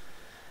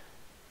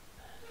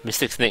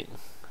 Mystic Snake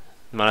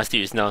mana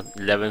steal is now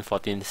 11,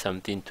 14,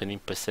 17,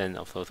 20%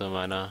 of total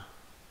mana.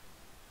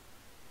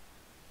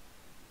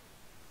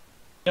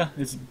 Yeah,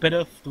 it's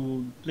better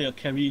to play a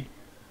carry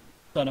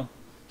now.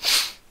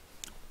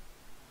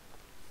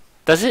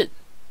 Does it?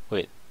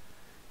 Wait.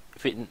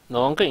 If it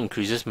no longer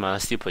increases mana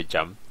steal per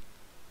jump,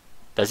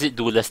 does it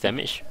do less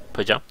damage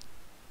per jump?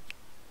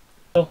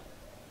 No.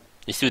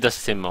 It still does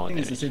the same I amount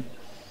think of it's the damage.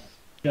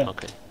 same. Yeah.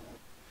 Okay.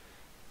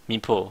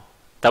 Meepo.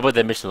 Double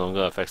damage no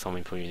longer affects all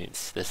Meepo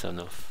units. That's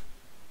enough.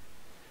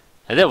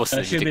 And that was Should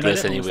have been like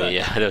ridiculous that from the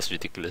anyway. start. Yeah, that was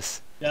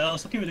ridiculous. Yeah, I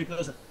was fucking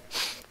ridiculous.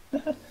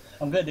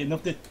 I'm glad they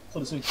nerfed it for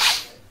the swing.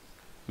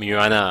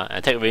 Mirana.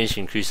 Attack range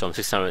increased from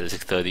 600 to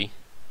 630.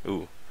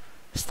 Ooh.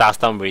 Star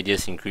Storm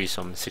radius increased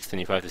from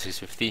 625 to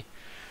 650.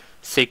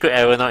 Sacred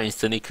Arrow now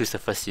instantly kills the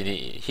first unit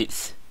it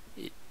hits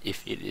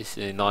if it is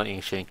a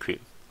non-ancient creep.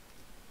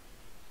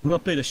 I'm gonna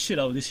play the shit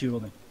out of this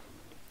hero, man.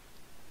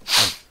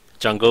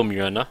 Jungle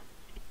Mirana.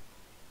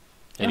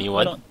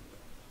 Anyone? Yeah,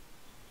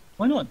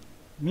 why not?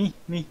 Me.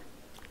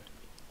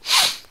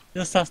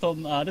 Just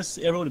Starstorm, just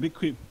arrow the big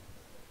creep.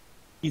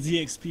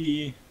 Easy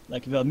XP,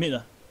 like if you're mid,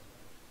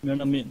 you're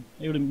not mid.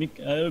 Arrow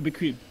the big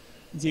creep.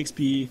 Easy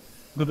XP,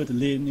 go back to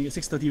lane, you get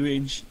 630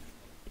 range.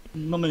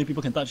 Not many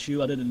people can touch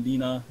you other than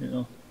Lina, you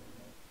know.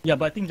 Yeah,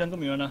 but I think Jungle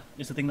Mirana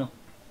is the thing now.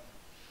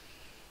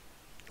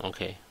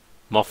 Okay.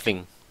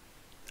 Morphling.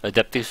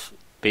 Adaptive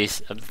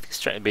base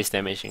strike base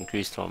damage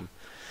increased from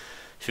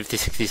 50,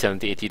 60,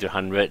 70, 80 to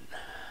 100.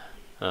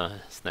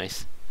 It's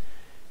nice.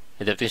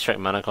 Adaptive strike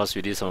mana cost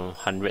reduced from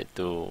 100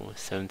 to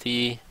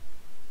 70.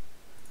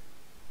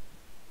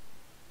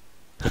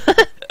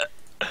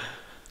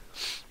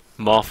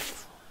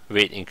 Morph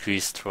rate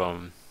increased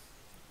from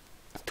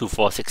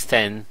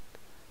 24610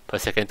 per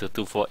second to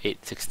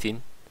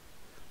 24816.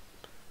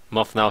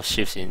 Morph now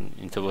shifts in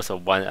intervals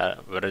of 1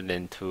 rather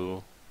than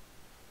 2.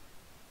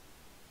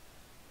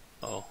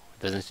 Oh,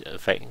 doesn't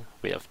affect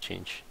rate of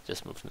change,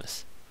 just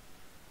smoothness.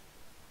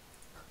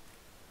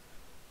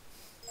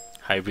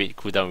 Hybrid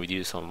cooldown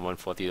reduced from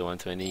 140 to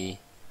 120.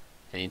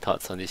 Any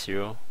thoughts on this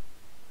hero?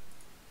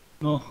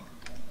 No.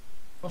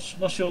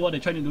 Not sure what they're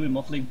trying to do with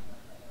Morphling.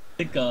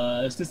 I think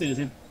it's still stay the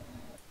same.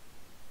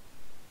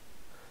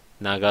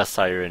 Naga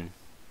Siren.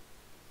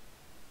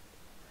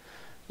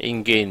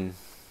 In-game,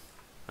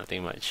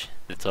 nothing much.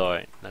 That's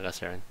alright, Naga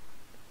Siren.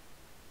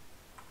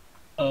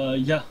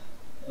 Yeah.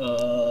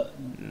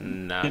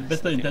 Nah, Get better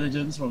something-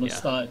 intelligence from the yeah.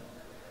 start.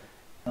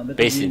 Better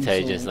Base aim,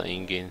 intelligence, so- not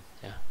in-game.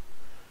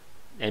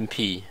 Yeah.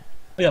 MP.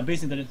 Oh, yeah,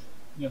 base intelligence.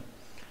 Yeah.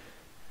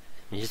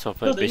 You just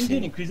offer No, the base in-game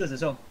in. increases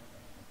as well.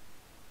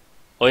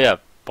 Oh yeah,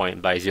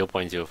 point by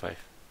 0.05.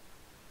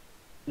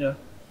 Yeah.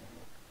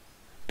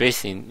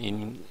 Base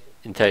in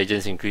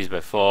intelligence increased by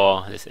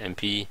 4. This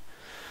MP.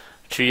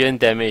 Trillion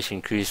damage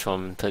increased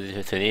from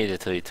 28 to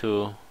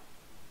 32.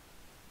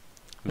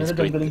 Means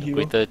Another jungling hero.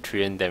 greater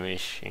trillion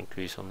damage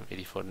increase from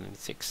 84 to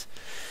 96.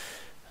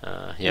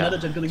 Yeah,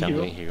 Another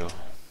jungling hero.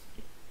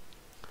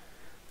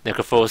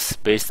 Necrophos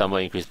base armor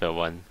increased by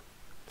 1.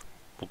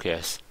 Who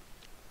cares?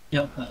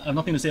 Yeah, I have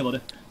nothing to say about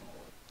it.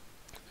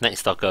 Night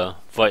Stalker,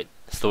 Void,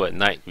 slow at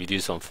night,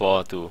 reduced from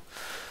 4 to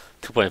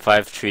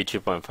 2.53,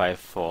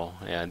 3.54.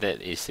 Yeah,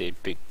 that is a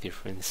big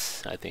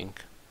difference, I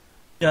think.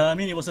 Yeah, I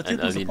mean, it was a tier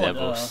And 2 early support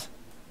levels.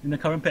 in the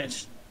current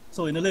patch.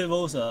 So in the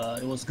levels,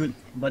 it was good.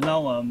 But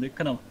now they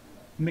kind of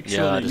make sure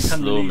Yeah, that the you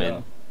can't slow really...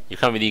 man. You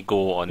can't really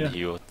go on yeah. the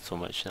hero so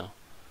much now.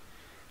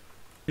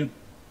 Yep.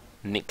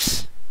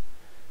 Nyx,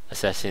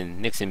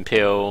 Assassin. Nyx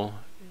Impale,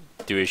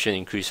 duration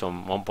increased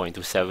from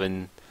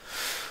 1.27,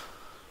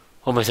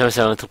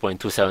 1.77,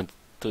 2.27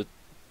 to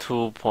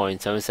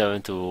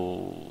 2.77 to,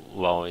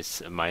 wow,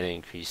 it's a minor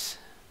increase.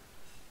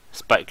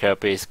 Spike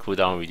Carapace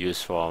cooldown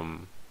reduced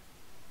from,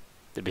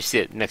 the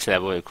basic next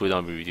level, the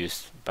cooldown will be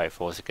reduced by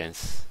 4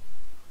 seconds.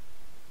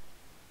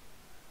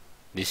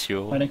 This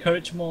hero, Might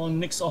encourage more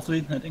Nyx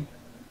offlane, I think.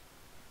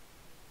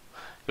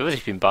 because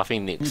they've been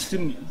buffing We Nyx.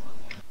 still,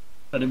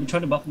 but they've been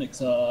trying to buff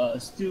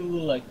Nyx. Still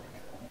like,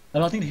 I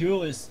don't think the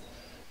hero is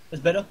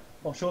better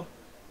for sure.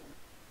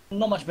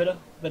 Not much better,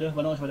 but not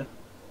much better.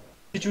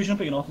 Situational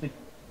pick and offlane.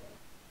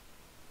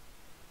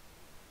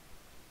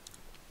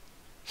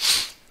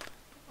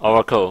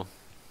 Oracle,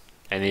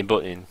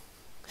 enabled in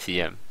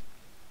CM.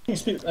 I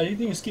think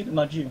you skipped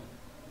Magi.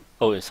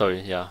 Oh,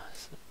 sorry, yeah,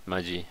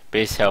 Magi.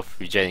 Base health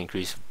regen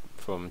increased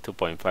from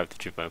 2.5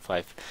 to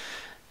 3.5.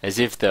 As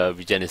if the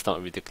regen is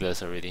not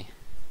ridiculous already.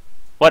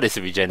 What is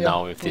the regen Yeah,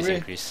 now with this hooray.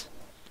 increase?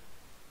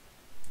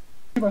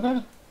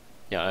 3.5?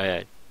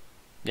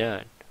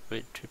 Yeah.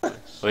 Wait, 3.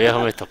 Oh yeah,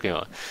 what am I talking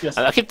about? Yes.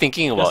 I keep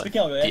thinking Yeah, about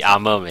speaking of your the ass-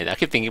 armor, man. I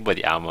keep thinking about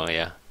the armor,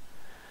 yeah.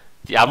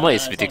 The armor is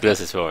it's not ridiculous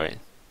as well, right?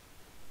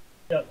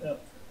 Yeah.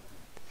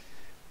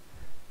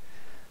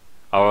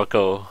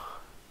 Oracle,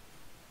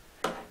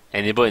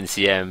 enabled in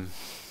CM.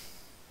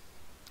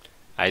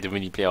 I don't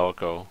really play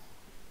Oracle.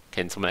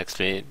 Can someone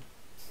explain it?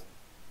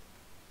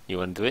 You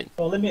want to do it?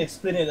 Well, let me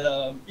explain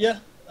it. Yeah,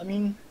 I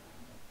mean,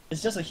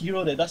 it's just a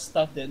hero that does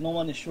stuff that no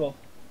one is sure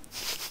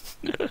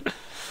of.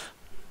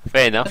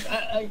 Fair enough.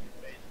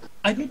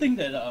 I do think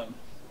that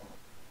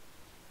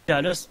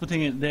yeah, just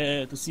putting it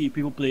there to see if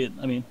people play it.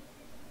 I mean,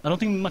 I don't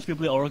think much people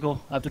play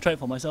Oracle. I have to try it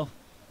for myself.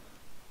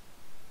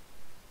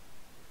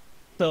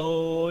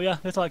 So yeah,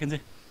 that's all I can say.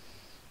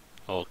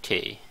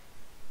 Okay.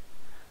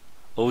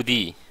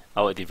 OD,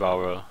 our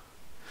Devourer.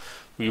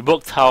 We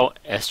worked how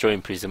Astro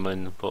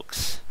Imprisonment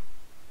works.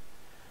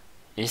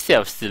 Instead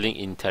of stealing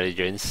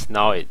intelligence,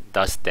 now it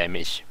does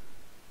damage.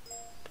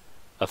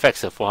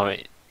 Affects a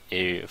 400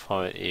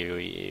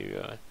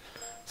 area.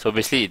 So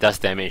basically it does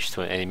damage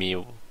to an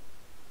enemy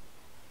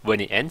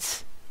when it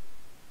ends.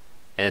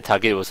 And the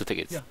target will also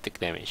take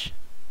damage.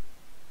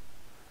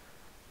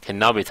 Can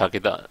now be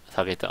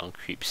targeted on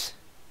creeps.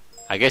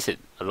 I guess it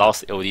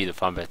allows OD to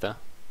farm better.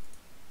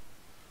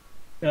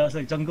 Yeah, it's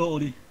like jungle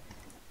OD.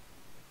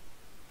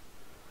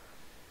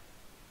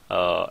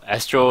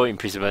 Astro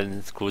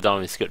Imprisonment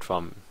cooldown is skipped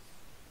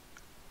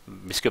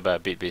by a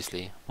bit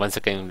basically. 1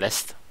 second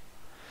less.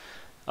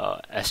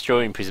 Astro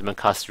Imprisonment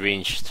cast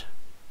ranged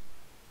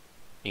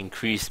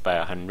increased by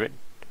 100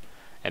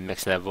 at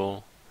max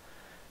level.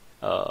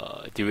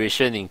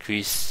 Duration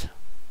increased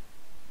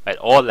at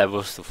all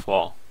levels to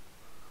 4.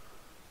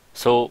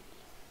 So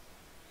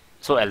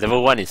at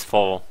level 1 is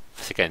 4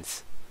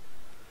 seconds.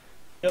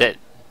 Yep. That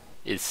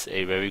is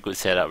a very good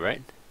setup,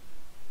 right?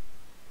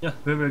 Yeah,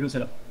 very good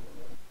setup.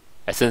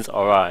 Essence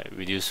Aura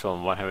reduced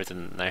from 100 to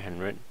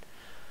 900.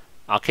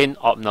 Arcane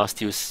Orb now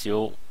steals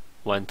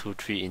 1, 2,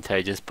 3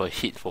 intelligence per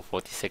hit for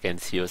 40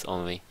 seconds. Heals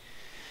only.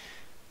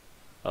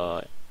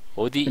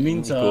 OD It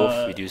means,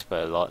 growth reduced by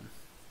a lot.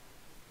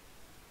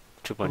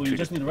 you 2.3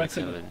 just to need to right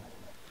click 2.7.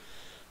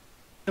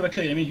 right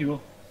click enemy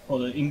hero for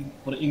the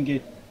in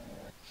game.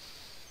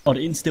 Or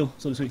the instill,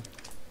 so to speak.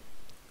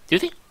 Do you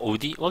think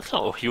OD? What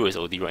kind of hero is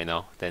OD right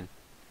now? Then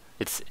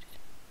it's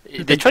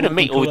You they're can trying to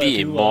make control OD a in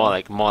few, more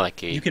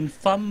like a You can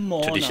farm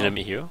more traditional now.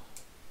 mid hero.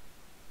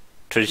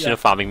 Traditional Yeah.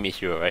 farming mid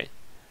hero, right?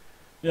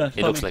 Yeah,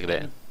 It looks like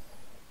that.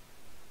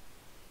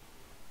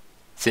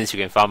 Since you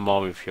can farm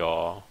more with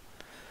your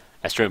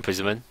Astral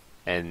Imprisonment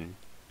and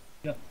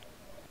Yeah.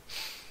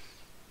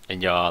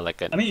 and you're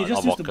like I mean, it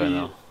just used to walker be.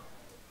 now.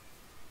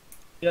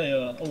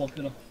 Yeah, oh,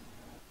 walker now.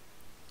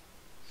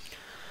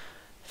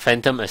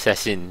 Phantom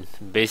Assassin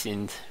base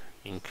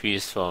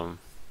increase from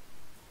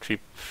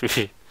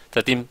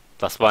 13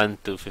 plus 1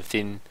 to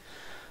 15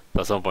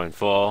 plus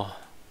 1.4.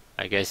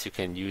 I guess you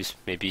can use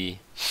maybe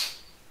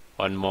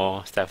one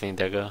more Stifling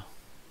Dagger.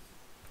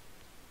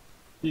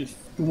 If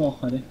 2 more,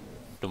 I think.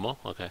 2 more?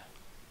 Okay.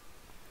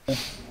 Yeah.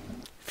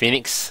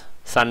 Phoenix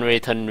Sunray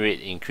turn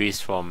rate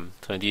increased from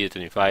 20 to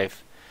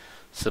 25.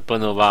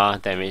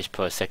 Supernova damage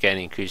per second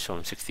increased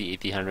from 60,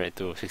 80, 100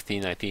 to 60,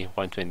 90,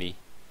 120.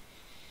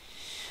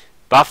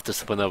 Buff to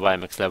Supernova at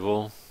max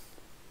level.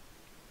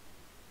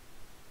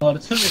 The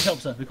turn rate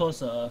helps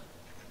because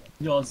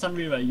your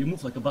sunray, right, you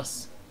move like a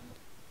bus.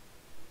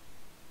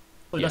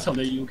 So Yeah. that's how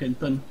that you can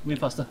turn way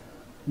faster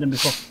than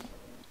before.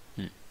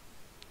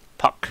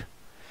 Puck.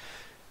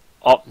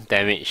 Op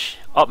damage.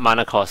 Op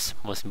mana cost,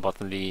 most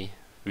importantly,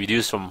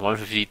 reduced from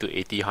 150 to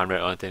 80,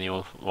 100 on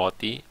 20,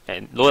 40.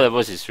 And low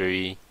levels is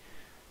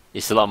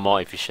a lot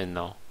more efficient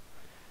now.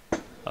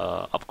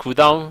 Up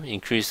cooldown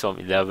increased from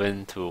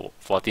 11 to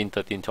 14,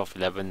 13, 12,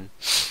 11.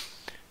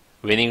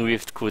 Waning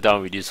Rift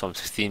cooldown reduced from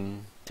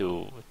 16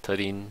 to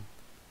 13.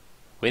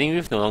 Waning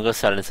Rift no longer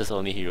silences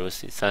only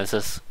heroes, it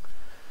silences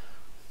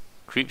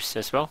creeps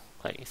as well,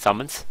 like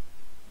summons.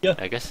 Yeah.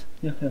 I guess.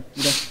 Yeah, it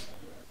does.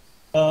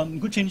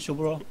 Good change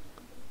overall.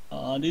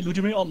 The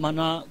illusionary of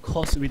mana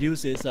cost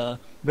reduced is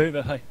very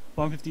high,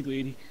 150 to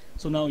 80.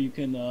 So now you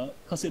can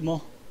cast it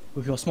more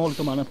with your small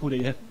little mana pool that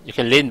you have. You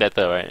can lane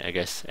better, right? I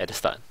guess at the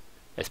start.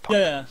 As Puck.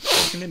 Yeah,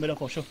 you can lane better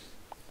for sure.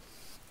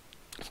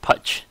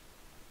 Pudge.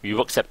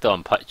 Rework Scepter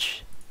on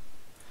Pudge.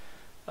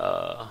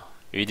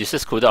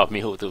 Reduces cooldown of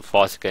mid-hook to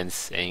 4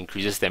 seconds and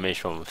increases damage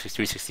from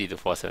 360 to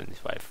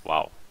 475.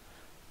 Wow.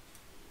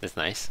 That's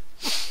nice.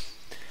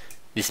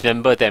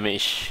 Dismember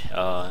damage,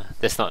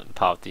 that's not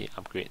part of the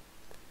upgrade.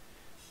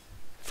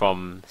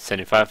 From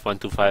 75,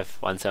 125,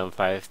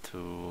 175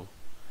 to...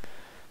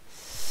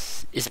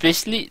 It's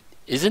basically...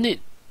 Isn't it...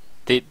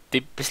 They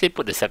basically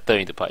put the scepter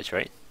into Pudge,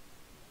 right?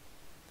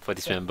 For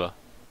Dismember.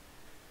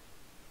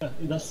 Yeah,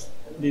 it does.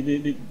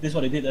 That's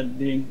what they did.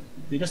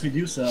 They just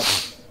reduce the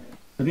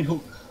mid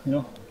hook, you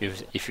know,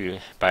 If you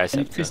buy a and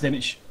scepter. increase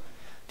damage.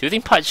 Do you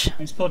think Pudge...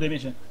 And spell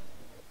damage.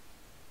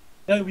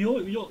 Yeah,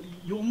 you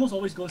almost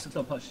always go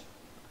scepter punch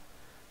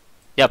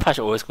Yeah, Pudge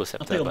always goes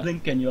after scepter, your but...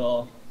 blink and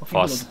your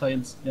Force. of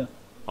defiance. Yeah.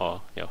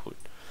 Or your hood.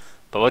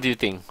 But what do you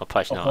think of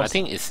Pudge Of now? I course.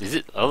 think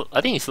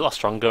I think it's a lot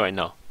stronger right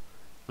now.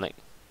 Like,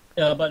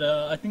 Yeah, but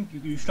I think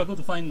you struggle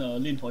to find a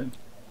lane for him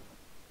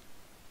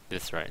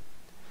that's right.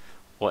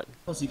 What?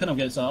 because he kind of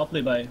gets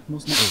outplayed by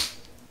most mates.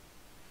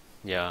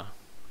 Yeah.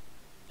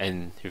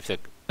 And with the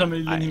Can't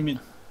really lane him in.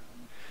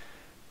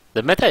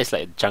 the meta is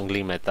like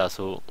jungling meta,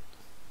 so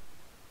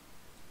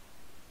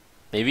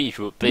maybe if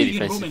you would play Maybe you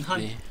can roam and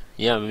defensively, hunt.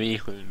 yeah, maybe you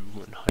could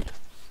roam and hunt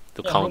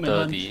to Yeah, roam and counter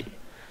hunt. the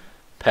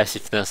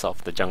passiveness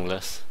of the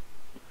junglers.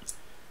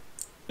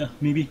 Yeah,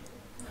 maybe.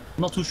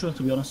 Not too sure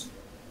to be honest.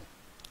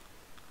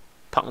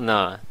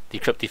 Pugna,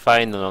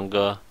 Decryptify no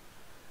longer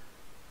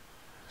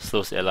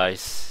slows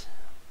allies.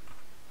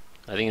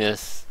 I think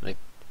that's like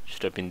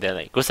should have been there.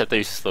 Like Ghost Scepter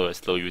used to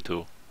slow you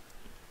too.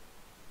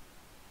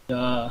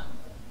 Yeah,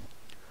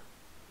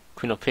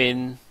 Queen of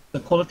Pain, the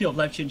quality of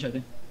life change, I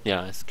think.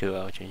 yeah, skill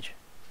will change.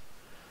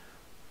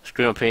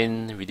 Scream of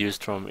Pain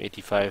reduced from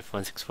 85,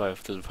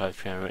 165, 225,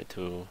 300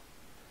 to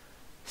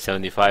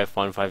 75,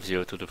 150,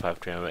 225,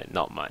 300.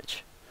 Not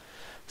much.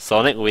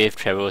 Sonic Wave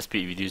travel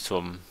speed reduced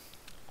from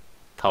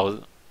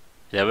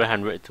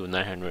 1100 to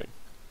 900.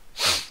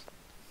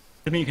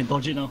 I mean, you can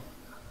dodge it now.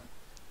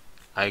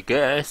 I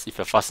guess if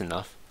you're fast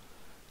enough.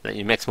 Like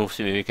in max move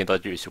speed, maybe you can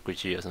dodge it with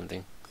Sukuchi or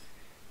something.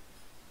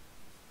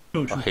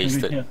 True.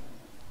 hasted. Yeah.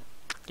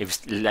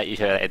 If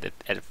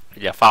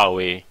you're far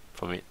away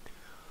from it.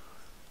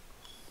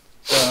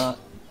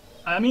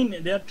 I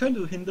mean, they are trying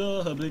to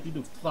hinder her ability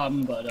to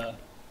farm, but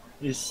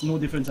it's no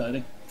difference, I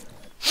think.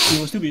 She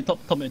will still be top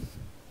end.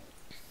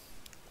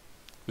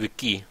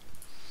 Wiki.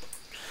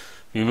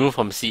 Remove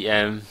from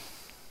CM.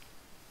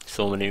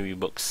 So many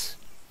rebooks.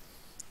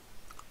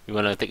 You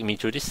wanna take me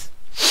through this?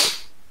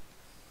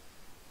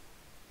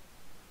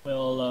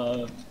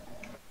 Well,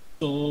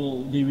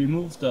 so they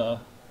removed okay,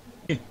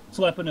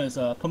 so what happened is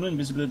permanent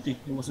invisibility.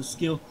 It was a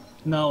skill.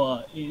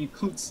 Now it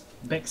includes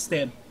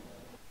backstab.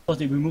 Because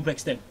they remove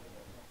backstab.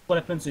 What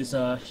happens is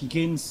he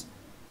gains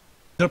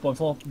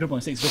 0.4,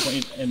 0.6,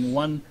 0.8, and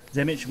 1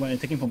 damage when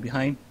attacking from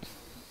behind.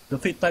 The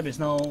Fate type is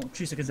now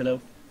 3 seconds at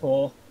level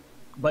 4,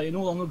 but it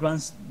no longer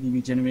grants the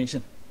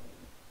regeneration.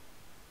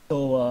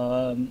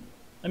 So,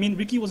 I mean,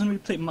 Ricky wasn't really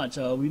played much.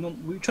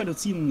 We tried to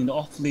see him in the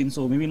off lane,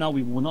 so maybe now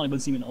we will not even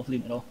see him in the off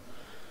lane at all,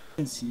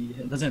 since he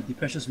doesn't have the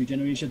precious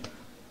regeneration.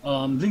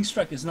 Blink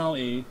Strike is now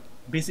a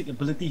basic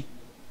ability,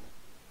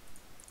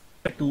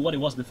 back to what it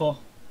was before.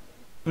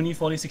 20,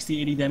 40,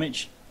 60, 80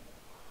 damage,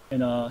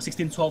 and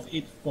 16, 12,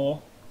 8,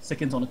 4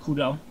 seconds on the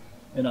cooldown,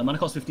 and mana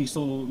cost 50,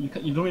 so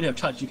you don't really have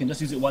charge, you can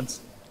just use it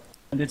once,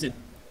 and that's it.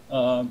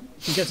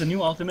 He gets a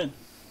new ultimate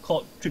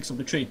called Tricks of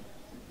the Trade.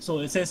 So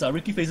it says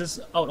Ricky phases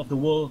out of the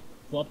world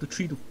for up to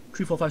 3 to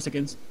 4, 5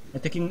 seconds,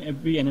 attacking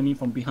every enemy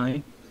from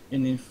behind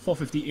in a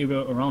 450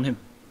 area around him.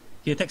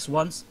 He attacks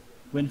once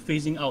when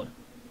phasing out,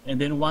 and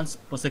then once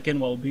per second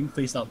while being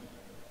phased out.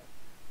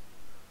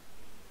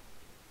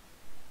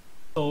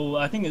 So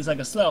I think it's like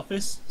a sleight of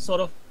fist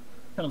sort of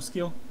kind of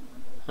skill.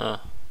 Huh.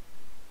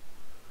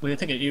 Where you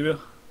attack an area,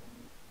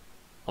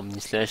 Omni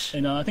Slash.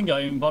 and I think you're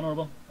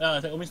invulnerable.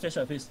 It's like Omni Slash,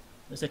 sleight of fist,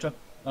 etc.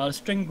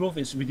 Strength growth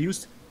is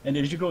reduced, and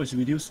energy growth is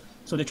reduced.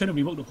 So they're trying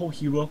to rework the whole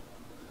hero.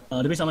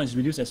 The base armor is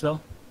reduced as well,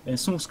 and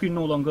smoke screen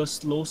no longer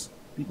slows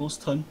people's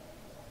turn.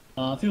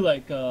 I feel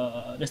like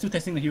they're still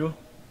testing the hero.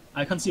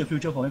 I can't see a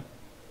future for him.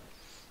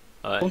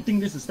 Don't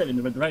think this is a step in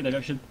the right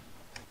direction.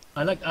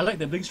 I like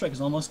the Blink Strike is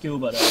normal skill,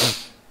 but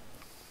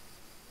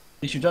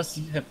they should just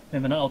have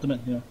another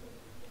ultimate, you know.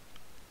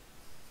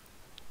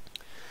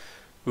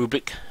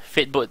 Rubik.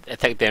 Fate Bolt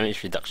attack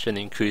damage reduction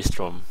increased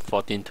from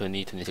 14,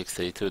 20, 26,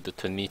 32 to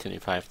 20,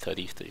 25,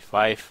 30,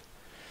 35.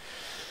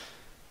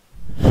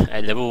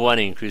 At level 1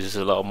 it increases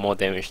a lot more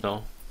damage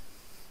now.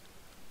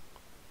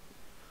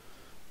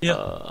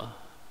 Yeah.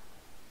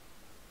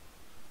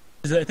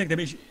 It's an attack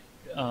damage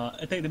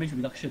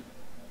reduction.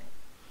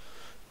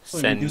 So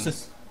it Sand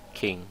reduces.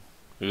 King.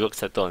 Rework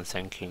Scepter on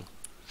Sand King.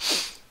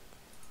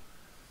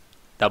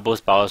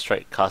 Doubles Power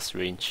Strike cast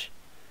range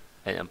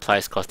and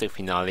applies Caustic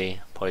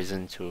Finale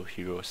poison to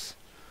heroes.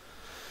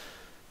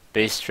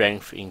 Base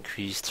strength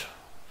increased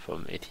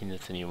from 18 to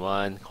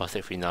 21.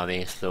 Caustic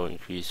Finale slow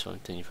increase from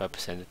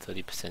 25% to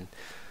 30%.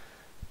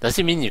 Does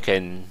it mean you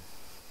can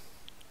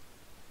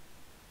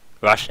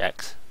rush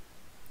X?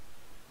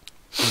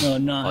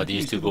 Nah. Or do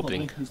you still go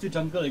Blink? You still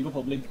jungle and go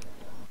for Blink.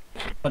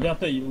 But then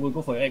after you will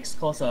go for your X,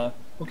 cause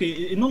okay,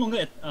 it no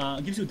longer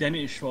gives you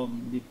damage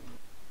from the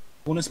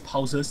bonus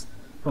pulses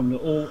from the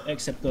old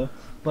X Scepter.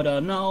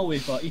 But now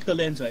with Ether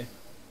Lens, right,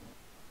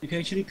 you can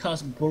actually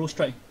cast Borrow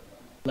Strike,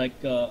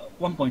 like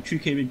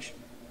 1.3k range.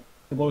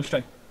 The Borrow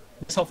Strike.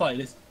 That's how far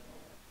it is.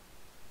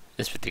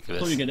 That's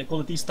ridiculous. So you get the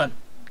quality stun.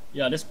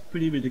 Yeah, that's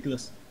pretty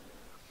ridiculous.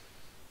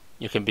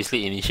 You can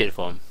basically initiate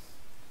from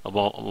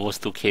about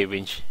almost 2k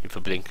range with a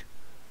blink.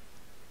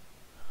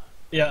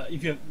 Yeah,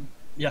 if you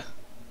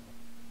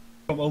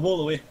from a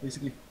wall away,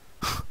 basically.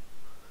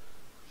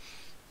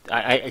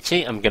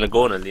 I'm gonna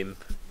go on a limb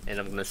and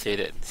I'm gonna say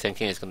that Sand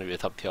King is gonna be a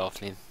top tier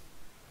offlane.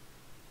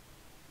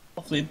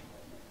 Offlane.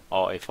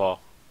 Or A4.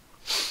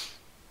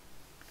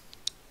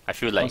 I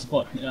feel like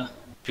Support, yeah.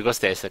 because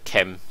there's a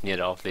camp near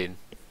the offlane,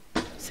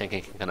 Sand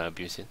King can kinda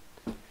abuse it.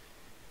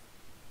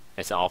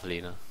 As an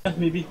offlaner. Yeah,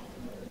 maybe.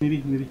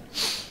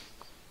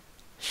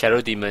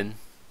 Shadow Demon.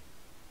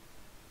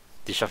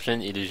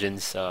 Disruption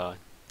Illusions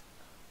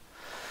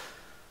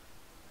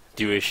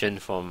duration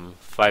from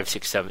 5,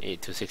 6, 7,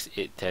 8 to 6,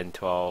 8, 10,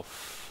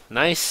 12.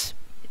 Nice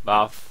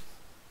buff.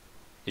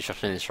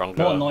 Disruption is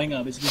stronger. More annoying,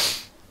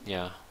 basically.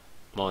 Yeah,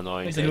 more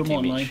annoying. It's a little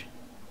more damage. annoying.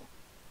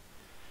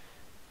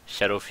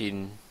 Shadow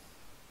Fiend.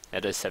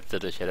 Added Scepter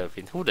to Shadow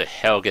Fiend. Who the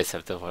hell gets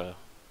Scepter for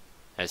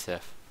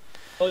SF?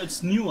 Oh,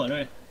 it's new one,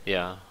 right?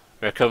 Yeah.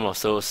 Requiem of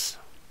Souls.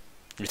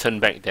 Return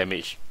back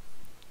damage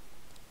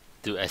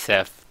to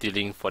SF,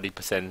 dealing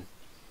 40%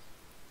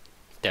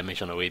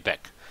 damage on the way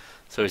back.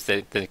 So it's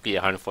technically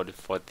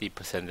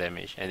 140%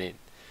 damage, and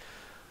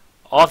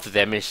all of the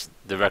damage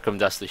the Requiem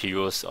does to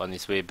heroes on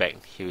its way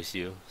back heals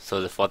you.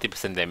 So the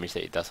 40% damage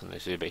that it does on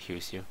its way back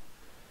heals you.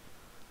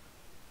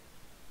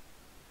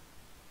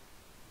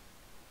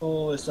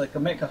 Oh, it's like a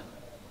mech,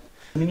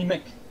 mini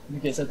mech. You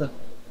get Scepter.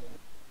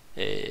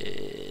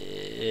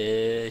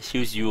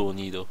 Heals you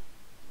only though.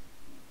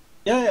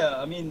 Yeah,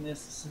 I mean, it's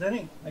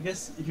satanic. I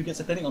guess if you get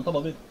satanic on top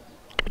of it.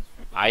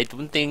 I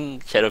don't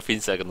think Shadow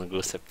Fiends are gonna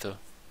go Scepter.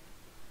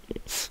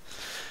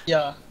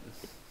 Yeah.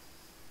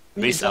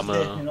 Base armor.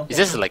 There, you know, It's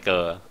just like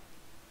a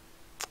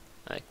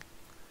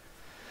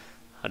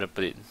how to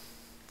put it?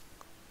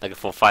 Like a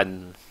for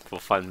fun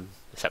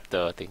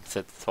Scepter thing.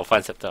 For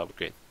fun Scepter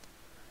upgrade.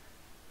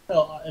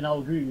 Oh, and I'll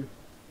agree with you.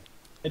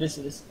 It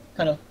is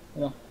kind of,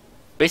 you know.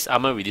 Base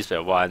armor reduced by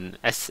 1.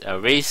 As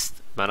raised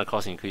mana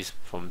cost increased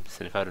from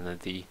 75 to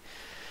 90,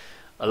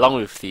 along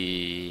with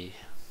the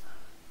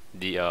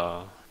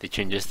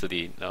changes to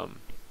the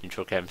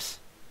intro camps.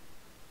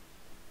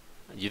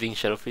 You think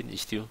Shadow Fiend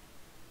is still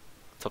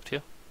top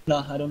tier?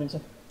 Nah, I don't think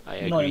so.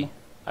 I Not agree. anymore.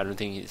 I don't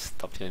think he's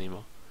top tier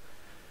anymore.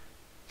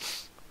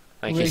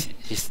 Like Really?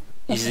 he's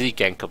easily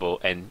gankable,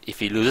 and if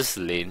he loses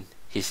the lane,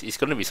 it's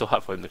gonna be so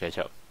hard for him to catch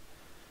up.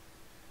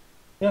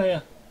 Yeah,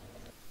 yeah.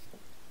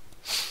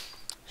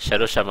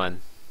 Shadow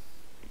Shaman.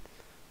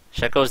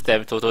 Shackle's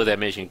total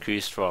damage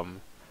increased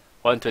from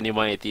 120,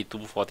 180,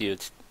 240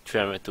 to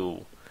 300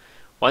 to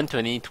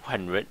 120,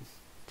 200,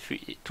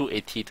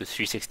 280 to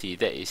 360.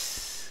 That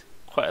is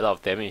quite a lot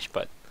of damage,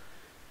 but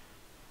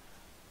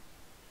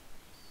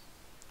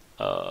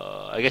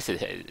I guess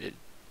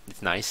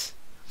it's nice.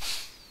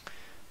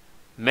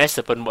 Mass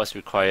Serpent was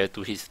required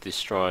to hit to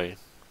destroy.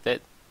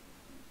 That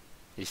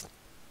is.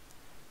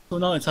 So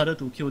now it's harder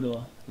to kill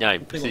the Yeah,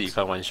 big because you ones.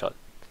 can't one shot.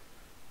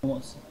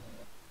 What's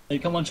you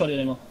can't one shot it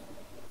anymore.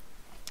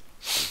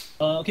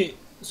 Okay,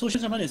 so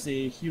Shaman is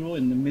a hero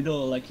in the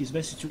middle, like he's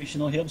very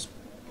situational, he helps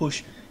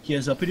push. He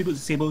has pretty good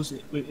disables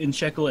in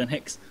Shackle and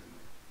Hex.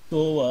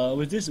 So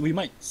with this, we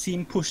might see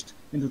him pushed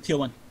into tier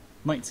 1.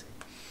 Might.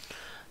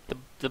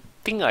 The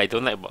thing I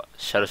don't like about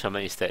Shadow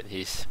Shaman is that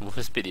his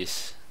movement speed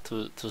is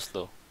too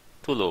slow,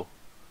 too low.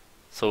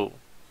 So,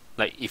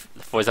 like if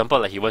for example,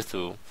 like he wants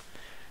to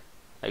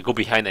like go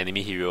behind the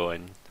enemy hero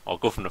or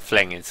go from the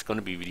flank, it's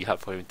gonna be really hard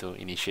for him to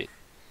initiate.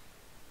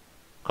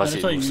 Cause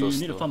That's it why moves you so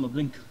need to slow. farm a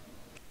blink.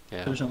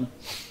 Yeah. Shadow Shaman.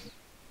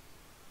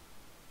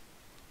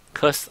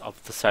 Curse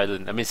of the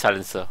Silent. I mean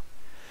Silencer.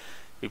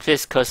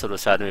 Replace Curse of the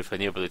Silent with a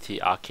new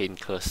ability, Arcane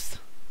Curse.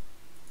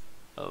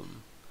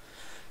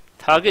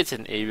 Targets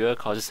an area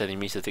causes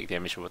enemies to take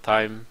damage over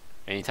time.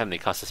 Anytime they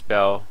cast a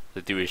spell,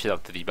 the duration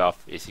of the debuff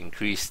is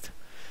increased.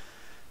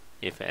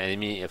 If an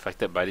enemy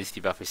affected by this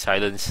debuff is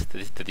silenced,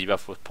 the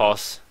debuff will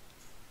pause.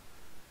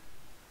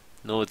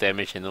 No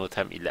damage and no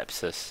time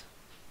elapses.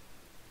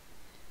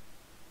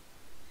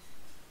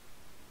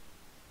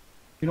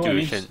 You know what I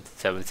mean? Duration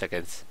 7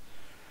 seconds.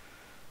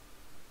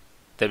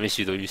 That means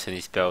you don't use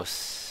any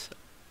spells.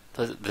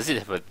 Does it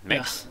have a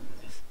max?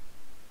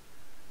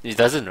 It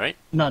doesn't, right?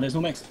 Nah, there's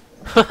no max.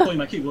 Oh, you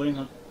might keep going,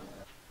 huh?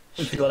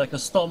 If you got like a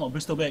Storm or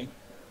Bristol Bag.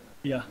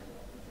 Yeah.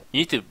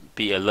 You need to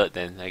be alert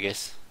then, I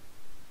guess.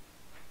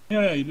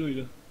 Yeah, you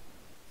do.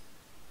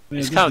 When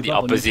It's you kind of get the debuff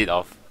on it. opposite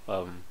of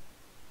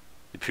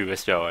the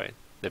previous spell, right?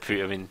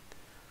 I mean,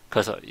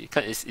 Curse of,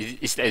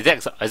 it's the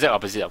exact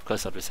opposite of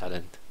Curse of the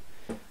Silent.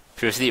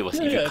 Previously, it was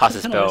Yeah, if yeah, you cast a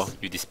it's kind of spell, nice.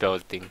 you dispel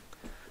the thing.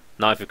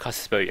 Now, if you cast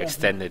a spell, you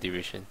extend the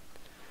duration.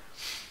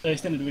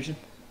 Extend the duration.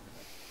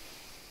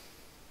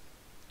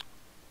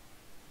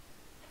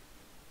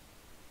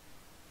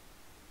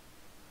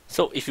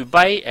 So, if you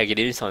buy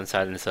Aghanim on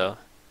Silencer,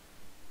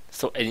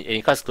 and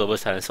you cast Global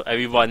Silence, so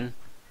everyone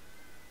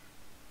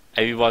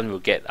will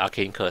get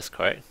Arcane Curse,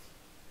 correct?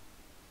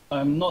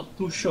 I'm not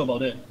too sure about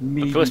that.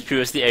 Maybe. Because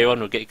previously, everyone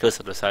will get Curse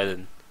of the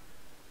Silent.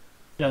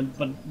 Yeah,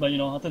 but you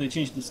know, after they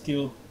changed the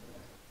skill,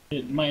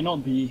 it might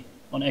not be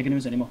on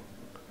Aghanim's anymore.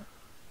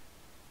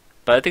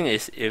 But the thing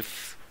is,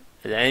 if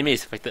the enemy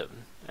is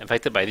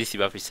affected by this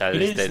debuff with It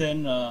silence, is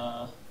then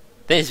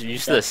then it's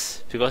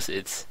useless because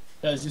it's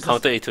yeah, it's just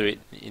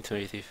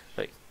counterintuitive.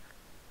 Like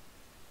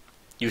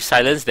you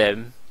silence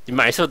them, you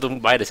might as well don't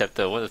buy the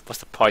scepter. What's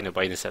the point of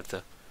buying the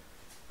scepter?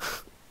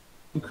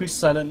 increase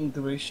silent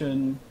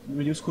duration,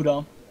 reduce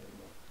cooldown.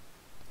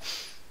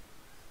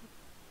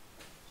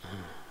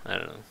 I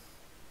don't know.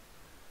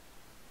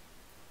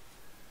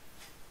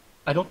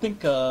 I don't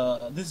think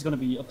this is gonna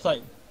be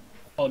applied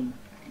on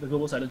the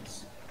global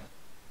silence.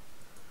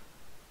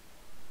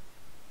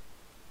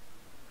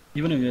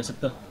 Even if you have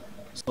scepter.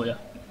 So yeah.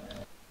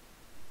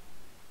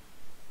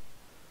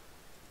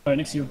 Alright,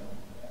 next you.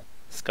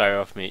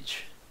 Skyroth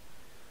Mage.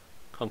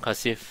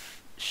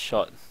 Concussive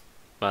shot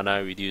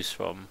mana reduced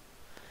from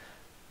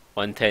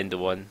 110 to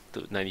 1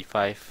 to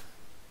 95.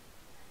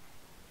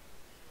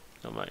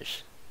 Not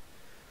much.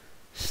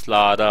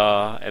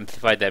 Slaughter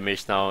amplified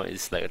damage now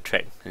is like a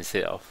track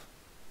instead of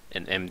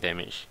an M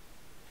damage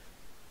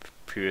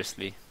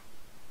previously.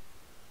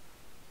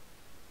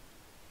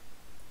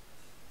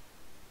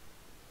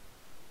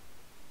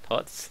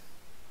 Thoughts?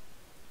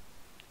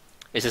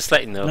 It's a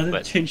slight nerf, Doesn't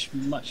but change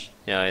much.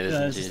 yeah, it Yeah,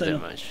 doesn't it's change just like that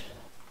much.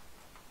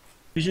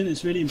 Vision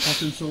is really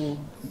important, so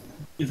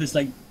if it's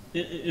like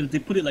if they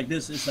put it like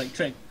this, it's like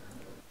track.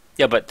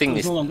 Yeah, but thing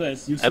It's is, no longer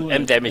as useful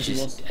M damage as it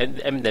is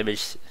was. M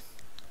damage.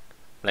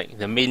 Like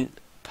the main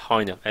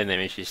point of M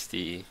damage is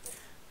the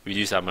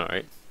reduced armor,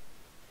 right?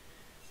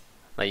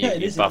 Like Yeah,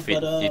 it you is, buff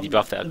but, it, you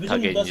debuff the the vision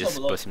target, and does you help just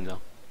a lot. burst him down.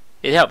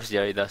 It helps,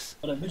 yeah, it does.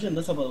 But Vision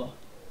does help a lot.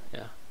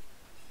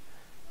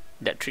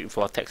 That trick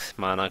vortex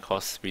mana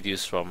cost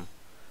reduced from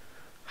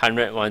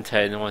 100,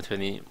 110,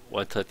 120,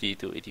 130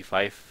 to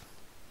 85.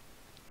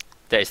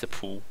 That is the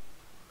pool.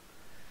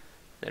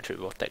 That trick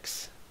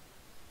vortex.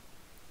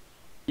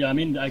 Yeah, I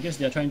mean, I guess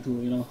they're trying to,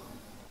 you know,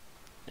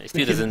 It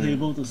still make him doesn't.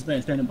 playable to a certain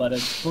extent, but I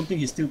don't think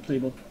he's still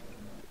playable.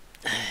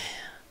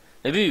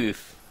 Maybe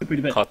with Still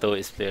pretty bad. Koto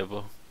is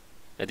playable.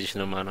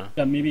 Additional mana.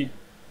 Yeah, maybe.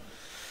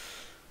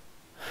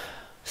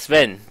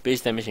 Sven,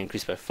 base damage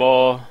increased by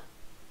 4.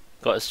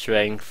 God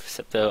Strength,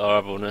 Scepter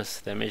Aura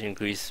bonus, damage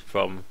increased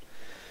from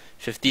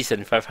 50,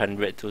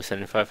 7500 to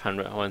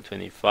 7500,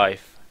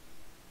 125.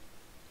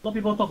 A lot of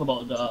people talk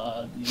about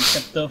the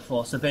scepter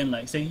for Savan,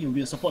 like saying he'll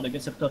be a support that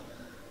gets scepter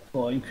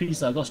for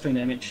increased God strength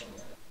damage.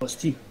 was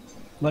T.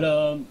 But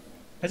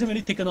hasn't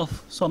really taken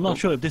off, so I'm not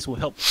sure if this will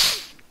help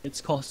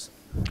its cause.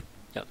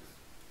 Yep.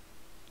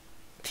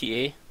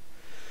 TA.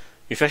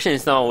 Reflection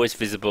is not always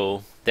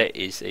visible. That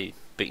is a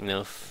big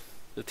nerf.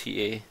 The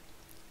TA.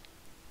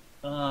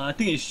 I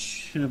think it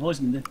should have always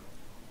been there.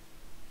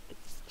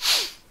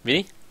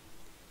 Really?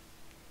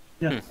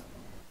 Yeah.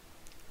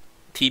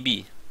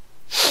 TB.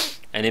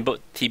 Enabled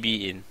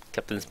TB in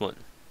Captain's mode.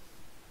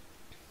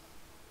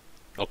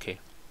 Okay.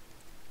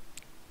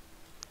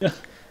 Yeah.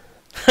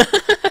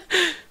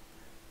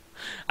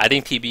 I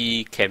think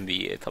TB can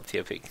be a top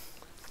tier pick.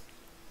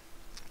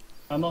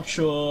 I'm not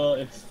sure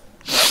if.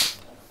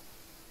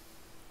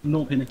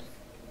 No opinion.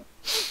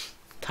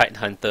 Tide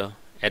Hunter.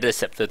 Added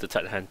Scepter to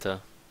Tide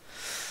Hunter.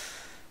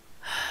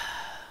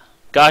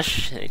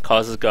 Gush. It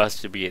causes Gush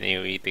to be an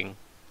AoE thing.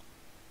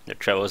 That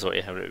travels for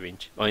 800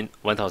 range. Or in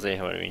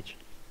 1800 range.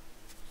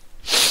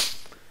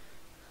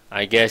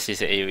 I guess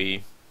it's an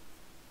AoE.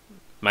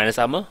 Minus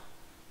armor?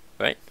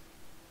 Right?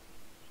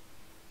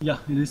 Yeah,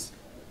 it is.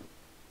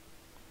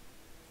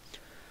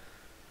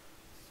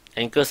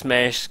 Anchor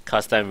Smash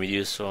cast time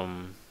reduced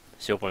from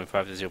 0.5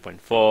 to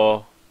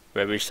 0.4.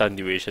 Ravage stun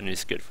duration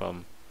is good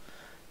from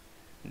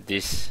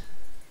this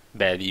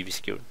barely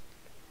skilled.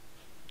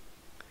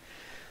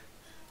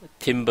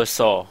 Timber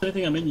Saw. I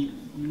think you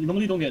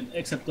normally don't get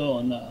Acceptor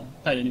on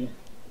Tide anyway.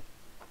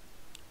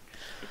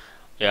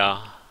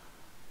 Yeah.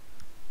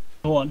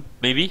 Go on.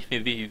 Maybe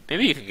you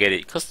can get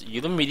it because you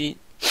don't really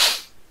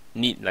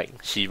need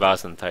like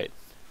Shivas on Tide.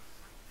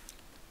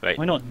 Right?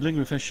 Why not? Blink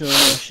Refresher,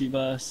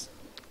 Shivas.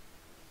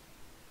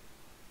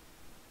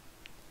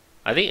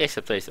 I think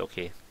Acceptor is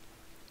okay.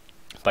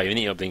 But you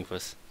need your blink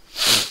first.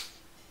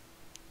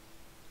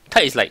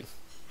 Tide is like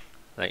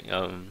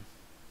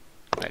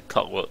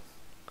clockwork.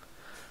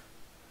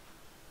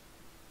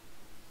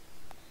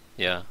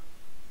 Yeah.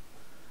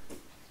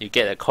 You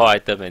get a core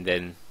item and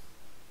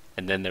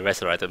then the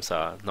rest of the items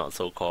are not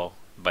so core,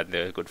 but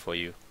they're good for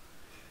you.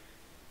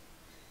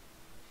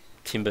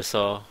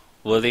 Timbersaw,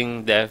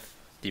 Whirling Death,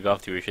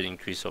 debuff duration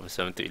increased from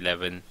 7 to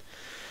 11.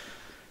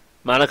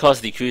 Mana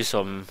cost decreased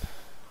from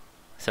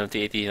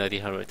 70, 80, 90,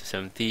 100 to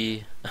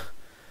 70.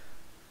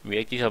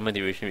 Reactive summon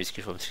duration is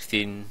from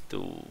 16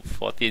 to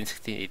 14,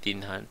 16,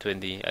 18,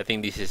 20. I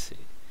think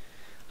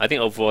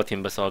overall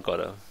Timbersaw got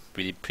a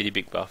pretty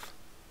big buff.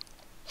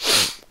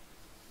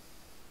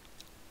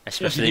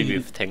 Especially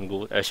with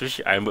Tango,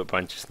 especially Ironwood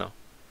branches now.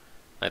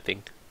 I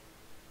think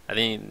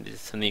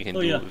there's something you can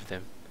do with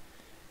them.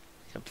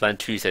 You can plant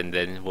trees and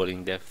then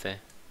Whirling Death there.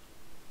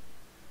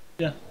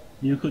 Yeah,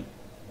 you could.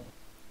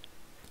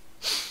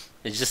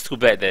 It's just too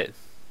bad that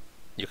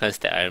you can't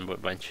stack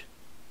Ironwood branch.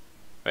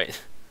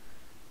 Right?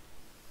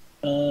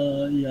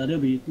 Yeah, that'll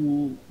be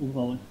too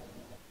overpowered.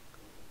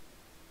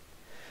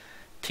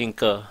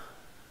 Tinker.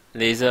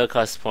 Laser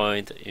cast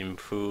point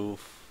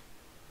improve.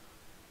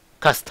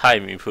 Cast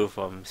time improved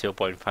from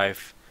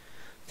 0.5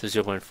 to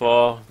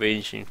 0.4.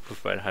 Range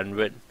improved by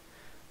 100.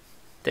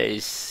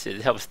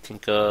 It helps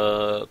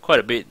Tinker quite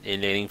a bit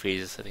in laning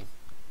phases, I think.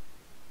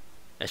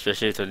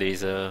 Especially with the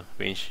laser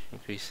range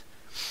increase.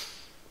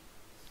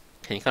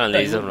 Can you kind of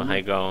laser on the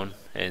high ground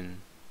and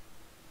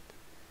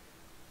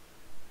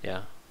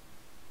yeah.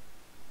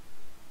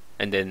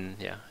 And then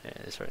yeah,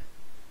 that's right.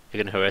 You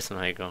can harass on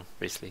high ground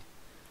basically.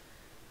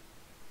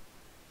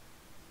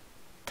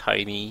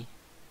 Tiny.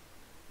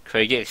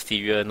 Craggy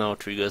exterior now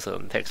triggers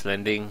on text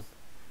landing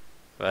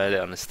rather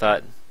than on the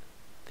start.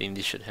 I think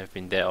this should have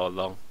been there all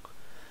along,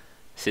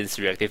 since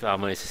reactive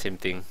armor is the same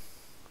thing.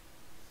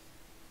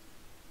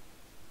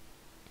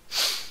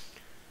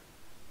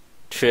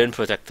 Treant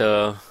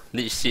Protector,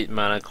 Leech Seed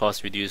mana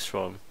cost reduced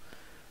from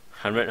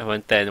 100,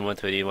 110,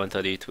 120,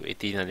 130 to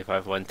 80,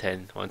 95, 110,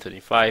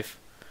 125.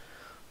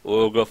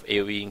 Overgrowth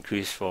AoE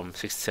increased from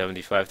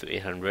 675 to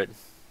 800.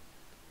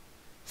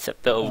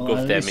 Scepter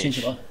overgrowth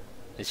damage.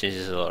 It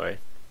changes a lot, right?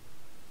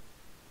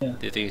 Yeah.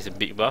 Do you think it's a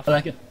big buff? I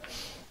like it.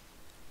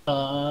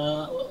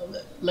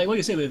 Like what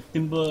you said with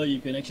Timber, you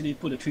can actually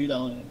put a tree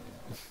down and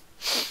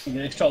you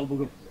get extra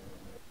overgrowth.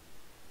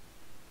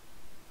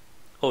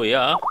 Oh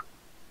yeah?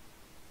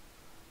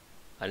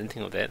 I didn't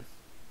think of that.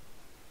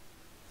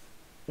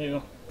 There you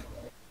go.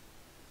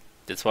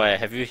 That's why I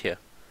have you here.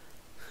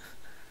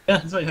 Yeah,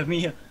 that's why you have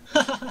me here.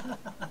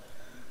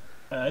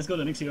 Let's go to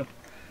the next hero.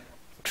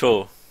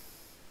 Troll.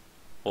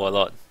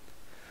 Warlord.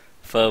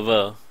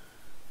 Fervor.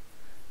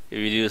 It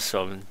reduced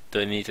from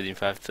 20,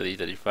 25, 30,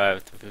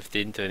 35 to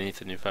 15, 20,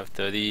 25,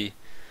 30.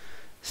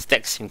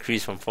 Stacks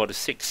increased from 4 to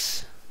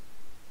 6.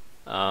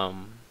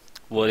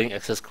 Wording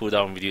access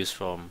cooldown reduced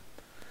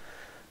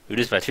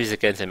by 3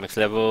 seconds at max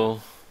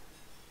level.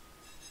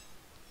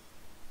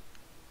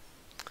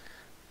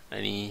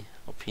 Any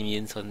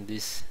opinions on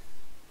this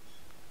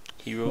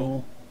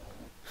hero?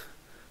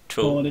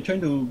 Troll. So they're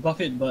trying to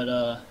buff it, but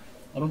I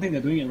don't think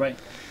they're doing it right.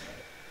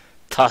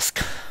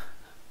 Tusk.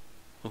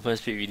 Movement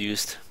speed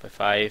reduced by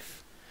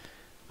 5.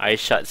 Eye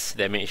Shuts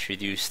damage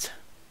reduced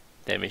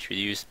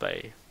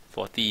by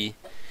 40.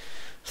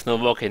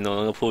 Snowball can no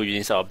longer pull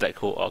units out of Black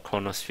Hole or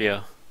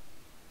Chronosphere.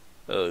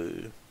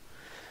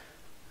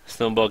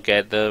 Snowball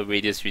gather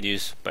radius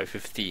reduced by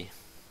 50.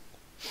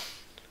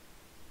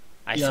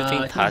 I still Yeah, I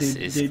think think Task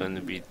they- is they- going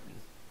to be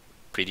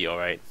pretty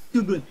alright.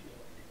 Still good.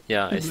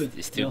 Yeah, Still it's, good,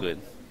 it's still yeah.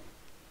 good.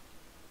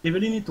 They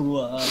really need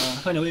to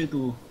find a way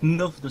to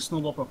nerf the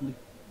snowball properly.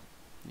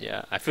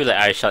 Yeah, I feel like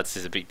eye shots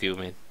is a big deal,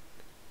 man.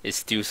 It's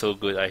still so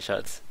good, eye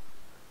shots.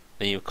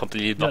 Then you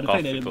completely Yeah, block the off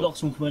fact that it people.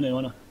 blocks movement and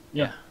whatnot.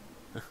 Yeah.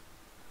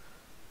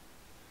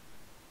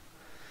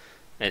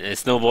 And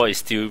Snowball is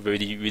still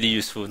really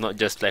useful, not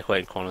just like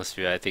in Corner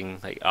Sphere. I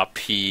think like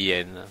RP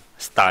and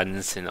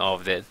stuns and all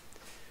of that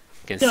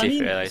can Yeah, I save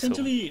mean, your allies. So.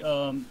 essentially,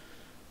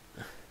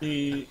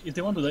 if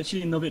they want to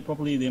actually nerf it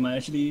properly, they might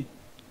actually.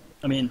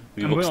 I mean,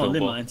 I'm Revoke going on a limb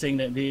Snowball. and saying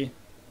that they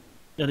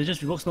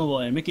just revoke snowball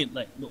and make it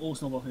like the old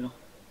snowball, you know.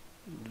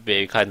 Where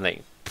you can't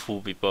like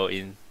pull people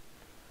in.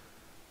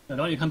 Yeah,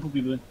 that one you can't put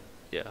people in.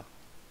 Yeah.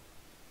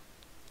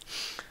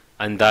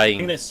 I think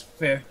Undying. that's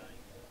fair.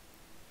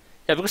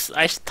 Yeah, because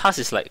Ice Task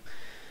is like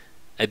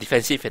a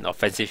defensive and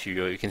offensive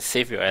hero. You can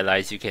save your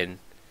allies, you can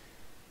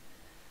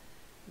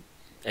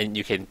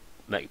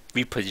like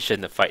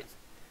reposition the fight.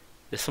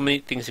 There's so many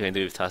things you can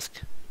do with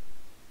Task.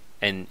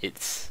 And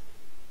it's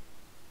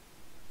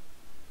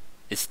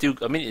still,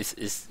 I mean,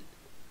 it's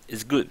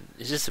good.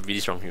 It's just a really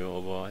strong hero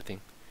overall, I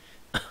think.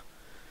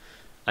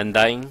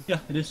 Undying, Yeah,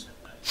 it is.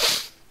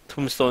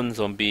 Tombstone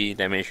zombie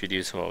damage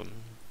reduced from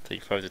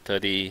 35 to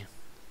 30.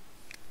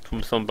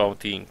 Tombstone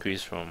bounty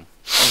increased from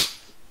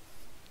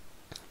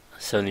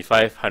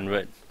 75,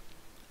 100,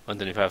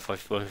 125,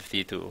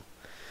 150 to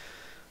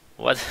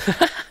what?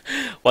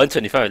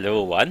 125 at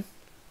level 1?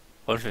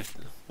 150.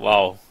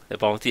 Wow, the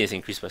bounty has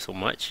increased by so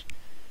much.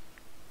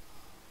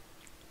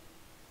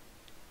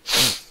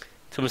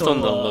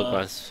 Tombstone So, longer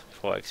grants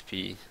 4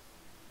 XP.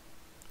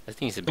 I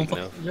think it's a Don't big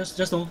fuck, nerf.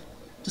 just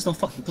don't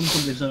fuck the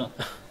tombstone blazer up.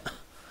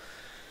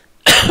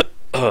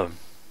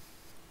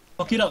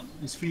 Fuck it up.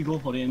 It's free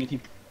gold for the enemy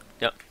team.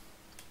 Yep.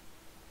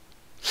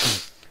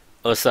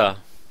 Ursa.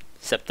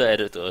 Scepter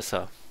added to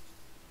Ursa.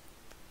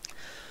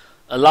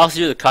 Allows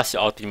you to cast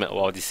your ultimate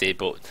while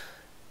disabled.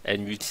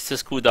 And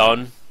reduces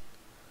cooldown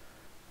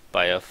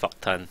by a fuck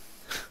ton.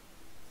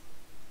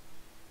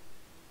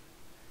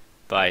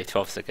 By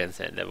 12 seconds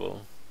at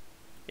level.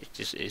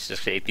 It's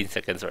just 18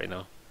 seconds right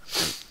now.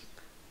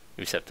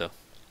 With Scepter.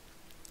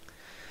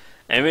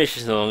 Enrage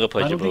is no longer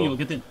I don't think you'll purgeable.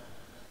 get it.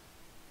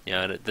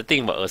 Yeah, the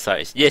thing about Ursa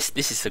is, yes,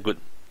 this is a good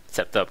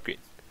Scepter upgrade.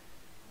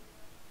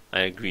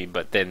 I agree,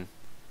 but then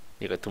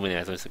you got too many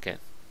items to get.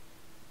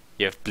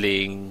 You have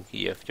Bling,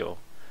 you have your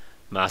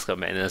Mask of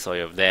Madness, or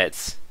your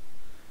Vats,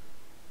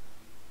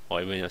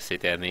 or even your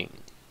Satanic.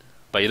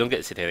 But you don't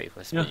get Satanic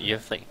first. Yeah. You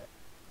have like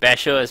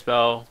Basher as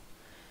well.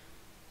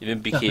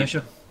 Even Yeah, BKB. yeah,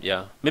 sure.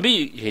 Yeah. Maybe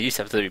you can use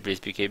Scepter to replace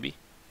BKB.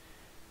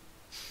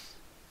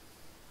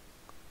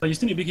 But you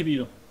still need BKB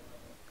though.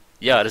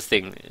 Yeah, this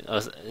thing.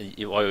 Or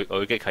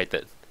you get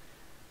kited.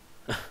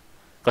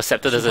 Because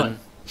Scepter So doesn't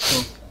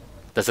So,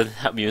 doesn't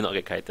help you not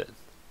get kited.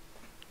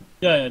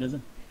 yeah, it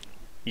doesn't.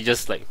 It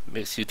just like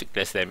makes you take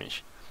less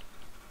damage.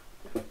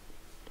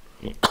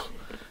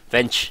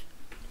 Venge.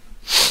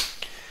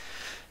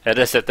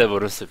 Added Scepter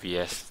bonus to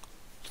VS.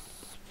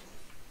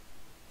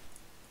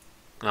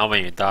 Now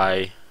when you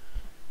die,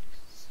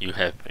 you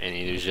have an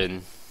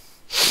illusion,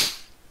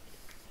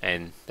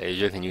 and the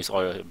illusion can use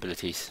all your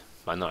abilities,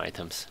 but not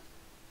items.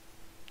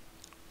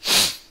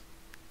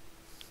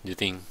 Do you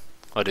think?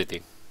 What do you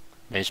think?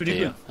 Bench Pretty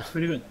player. good.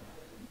 Pretty good.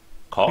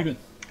 Call? Pretty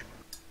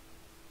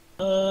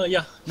good.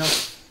 Yeah. Now,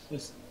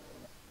 yes.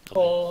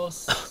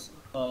 Force,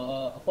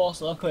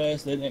 force,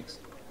 quest, then X.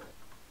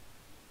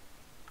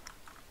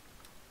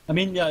 I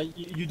mean, yeah,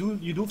 you do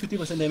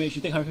 50% damage.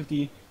 You take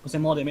 150%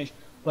 more damage,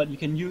 but you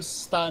can use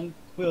stun,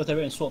 wheel of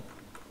terror, and swap.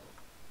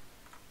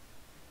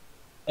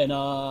 And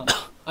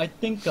I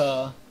think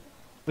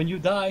when you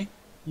die,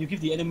 you give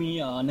the enemy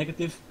a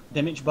negative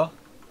damage buff.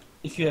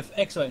 If you have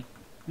X, right,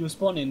 you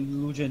spawn an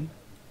illusion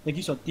that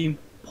gives your team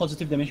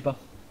positive damage buff.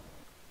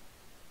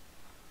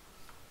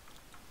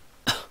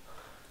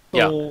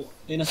 So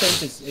in a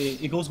sense,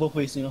 it goes both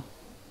ways, you know.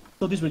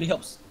 So this really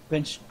helps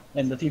bench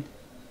and the team.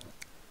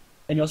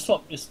 And your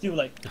swap is still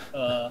like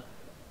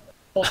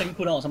 4-second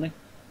cooldown or something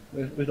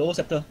with the old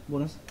scepter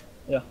bonus.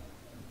 Yeah.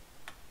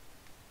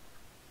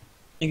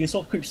 You can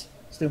swap creeps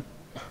still.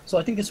 So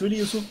I think it's really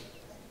useful.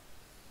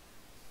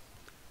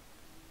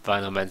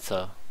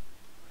 Venomancer.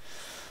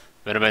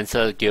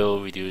 Venomancer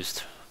guild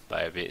reduced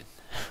by a bit.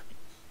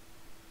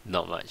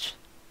 Not much.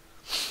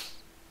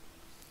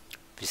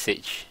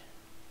 Visage.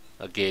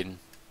 Again,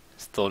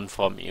 stone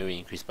form AoE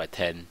increased by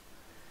 10.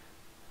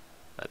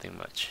 Nothing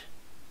much.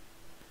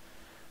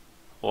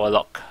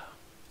 Warlock.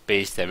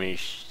 Base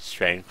damage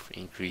strength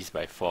increased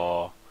by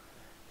 4.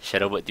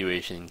 Shadowbird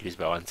duration increased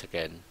by 1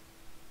 second.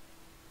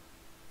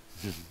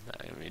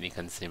 I really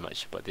can't say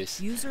much about this.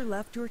 User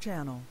left your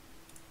channel.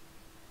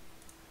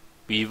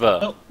 Weaver.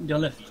 Oh,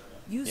 Dion left.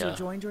 User Yeah.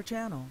 joined your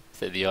channel.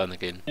 Set Dion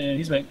again. And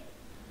he's back.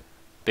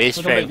 Base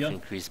Welcome back, strength Dion.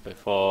 increased by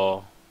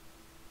 4.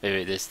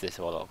 Wait, this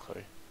Warlock,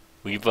 sorry.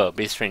 Weaver,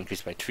 base strength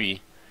increased by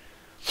 3.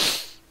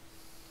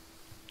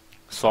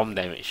 Swarm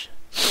damage.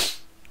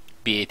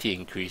 BAT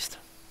increased.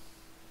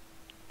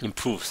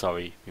 Improved,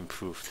 sorry.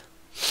 Improved.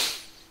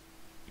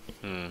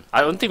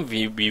 I don't think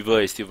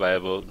Weaver is still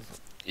viable.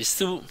 It's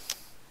still...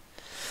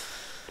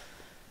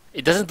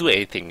 It doesn't do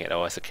anything at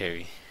all as a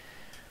carry.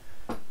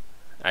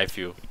 I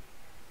feel.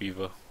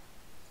 Weaver.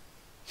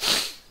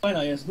 Fine,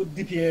 yes, good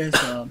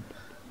DPS,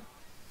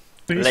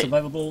 pretty Like-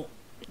 survivable.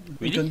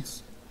 Really?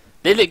 Beacons.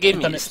 Late game,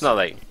 Internet. it's not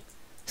like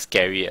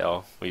scary at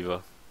all,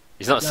 Weaver.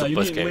 It's not Yeah, you super need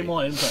way scary.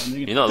 more items.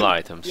 Right, You not a lot of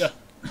items. Yeah.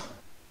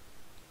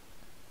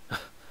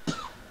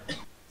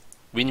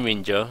 Wind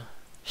Ranger.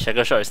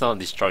 Shackle Shot is not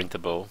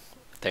disjointable.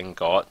 Thank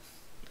God.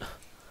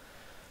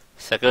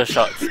 Shackle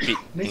Shot speed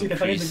Means you can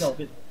finally increase. think out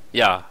of it.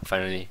 Yeah,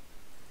 finally.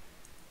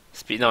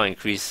 Speed now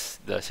increase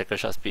the Shackle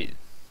Shot speed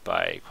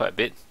by quite a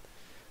bit.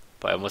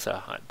 By almost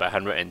by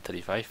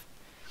 135.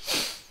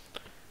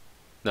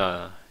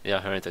 No, yeah,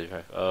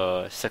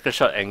 135. Shackle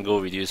Shot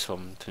angle reduced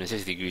from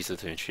 26 degrees to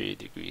 23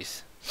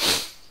 degrees.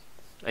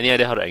 Any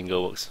idea how the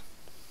angle works?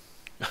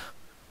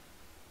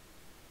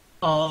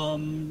 I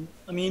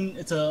mean,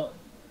 it's a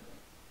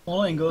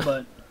smaller angle,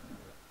 but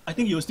I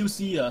think you'll still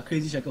see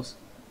crazy shackles.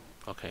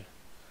 Okay.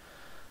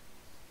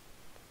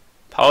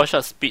 Power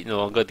shot speed no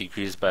longer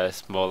decreased by a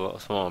small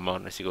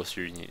amount as you go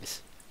through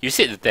units. You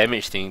said the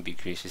damage thing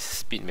decreases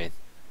speed, man.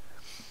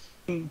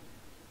 Mm.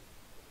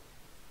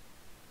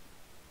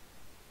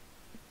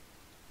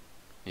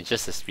 It's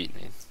just the speed,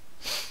 man.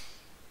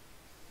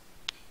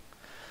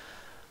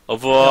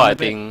 Overall, Yeah, I but-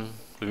 think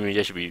Wind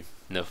Ranger should be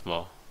nerfed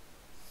more.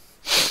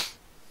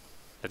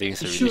 I think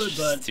it's It a should, really,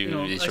 but still you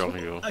know, really strong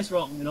hero. Ice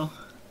Rock, you know,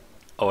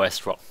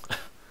 OS rock.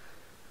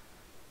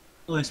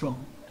 Ice Rock.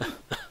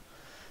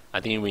 I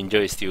think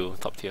Ranger is still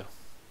top tier.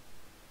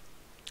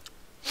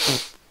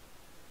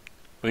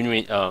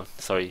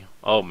 Sorry.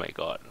 Oh my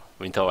god.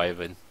 Winter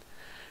Wyvern.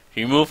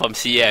 Remove from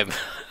CM.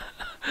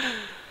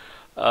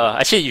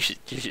 Actually,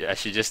 I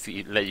should just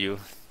let you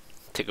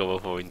take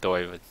over for Winter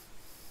Wyvern.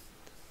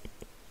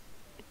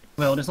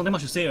 Well, there's nothing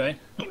much to say, right?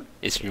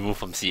 It's removed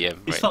from CM,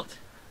 It's right? fucked.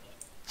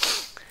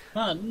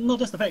 No,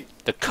 that's the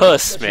fact. The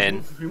curse, That's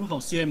man. Remove from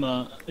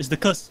CM, it's the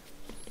curse.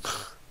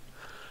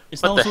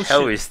 It's What now the so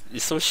hell shit.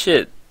 is so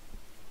shit?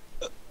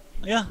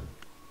 Yeah.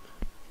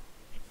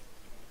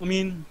 I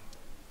mean,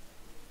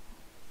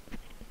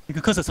 you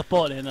could curse the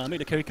support and make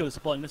the carry kill the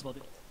support, and that's about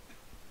it.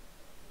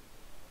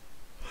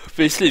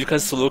 Basically, you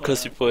can't solo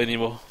curse people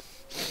anymore.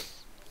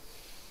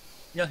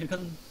 Yeah, you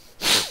can't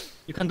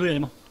do it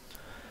anymore.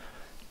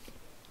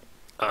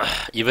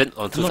 Even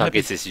on two Not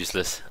targets is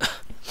useless.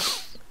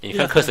 You Yeah,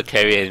 can't curse yeah. the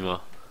carry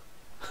anymore.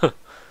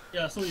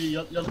 Yeah, so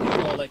you're looking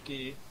for like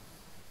a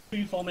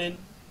 3-4 man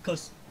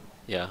curse.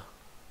 Yeah.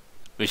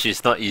 Which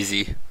is not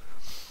easy.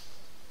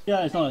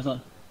 Yeah, it's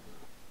not.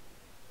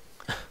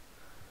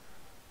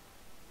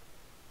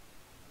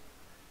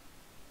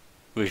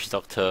 Witch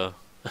Doctor.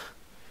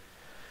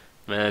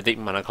 Magnetic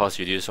mana cost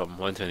reduced from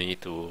 120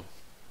 to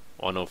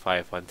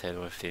 105, 110,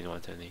 115,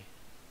 120.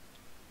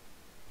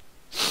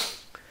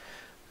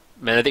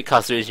 Magnetic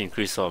cast range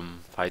increased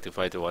from 5 to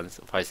 5 to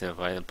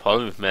 575. The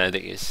problem with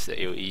Magnetic is the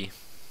AoE.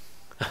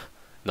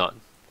 Not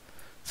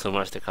so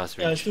much the cast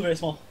Yeah, it's range. still very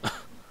small.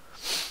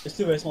 It's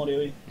still very small,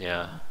 the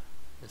Yeah.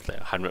 It's like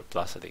 100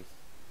 plus, I think.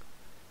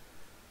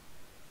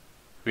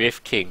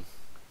 Wraith King.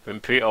 When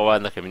period or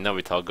one can be now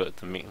retoggled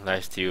to make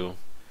lifesteal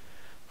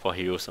for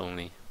heroes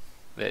only.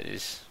 That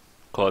is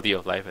quality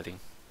of life, I think.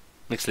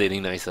 Makes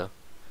laning nicer.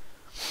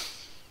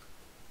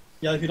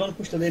 Yeah, if you don't want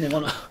to push the lane and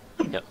wanna.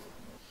 Yep.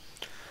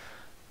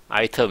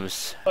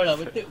 Items.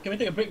 Alright, can we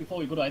take a break before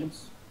we go to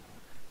items?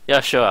 Yeah,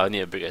 sure, I'll need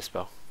a break as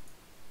well.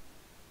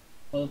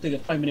 I'll take a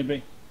 5-minute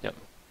break. Yep.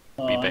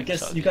 I back guess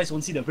shortly. you guys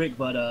won't see the break,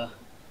 but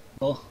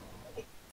well,